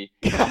PTSD.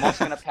 I'm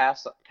also going to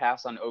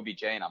pass on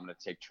OBJ, and I'm going to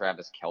take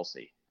Travis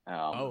Kelce.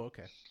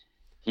 Okay.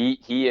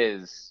 He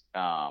is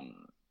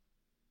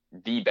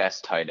the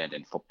best tight end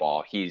in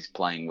football. He's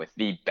playing with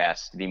the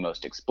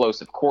most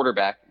explosive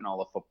quarterback in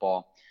all of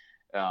football.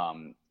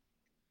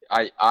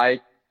 I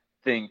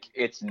think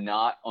it's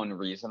not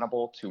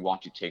unreasonable to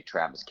want to take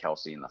Travis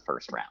Kelce in the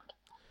first round.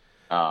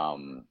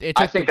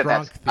 I think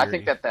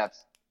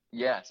that's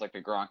yeah, it's like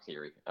the Gronk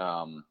theory.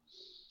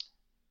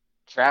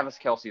 Travis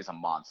Kelce is a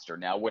monster.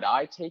 Now, would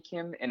I take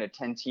him in a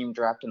 10-team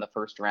draft in the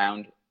first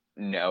round?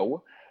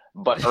 No.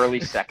 But early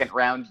second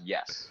round,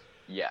 yes.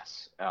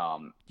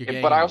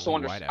 But I also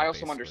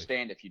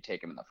understand if you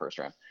take him in the first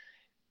round.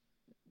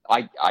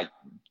 I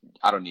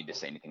don't need to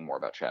say anything more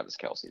about Travis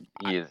Kelce.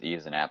 He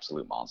is an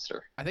absolute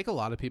monster. I think a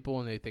lot of people,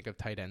 when they think of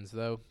tight ends,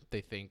 though,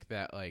 they think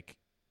that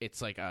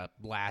it's a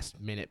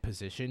last-minute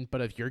position.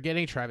 But if you're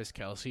getting Travis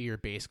Kelce, you're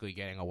basically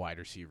getting a wide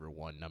receiver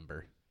 1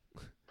 number.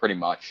 Pretty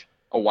much.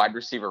 A wide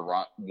receiver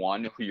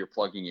 1 who you're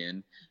plugging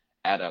in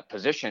at a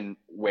position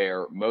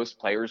where most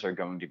players are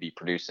going to be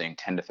producing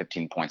 10 to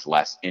 15 points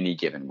less any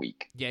given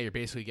week. Yeah, you're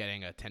basically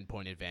getting a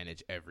 10-point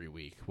advantage every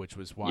week, which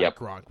was why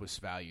Gronk was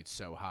valued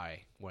so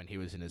high when he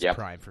was in his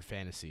prime for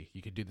fantasy.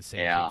 You could do the same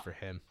thing for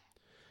him.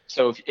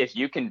 So if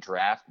you can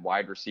draft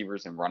wide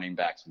receivers and running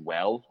backs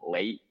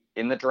late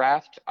in the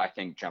draft, I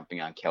think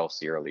jumping on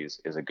Kelce early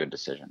is a good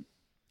decision.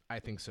 I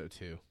think so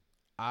too.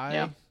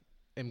 I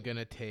am going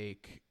to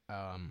take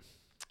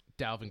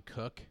Dalvin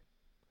Cook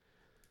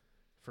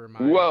for my...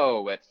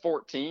 Whoa, at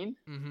 14?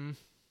 Mm-hmm.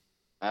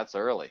 That's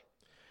early.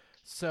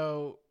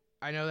 So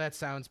I know that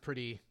sounds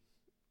pretty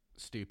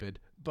stupid,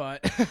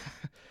 but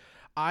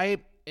I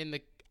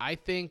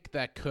think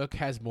that Cook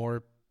has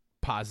more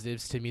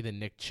positives to me than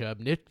Nick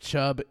Chubb. Nick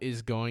Chubb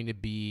is going to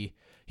be...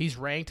 He's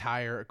ranked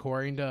higher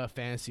according to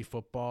Fantasy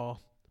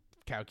Football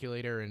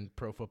Calculator and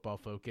Pro Football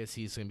Focus.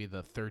 He's going to be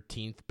the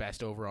 13th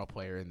best overall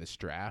player in this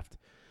draft.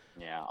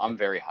 Yeah, I'm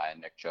very high on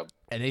Nick Chubb.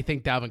 And they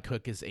think Dalvin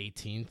Cook is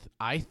 18th.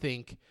 I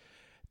think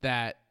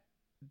that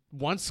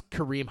once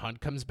Kareem Hunt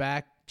comes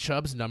back,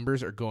 Chubb's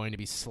numbers are going to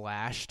be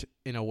slashed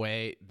in a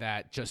way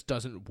that just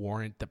doesn't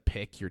warrant the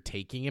pick you're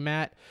taking him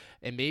at.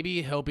 And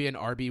maybe he'll be an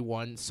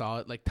RB1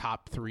 solid,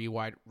 top 3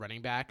 wide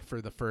running back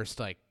for the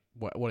first,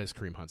 what is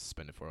Kareem Hunt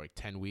suspended for?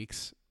 10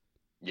 weeks?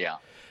 Yeah,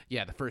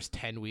 the first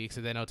 10 weeks,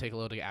 and then it'll take a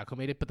little to get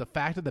acclimated. But the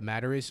fact of the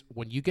matter is,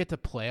 when you get to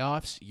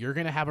playoffs, you're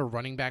going to have a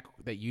running back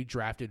that you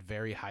drafted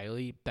very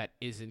highly that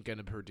isn't going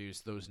to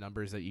produce those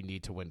numbers that you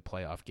need to win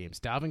playoff games.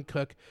 Dalvin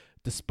Cook,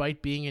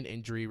 despite being an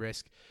injury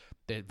risk,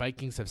 the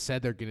Vikings have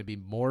said they're going to be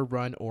more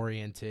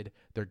run-oriented.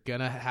 They're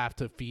going to have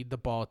to feed the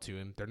ball to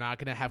him. They're not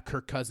going to have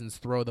Kirk Cousins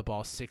throw the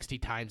ball 60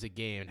 times a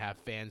game and have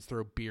fans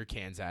throw beer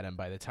cans at him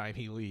by the time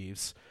he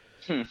leaves.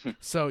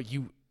 So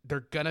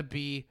they're going to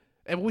be...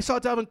 And we saw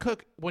Dalvin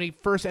Cook when he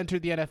first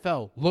entered the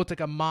NFL, looked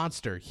like a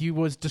monster. He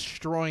was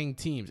destroying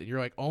teams, and you're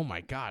like, oh,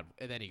 my God.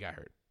 And then he got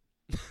hurt.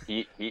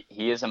 He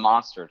is a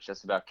monster. It's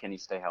just about, can he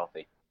stay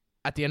healthy?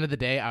 At the end of the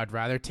day, I would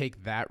rather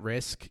take that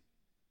risk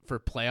for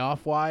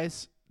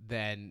playoff-wise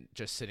than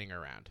just sitting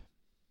around.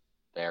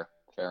 Fair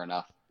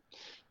enough.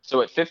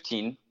 So at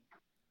 15,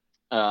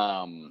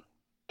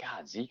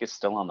 Zeke is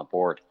still on the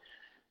board.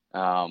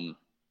 I'm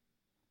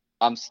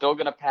still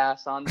going to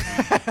pass on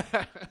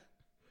Zeke.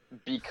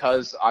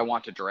 Because I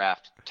want to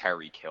draft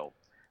Tyreek Hill.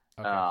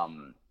 Okay.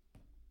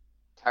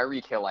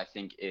 Tyreek Hill, I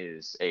think,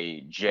 is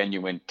a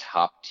genuine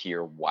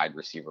top-tier wide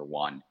receiver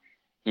 1.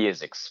 He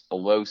is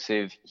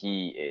explosive.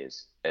 He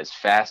is as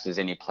fast as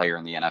any player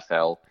in the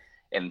NFL.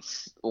 And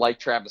like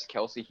Travis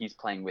Kelce, he's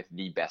playing with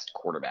the best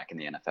quarterback in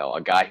the NFL,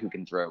 a guy who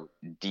can throw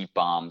deep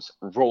bombs,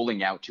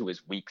 rolling out to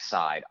his weak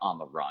side on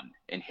the run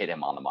and hit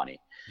him on the money.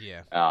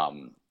 Yeah.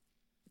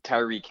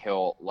 Tyreek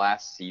Hill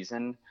last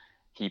season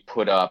He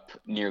put up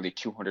nearly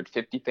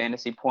 250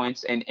 fantasy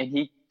points, and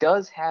he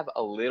does have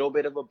a little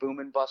bit of a boom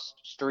and bust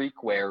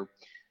streak where,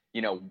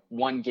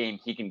 one game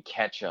he can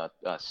catch a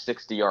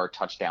 60-yard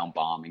touchdown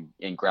bomb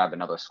and grab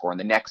another score, and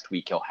the next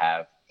week he'll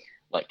have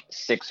like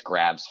 6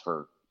 grabs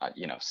for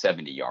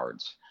 70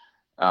 yards.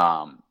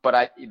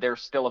 But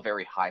there's still a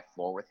very high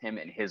floor with him,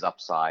 and his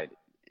upside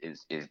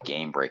is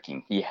game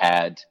breaking. He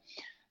had,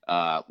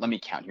 let me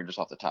count here just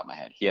off the top of my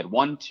head. He had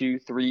 1, 2,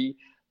 3,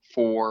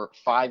 4,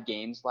 5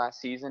 games last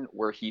season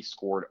where he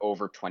scored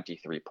over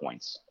 23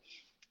 points.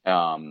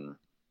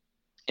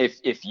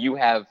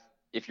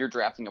 If you're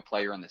drafting a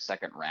player in the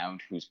second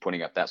round who's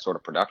putting up that sort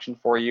of production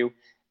for you,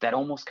 that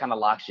almost kind of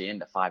locks you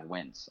into 5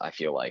 wins, I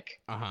feel like.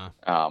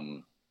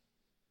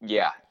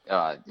 Yeah,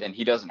 and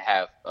he doesn't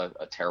have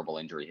a terrible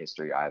injury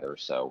history either.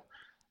 So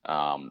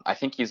I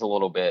think he's a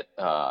little bit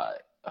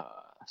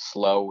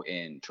slow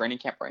in training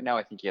camp right now.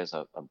 I think he has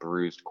a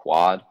bruised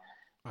quad.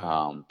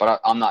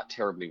 But I'm not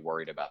terribly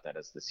worried about that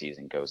as the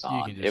season goes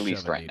on, at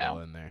least right now.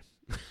 In there.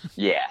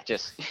 Yeah,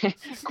 just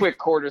quick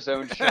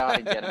cortisone shot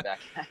and get him back.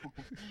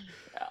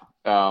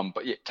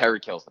 But yeah, Terry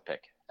kills the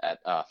pick at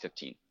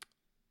 15.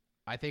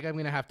 I think I'm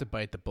going to have to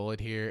bite the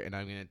bullet here, and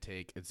I'm going to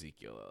take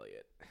Ezekiel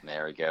Elliott.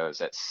 There he goes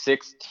at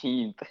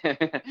 16th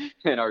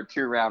in our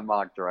 2-round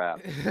mock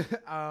draft.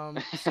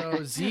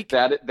 So Zeke,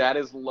 that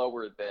is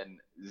lower than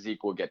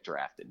Zeke will get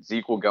drafted.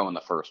 Zeke will go in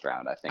the first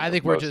round, I think. I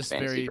think we're just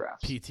very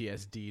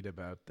PTSD'd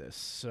about this.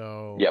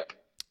 So yep,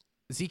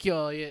 Ezekiel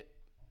Elliott.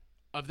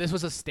 If this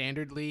was a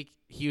standard league,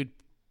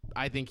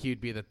 I think he would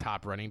be the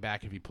top running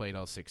back if he played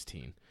all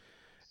 16.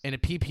 In a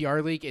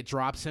PPR league, it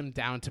drops him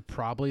down to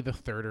probably the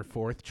 3rd or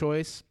 4th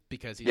choice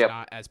because he's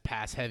not as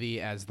pass heavy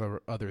as the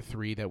other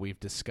 3 that we've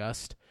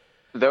discussed.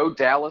 Though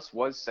Dallas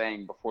was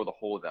saying before the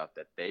holdout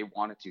that they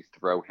wanted to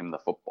throw him the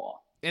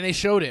football. And they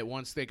showed it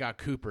once they got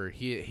Cooper.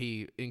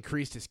 He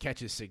increased his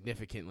catches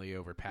significantly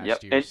over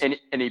past years.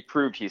 And he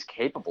proved he's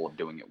capable of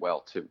doing it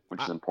well, too,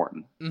 which is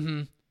important.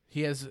 Mm-hmm.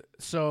 He has.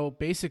 So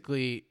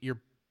basically,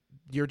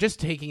 you're just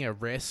taking a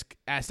risk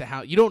as to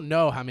how – you don't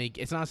know how many –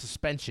 it's not a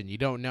suspension. You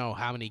don't know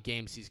how many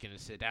games he's going to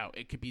sit out.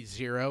 It could be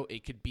 0.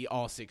 It could be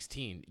all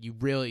 16. You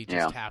really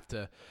just have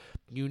to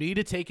 – you need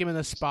to take him in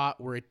a spot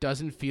where it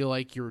doesn't feel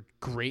like you're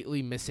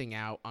greatly missing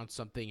out on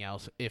something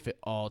else if it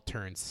all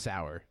turns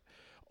sour.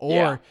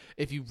 Or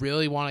if you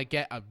really want to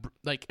get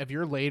 – if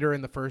you're later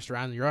in the first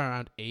round, you're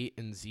around 8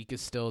 and Zeke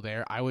is still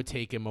there, I would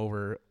take him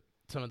over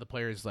some of the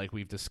players like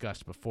we've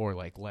discussed before,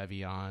 like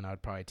Le'Veon.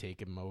 I'd probably take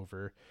him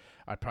over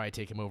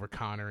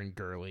Connor and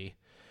Gurley.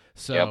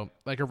 So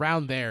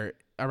around there,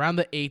 around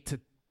the 8 to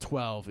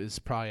 12 is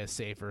probably a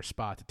safer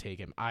spot to take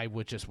him. I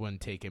wouldn't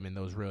take him in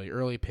those really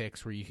early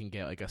picks where you can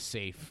get like a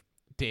safe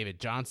David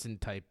Johnson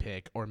type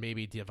pick or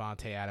maybe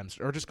Devontae Adams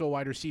or just go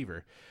wide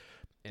receiver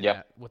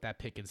with that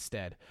pick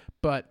instead.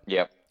 But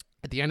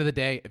at the end of the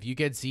day, if you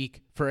get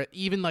Zeke for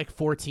even like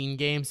 14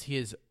 games, he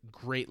is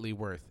greatly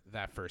worth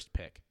that first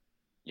pick.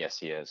 Yes,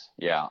 he is.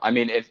 Yeah. I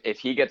mean, if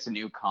he gets a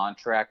new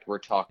contract, we're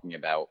talking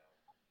about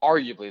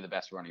arguably the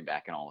best running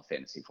back in all of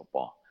fantasy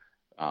football.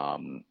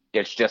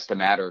 It's just a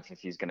matter of if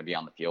he's going to be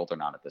on the field or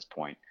not at this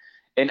point.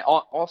 And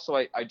also,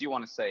 I do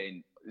want to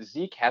say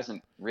Zeke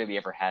hasn't really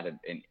ever had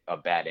a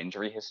bad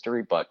injury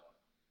history, but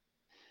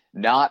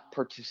not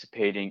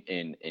participating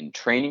in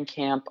training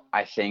camp,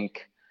 I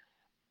think,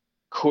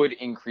 could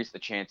increase the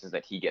chances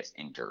that he gets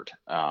injured.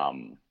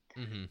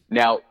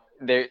 Now,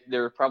 there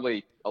are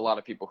probably a lot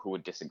of people who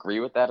would disagree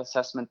with that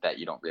assessment that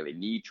you don't really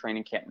need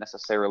training camp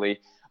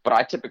necessarily. But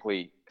I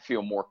typically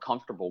feel more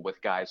comfortable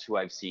with guys who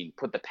I've seen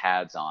put the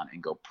pads on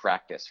and go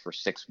practice for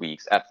 6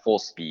 weeks at full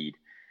speed,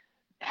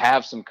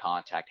 have some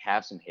contact,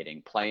 have some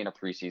hitting, play in a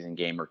preseason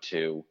game or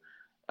 2.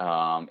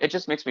 It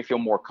just makes me feel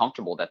more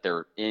comfortable that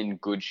they're in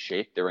good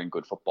shape, they're in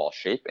good football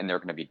shape, and they're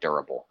going to be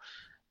durable.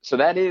 So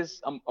that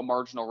is a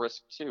marginal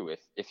risk too.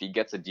 If he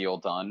gets a deal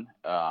done,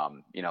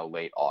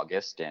 late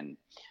August and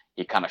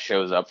he kind of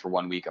shows up for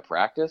 1 week of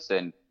practice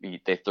and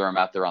they throw him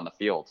out there on the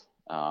field.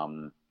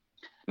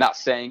 Not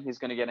saying he's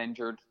going to get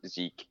injured.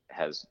 Zeke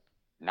has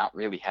not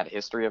really had a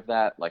history of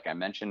that, like I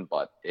mentioned,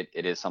 but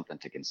it is something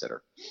to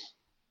consider.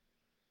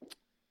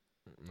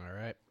 All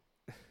right.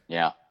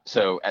 Yeah.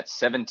 So at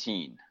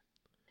 17,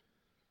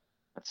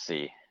 let's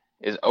see.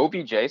 Is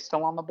OBJ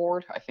still on the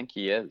board? I think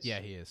he is. Yeah,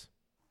 he is.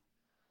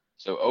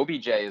 So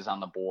OBJ is on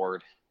the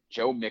board.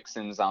 Joe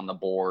Mixon's on the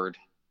board.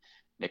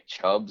 Nick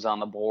Chubb's on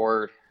the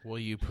board. Will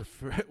you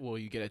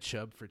get a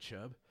Chubb for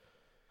Chubb?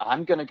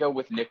 I'm going to go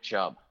with Nick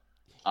Chubb.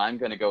 I'm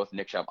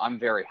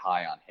very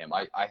high on him.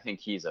 I think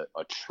he's a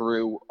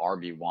true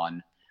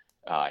RB1.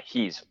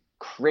 He's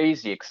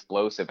crazy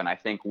explosive. And I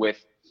think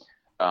with,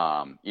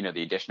 the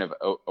addition of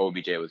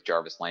OBJ with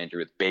Jarvis Landry,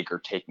 with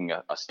Baker taking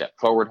a step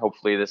forward,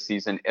 hopefully this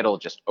season, it'll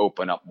just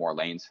open up more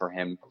lanes for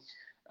him.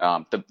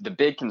 The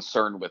big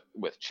concern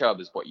with Chubb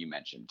is what you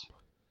mentioned.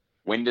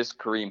 When does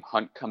Kareem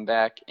Hunt come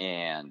back?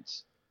 And,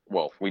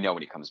 well, we know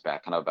when he comes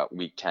back, kind of about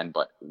week 10,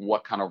 but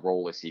what kind of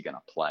role is he going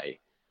to play?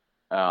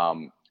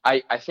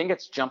 I think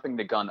it's jumping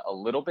the gun a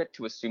little bit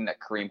to assume that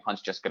Kareem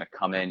Hunt's just going to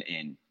come in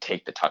and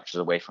take the touches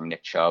away from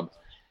Nick Chubb.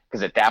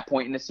 Because at that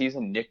point in the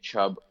season, Nick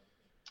Chubb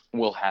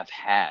will have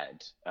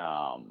had,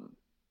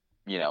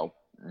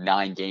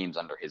 9 games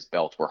under his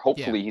belt where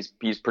hopefully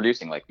he's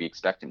producing like we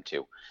expect him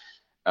to.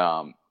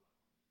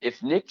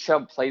 If Nick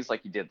Chubb plays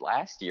like he did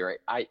last year,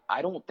 I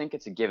don't think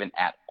it's a given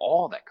at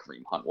all that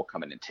Kareem Hunt will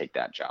come in and take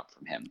that job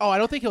from him. Oh, I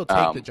don't think he'll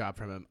take the job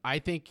from him. I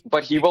think,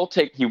 but he will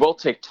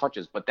take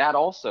touches. But that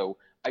also,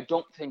 I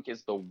don't think,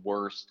 is the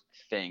worst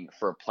thing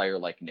for a player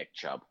like Nick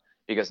Chubb,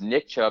 because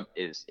Nick Chubb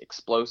is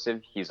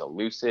explosive, he's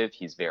elusive,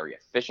 he's very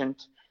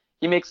efficient,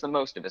 he makes the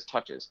most of his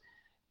touches.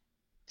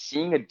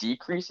 Seeing a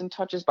decrease in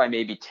touches by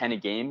maybe 10 a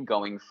game,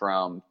 going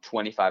from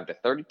 25 to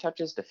 30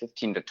 touches to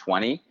 15 to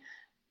 20,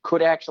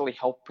 could actually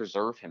help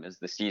preserve him as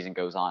the season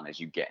goes on, as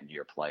you get into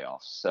your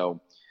playoffs. So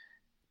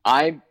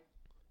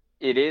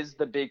it is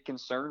the big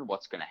concern,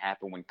 what's going to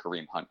happen when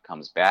Kareem Hunt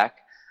comes back.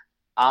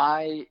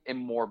 I am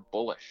more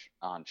bullish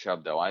on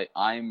Chubb, though.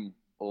 I'm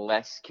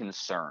less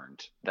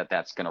concerned that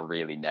that's going to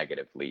really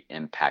negatively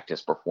impact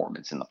his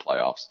performance in the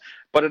playoffs.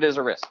 But it is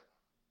a risk.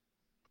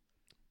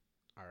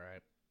 All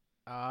right.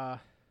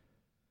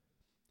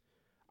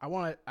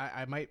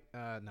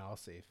 I'll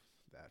save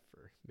that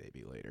for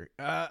maybe later.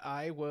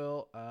 I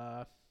will.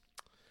 I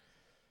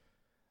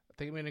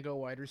think I'm going to go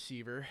wide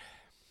receiver.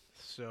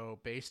 So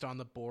based on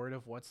the board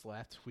of what's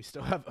left, we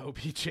still have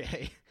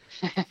OBJ.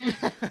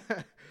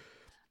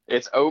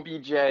 It's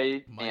OBJ,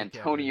 Mike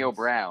Antonio Evans.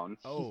 Brown,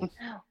 Oh,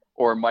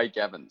 or Mike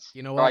Evans.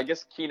 You know Or what? I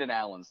guess Keenan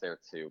Allen's there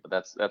too, but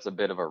that's a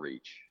bit of a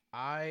reach.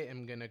 I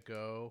am going to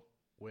go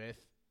with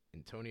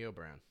Antonio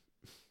Brown.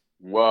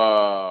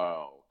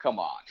 Whoa, come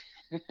on.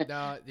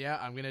 No, yeah,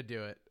 I'm going to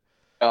do it.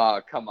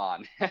 Come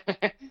on.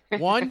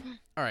 One,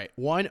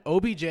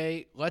 OBJ,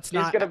 He's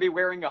going to be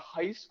wearing a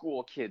high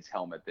school kid's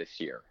helmet this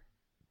year.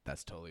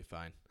 That's totally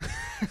fine.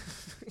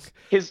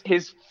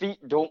 His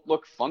feet don't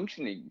look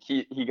functioning.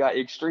 He got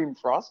extreme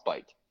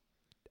frostbite.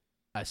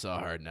 I saw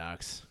Hard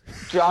Knocks.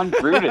 John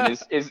Gruden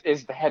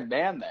is the head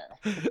man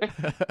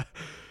there.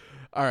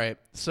 All right,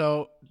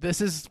 so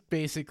this is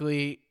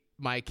basically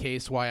my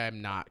case why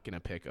I'm not going to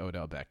pick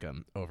Odell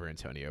Beckham over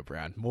Antonio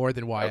Brown, more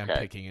than why I'm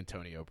picking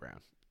Antonio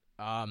Brown.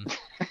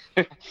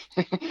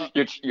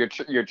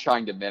 You're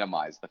trying to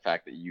minimize the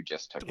fact that you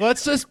just took.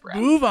 Let's just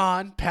move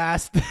on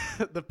past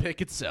the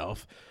pick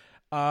itself.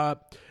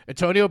 Odell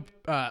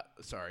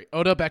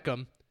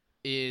Beckham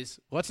is.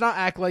 Let's not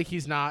act like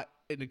he's not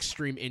an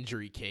extreme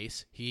injury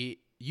case. He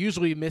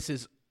usually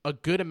misses a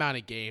good amount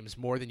of games,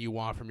 more than you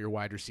want from your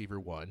wide receiver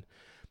one.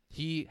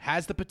 He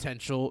has the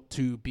potential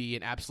to be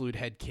an absolute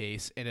head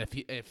case, and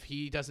if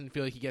he doesn't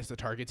feel like he gets the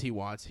targets he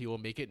wants, he will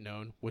make it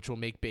known, which will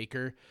make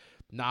Baker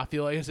not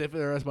feel like as if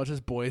they're as much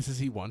as boys as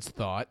he once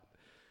thought.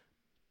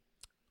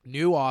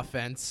 New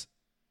offense.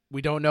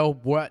 We don't know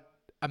what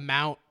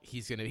amount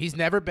he's going to. He's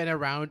never been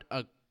around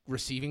a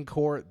receiving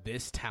core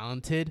this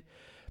talented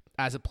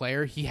as a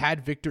player. He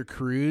had Victor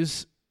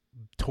Cruz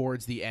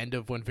towards the end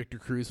of when Victor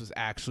Cruz was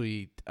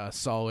actually a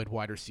solid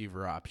wide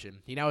receiver option.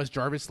 He now has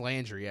Jarvis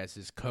Landry as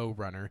his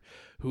co-runner,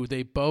 who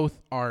they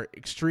both are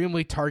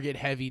extremely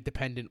target-heavy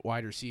dependent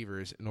wide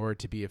receivers in order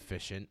to be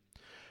efficient.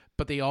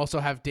 But they also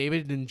have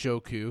David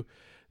Njoku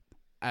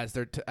as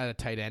their at a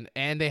tight end,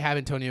 and they have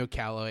Antonio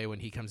Callaway when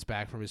he comes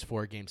back from his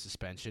 4-game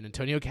suspension.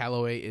 Antonio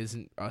Callaway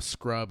isn't a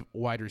scrub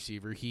wide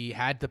receiver. He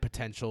had the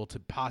potential to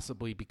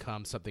possibly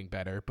become something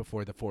better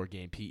before the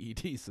 4-game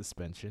PED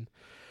suspension.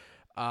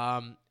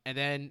 And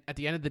then at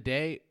the end of the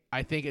day,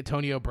 I think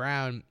Antonio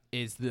Brown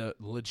is the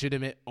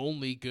legitimate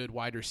only good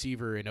wide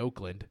receiver in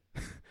Oakland.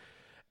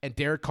 And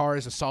Derek Carr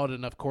is a solid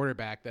enough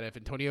quarterback that if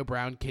Antonio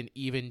Brown can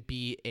even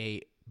be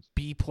a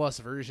B-plus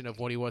version of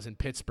what he was in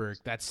Pittsburgh,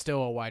 that's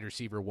still a wide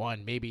receiver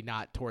one, maybe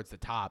not towards the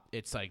top.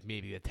 It's like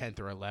maybe the 10th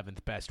or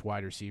 11th best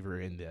wide receiver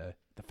in the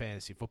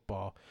fantasy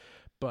football.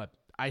 But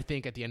I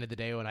think at the end of the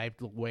day, when I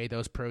weigh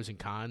those pros and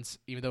cons,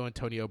 even though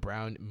Antonio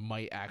Brown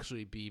might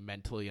actually be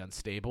mentally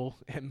unstable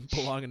and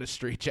belong in a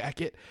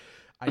straitjacket,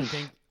 I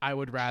think I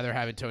would rather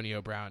have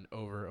Antonio Brown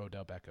over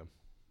Odell Beckham.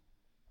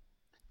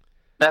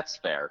 That's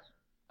fair.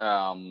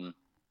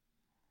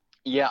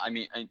 Yeah, I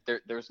mean,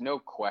 there's no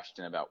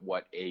question about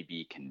what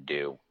AB can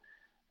do.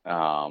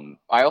 I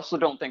also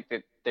don't think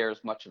that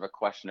there's much of a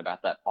question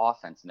about that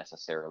offense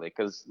necessarily,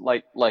 because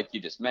like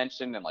you just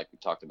mentioned and like we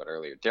talked about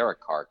earlier,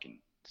 Derek Carr can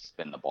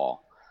spin the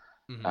ball.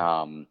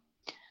 Mm-hmm.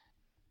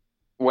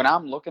 When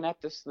I'm looking at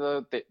this,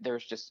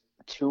 there's just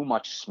too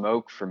much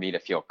smoke for me to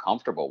feel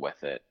comfortable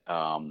with it.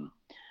 I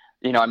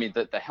mean,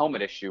 the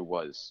helmet issue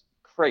was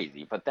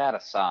crazy, but that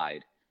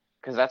aside,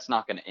 because that's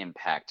not going to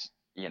impact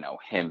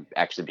him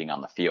actually being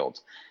on the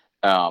field.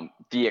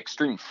 The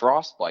extreme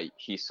frostbite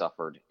he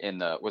suffered in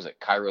was it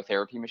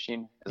cryotherapy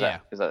machine?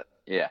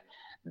 Yeah.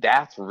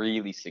 That's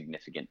really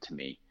significant to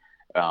me.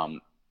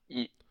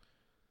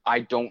 I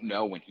don't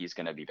know when he's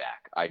going to be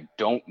back. I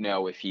don't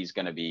know if he's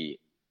going to be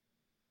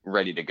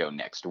ready to go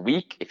next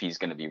week, if he's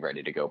going to be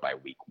ready to go by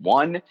week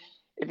 1.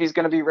 if he's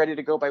going to be ready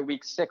to go by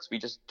week 6. We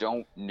just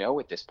don't know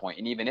at this point.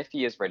 And even if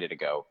he is ready to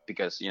go,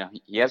 because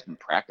he has been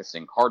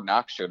practicing. Hard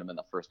Knocks showed him in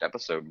the first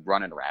episode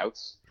running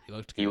routes.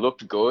 He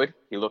looked good.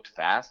 He looked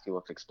fast. He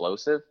looked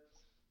explosive.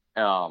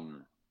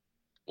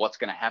 What's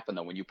going to happen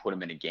though when you put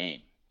him in a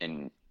game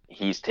and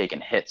he's taking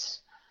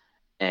hits?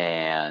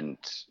 And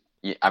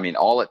I mean,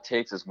 all it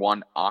takes is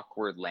one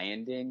awkward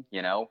landing.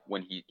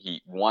 When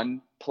he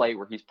one play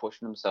where he's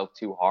pushing himself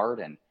too hard,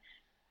 and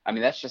I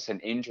mean, that's just an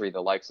injury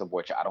the likes of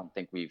which I don't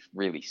think we've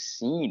really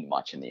seen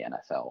much in the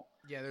NFL.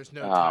 Yeah, there's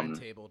no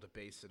timetable to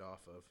base it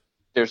off of.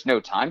 There's no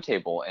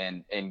timetable,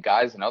 and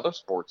guys in other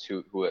sports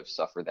who have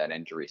suffered that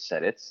injury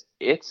said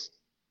it's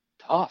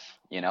tough.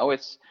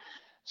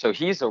 So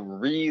he's a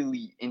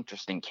really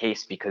interesting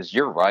case because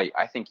you're right.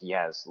 I think he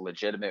has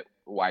legitimate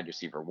wide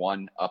receiver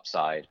 1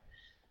 upside.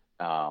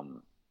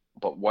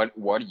 But what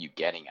are you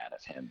getting out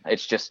of him?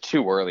 It's just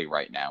too early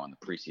right now in the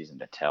preseason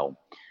to tell.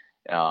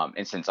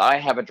 And since I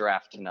have a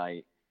draft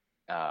tonight,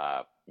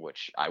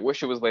 which I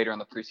wish it was later in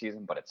the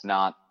preseason, but it's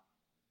not,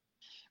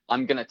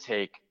 I'm going to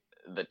take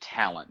the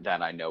talent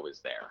that I know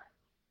is there.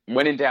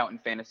 When in doubt in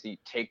fantasy,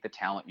 take the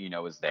talent you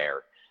know is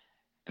there.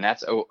 And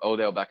that's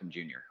Odell Beckham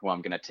Jr., who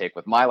I'm going to take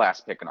with my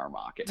last pick in our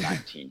mock at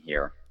 19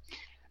 here.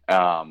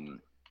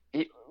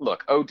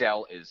 Look,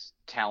 Odell is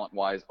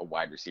talent-wise a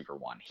wide receiver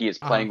 1. He is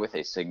playing with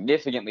a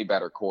significantly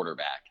better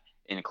quarterback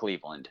in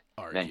Cleveland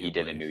than he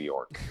did in New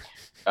York.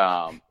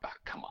 Come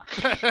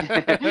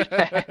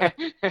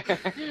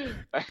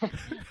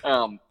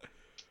on.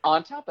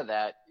 On top of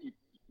that,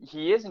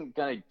 he isn't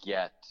going to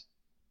get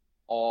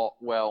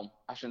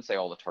I shouldn't say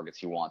all the targets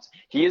he wants.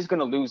 He is going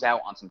to lose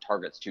out on some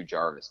targets to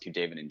Jarvis, to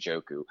David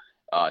Njoku,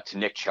 to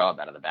Nick Chubb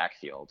out of the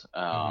backfield,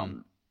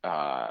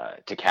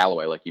 to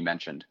Callaway, like you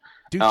mentioned.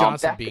 Duke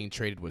Johnson being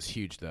traded was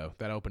huge, though.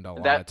 That opened a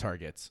lot of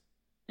targets.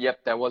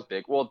 Yep, that was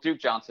big. Well, Duke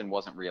Johnson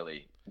wasn't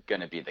really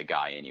going to be the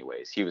guy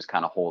anyways. He was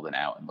kind of holding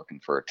out and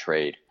looking for a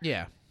trade.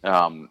 Yeah.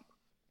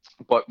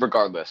 But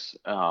regardless,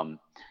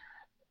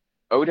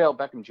 Odell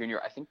Beckham Jr.,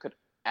 I think, could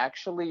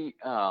actually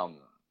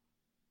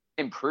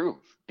improve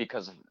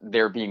because of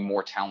there being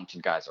more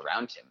talented guys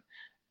around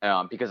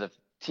him. Because if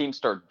teams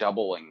start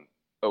doubling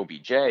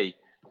OBJ,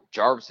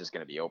 Jarvis is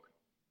going to be open.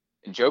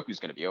 And Njoku's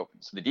going to be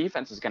open. So the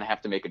defense is going to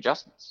have to make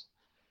adjustments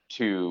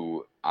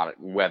to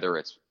whether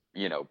it's,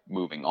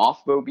 moving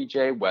off of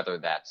OBJ, whether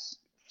that's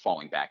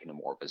falling back into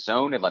more of a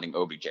zone and letting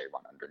OBJ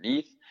run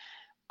underneath.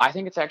 I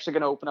think it's actually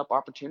going to open up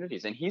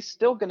opportunities. And he's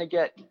still going to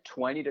get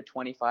 20 to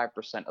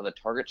 25% of the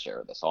target share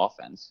of this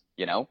offense.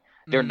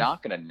 They're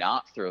not going to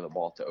not throw the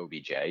ball to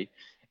OBJ.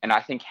 And I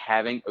think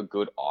having a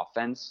good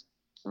offense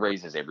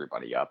raises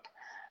everybody up.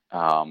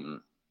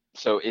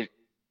 So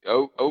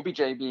OBJ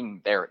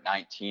being there at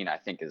 19, I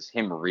think, is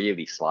him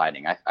really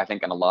sliding. I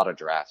think in a lot of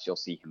drafts, you'll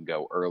see him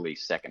go early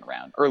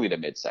to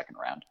mid second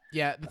round.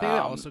 Yeah, the thing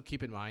to also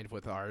keep in mind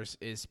with ours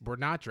is we're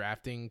not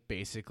drafting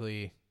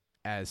basically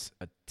as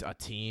a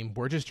team.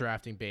 We're just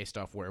drafting based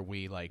off where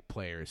we like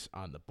players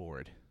on the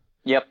board.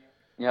 Yep.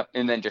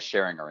 And then just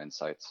sharing our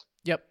insights.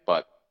 Yep.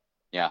 But,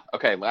 yeah.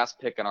 Okay, last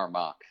pick in our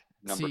mock.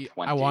 Number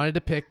 20. I wanted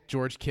to pick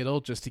George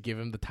Kittle just to give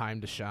him the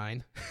time to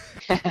shine.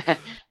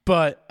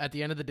 But at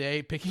the end of the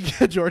day, picking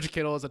George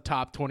Kittle as a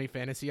top 20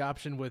 fantasy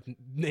option with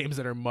names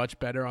that are much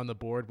better on the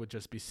board would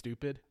just be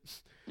stupid.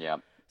 Yeah.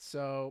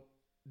 So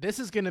this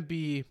is going to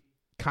be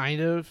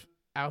kind of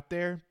out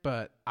there,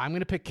 but I'm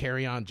going to pick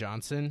Kerryon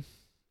Johnson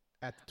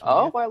at the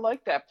 20th. Oh, I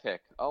like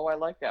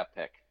that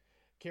pick.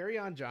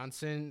 Kerryon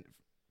Johnson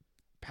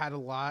had a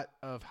lot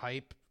of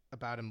hype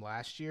about him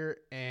last year,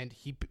 and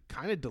he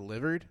kind of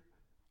delivered.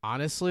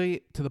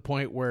 Honestly, to the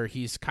point where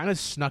he's kind of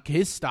snuck.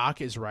 His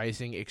stock is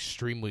rising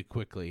extremely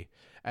quickly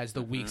as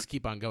the weeks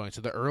keep on going.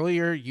 So the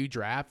earlier you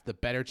draft, the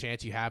better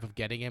chance you have of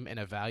getting him in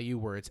a value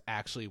where it's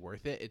actually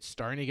worth it. It's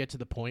starting to get to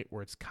the point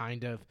where it's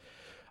kind of,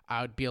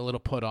 I would be a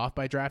little put off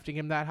by drafting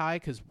him that high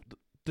because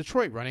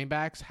Detroit running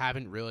backs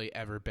haven't really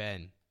ever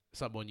been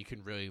someone you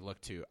can really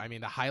look to. I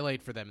mean, the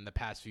highlight for them in the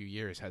past few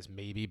years has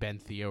maybe been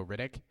Theo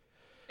Riddick.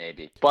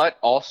 Maybe. But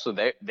also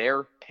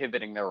they're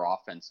pivoting their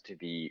offense to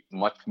be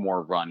much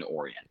more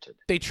run-oriented.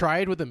 They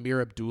tried with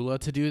Amir Abdullah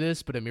to do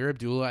this, but Amir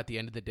Abdullah at the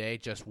end of the day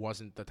just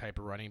wasn't the type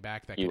of running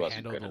back that could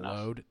handle the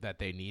load that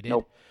they needed.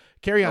 Nope.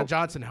 Kerryon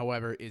Johnson,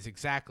 however, is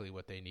exactly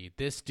what they need.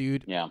 This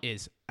dude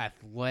is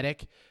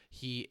athletic.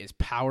 He is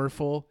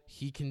powerful.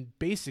 He can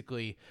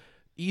basically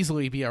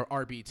easily be our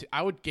RB2.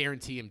 I would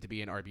guarantee him to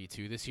be an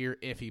RB2 this year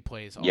if he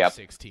plays all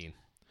 16.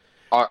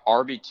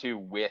 RB2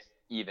 with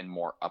even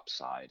more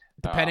upside.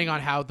 Depending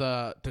on how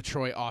the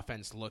Detroit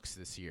offense looks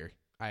this year,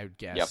 I would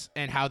guess. Yep.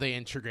 And how they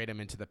integrate him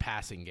into the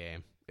passing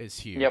game is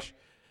huge. Yep.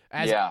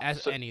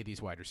 As any of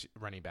these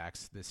running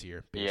backs this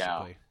year,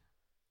 basically.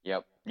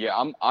 Yep.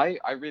 Yeah,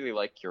 I really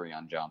like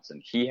Kerryon Johnson.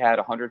 He had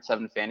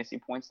 107 fantasy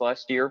points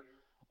last year,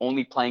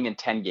 only playing in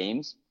 10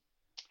 games.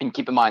 And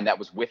keep in mind, that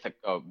was with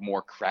a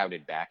more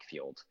crowded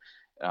backfield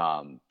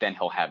than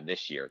he'll have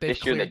this year.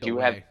 This year,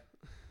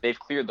 they've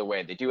cleared the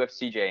way. They do have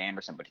C.J.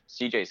 Anderson, but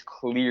C.J. is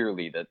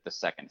clearly the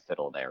second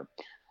fiddle there.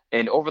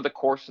 And over the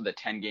course of the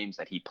 10 games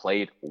that he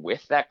played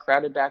with that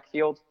crowded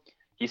backfield,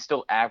 he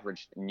still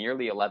averaged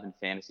nearly 11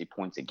 fantasy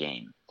points a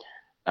game.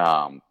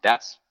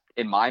 That's,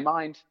 in my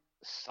mind,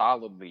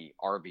 solidly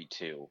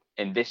RB2.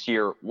 And this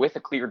year, with a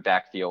cleared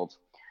backfield,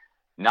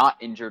 not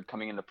injured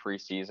coming into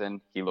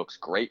preseason, he looks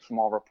great from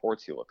all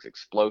reports. He looks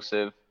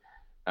explosive.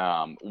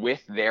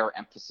 With their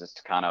emphasis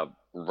to kind of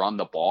run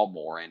the ball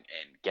more and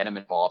get him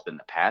involved in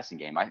the passing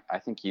game, I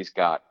think he's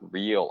got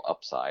real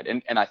upside.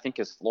 And I think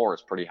his floor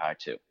is pretty high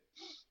too.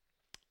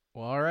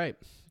 Well, all right.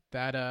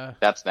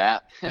 That's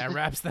that. That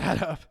wraps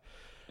that up.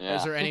 Yeah.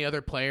 Is there any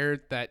other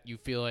player that you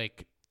feel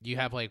like you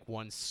have like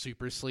one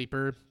super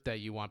sleeper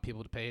that you want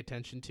people to pay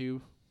attention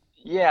to?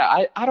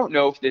 Yeah, I don't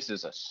know if this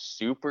is a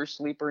super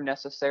sleeper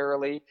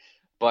necessarily,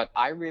 but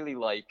I really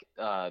like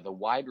the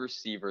wide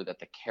receiver that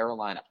the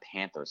Carolina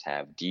Panthers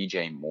have,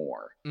 DJ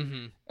Moore.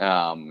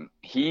 Mm-hmm.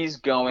 He's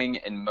going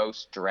in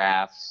most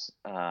drafts.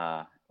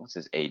 What's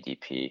his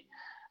ADP?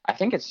 I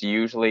think it's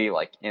usually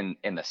like in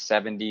the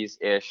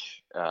 70s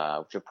ish,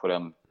 which would put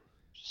him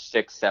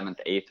 6th, 7th,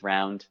 8th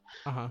round.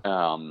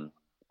 Uh-huh.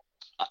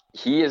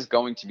 He is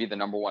going to be the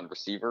number one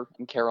receiver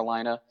in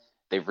Carolina.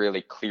 They've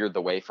really cleared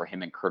the way for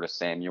him and Curtis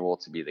Samuel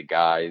to be the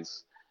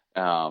guys.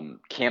 Cam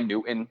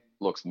Newton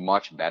looks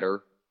much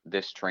better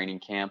this training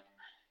camp.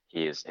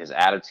 His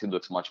attitude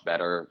looks much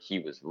better.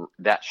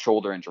 That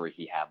shoulder injury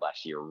he had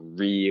last year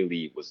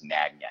really was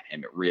nagging at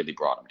him. It really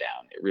brought him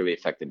down. It really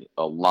affected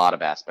a lot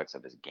of aspects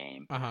of his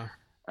game.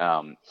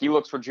 Uh-huh. He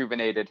looks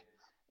rejuvenated.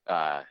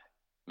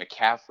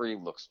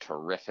 McCaffrey looks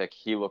terrific.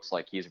 He looks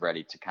like he's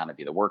ready to kind of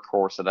be the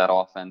workhorse of that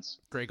offense.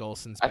 Greg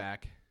Olson's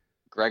back.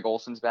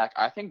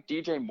 I think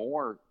DJ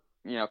Moore,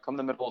 come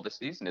the middle of the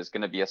season, is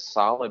going to be a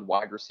solid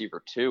wide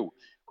receiver too,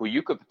 who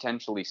you could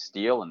potentially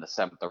steal in the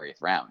 7th or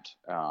 8th round.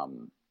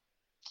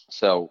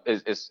 So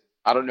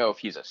I don't know if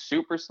he's a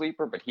super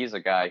sleeper, but he's a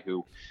guy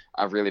who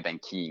I've really been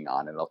keying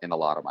on in a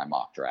lot of my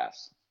mock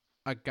drafts.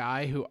 A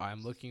guy who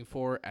I'm looking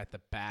for at the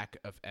back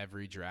of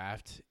every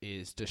draft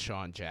is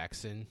Deshaun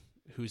Jackson,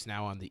 who's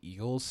now on the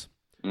Eagles.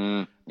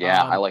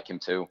 I like him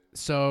too.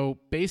 So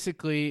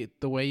basically,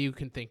 the way you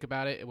can think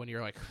about it when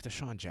you're like,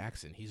 Deshaun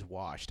Jackson, he's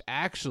washed.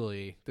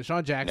 Actually,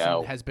 Deshaun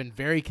Jackson has been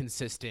very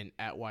consistent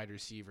at wide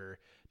receiver,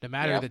 no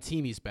matter the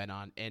team he's been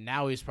on. And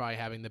now he's probably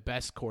having the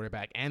best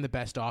quarterback and the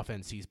best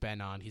offense he's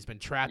been on. He's been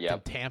trapped in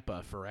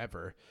Tampa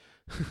forever.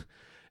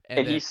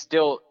 and he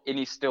still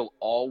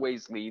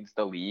always leads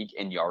the league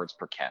in yards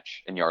per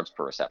catch and yards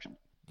per reception.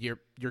 You're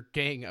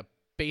getting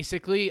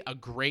basically a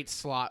great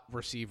slot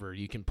receiver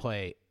you can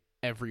play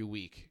every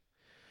week.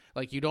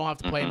 Like, you don't have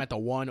to play him at the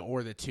 1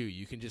 or the 2.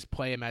 You can just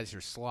play him as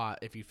your slot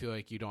if you feel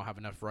like you don't have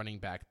enough running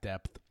back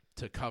depth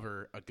to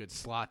cover a good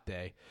slot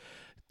day.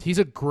 He's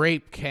a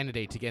great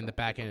candidate to get in the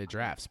back end of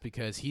drafts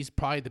because he's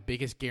probably the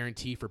biggest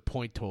guarantee for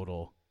point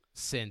total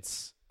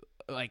since,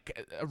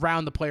 like,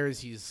 around the players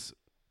he's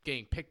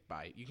getting picked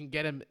by. You can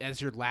get him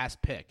as your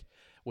last pick,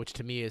 which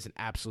to me is an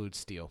absolute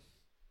steal.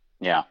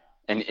 Yeah,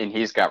 and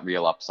he's got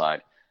real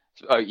upside.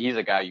 He's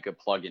a guy you could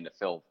plug in to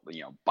fill,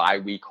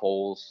 bye-week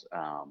holes.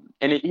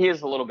 And he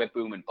is a little bit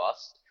boom and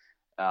bust.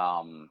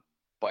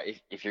 But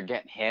if you're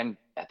getting him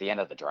at the end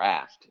of the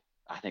draft,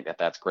 I think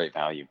that's great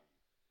value.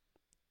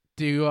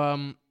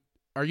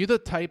 Are you the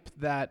type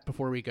that,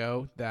 before we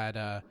go,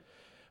 that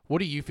what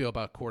do you feel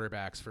about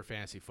quarterbacks for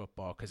fantasy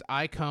football? Because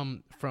I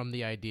come from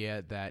the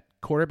idea that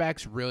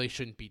quarterbacks really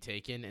shouldn't be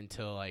taken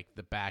until like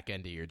the back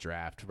end of your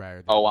draft,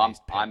 rather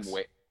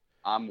than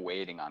I'm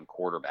waiting on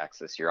quarterbacks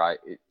this year.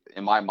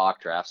 In my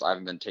mock drafts, I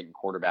haven't been taking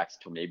quarterbacks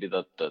till maybe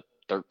the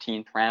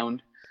 13th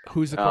round.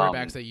 Who's the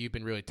quarterbacks that you've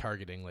been really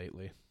targeting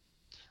lately?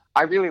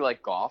 I really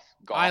like Goff.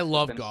 I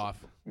love Goff.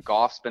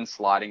 Goff's been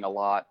sliding a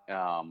lot.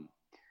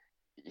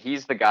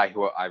 He's the guy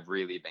who I've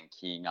really been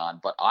keying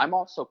on, but I'm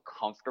also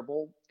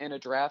comfortable in a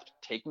draft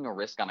taking a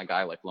risk on a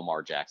guy like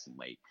Lamar Jackson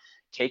late,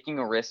 taking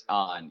a risk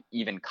on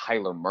even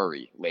Kyler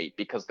Murray late,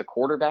 because the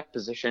quarterback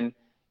position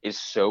is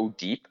so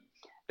deep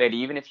that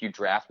even if you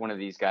draft one of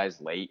these guys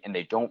late and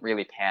they don't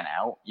really pan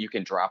out, you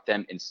can drop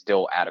them and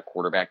still add a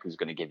quarterback who's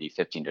going to give you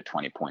 15 to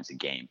 20 points a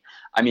game.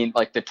 I mean,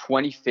 like the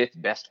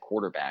 25th best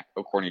quarterback,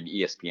 according to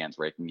ESPN's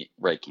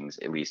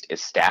rankings at least,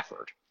 is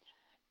Stafford.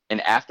 And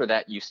after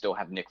that, you still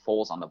have Nick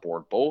Foles on the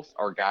board. Both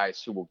are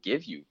guys who will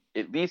give you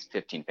at least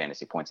 15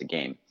 fantasy points a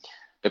game.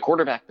 The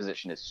quarterback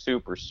position is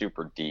super,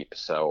 super deep.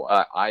 So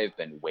I've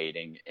been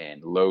waiting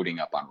and loading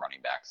up on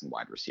running backs and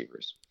wide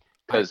receivers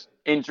because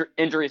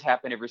injuries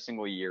happen every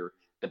single year.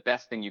 The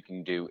best thing you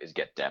can do is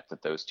get depth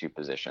at those two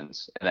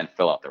positions and then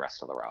fill out the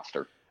rest of the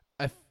roster.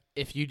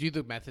 If you do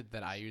the method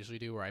that I usually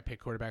do where I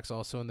pick quarterbacks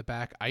also in the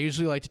back, I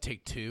usually like to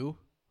take 2,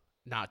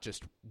 not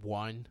just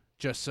 1.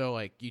 Just so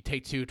like you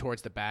take 2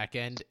 towards the back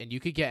end, and you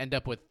could end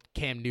up with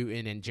Cam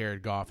Newton and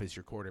Jared Goff as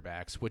your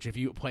quarterbacks, which if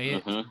you play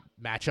it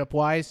matchup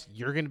wise,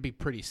 you're going to be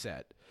pretty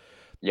set.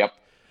 Yep.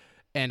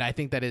 And I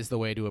think that is the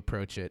way to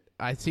approach it.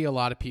 I see a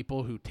lot of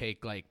people who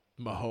take like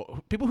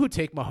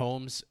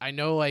Mahomes. I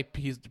know like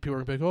people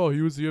are going to be like, oh,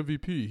 he was the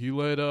MVP. He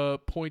led a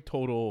point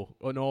total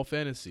in all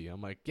fantasy.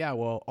 I'm like, yeah,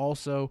 well,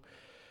 also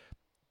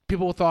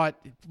people thought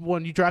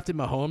when you drafted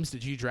Mahomes,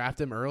 did you draft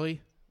him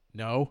early?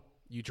 No,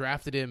 you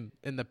drafted him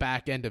in the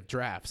back end of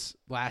drafts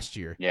last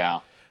year. Yeah.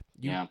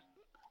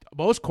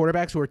 Most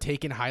quarterbacks who are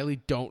taken highly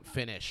don't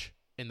finish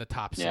in the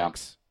top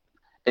 6.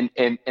 And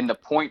the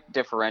point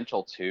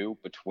differential too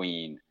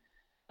between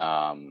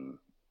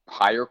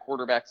higher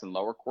quarterbacks and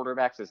lower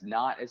quarterbacks is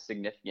not as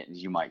significant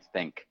as you might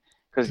think.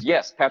 Because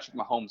yes, Patrick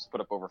Mahomes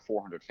put up over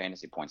 400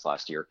 fantasy points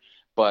last year,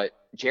 but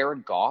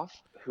Jared Goff,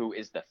 who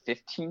is the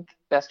 15th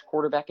best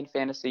quarterback in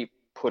fantasy,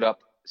 put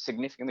up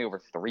significantly over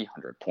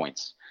 300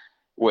 points,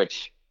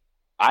 which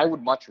I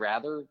would much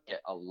rather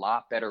get a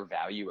lot better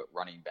value at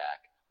running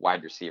back,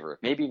 wide receiver,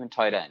 maybe even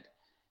tight end,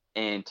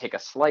 and take a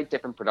slight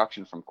dip in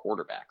production from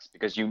quarterbacks,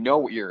 because you know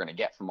what you're going to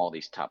get from all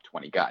these top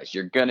 20 guys.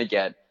 You're going to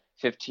get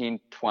 15,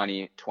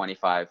 20,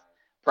 25,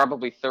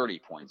 probably 30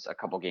 points a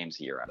couple games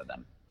a year out of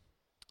them.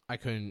 I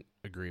couldn't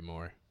agree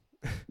more.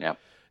 Yeah.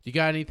 You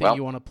got anything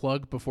you want to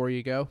plug before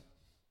you go?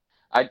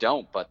 I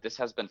don't, but this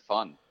has been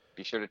fun.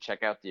 Be sure to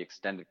check out the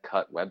Extended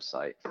Cut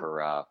website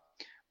for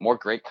more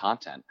great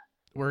content.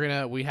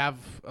 We have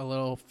a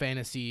little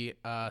fantasy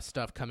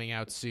stuff coming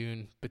out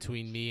soon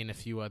between me and a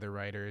few other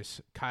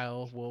writers.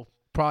 Kyle will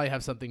probably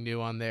have something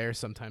new on there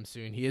sometime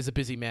soon. He is a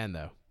busy man,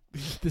 though.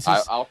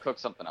 I'll cook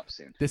something up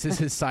soon. This is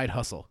his side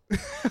hustle.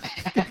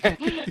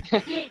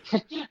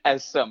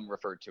 As some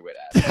referred to it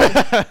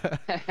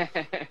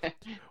as.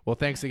 Well,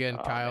 thanks again,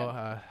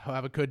 Kyle.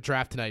 Have a good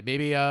draft tonight.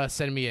 Maybe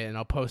send me it, and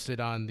I'll post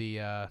it on the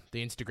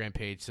Instagram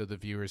page so the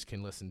viewers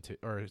can listen to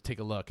or take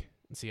a look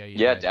and see how you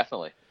do.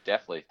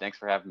 Definitely. Thanks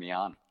for having me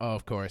on. Oh,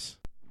 of course.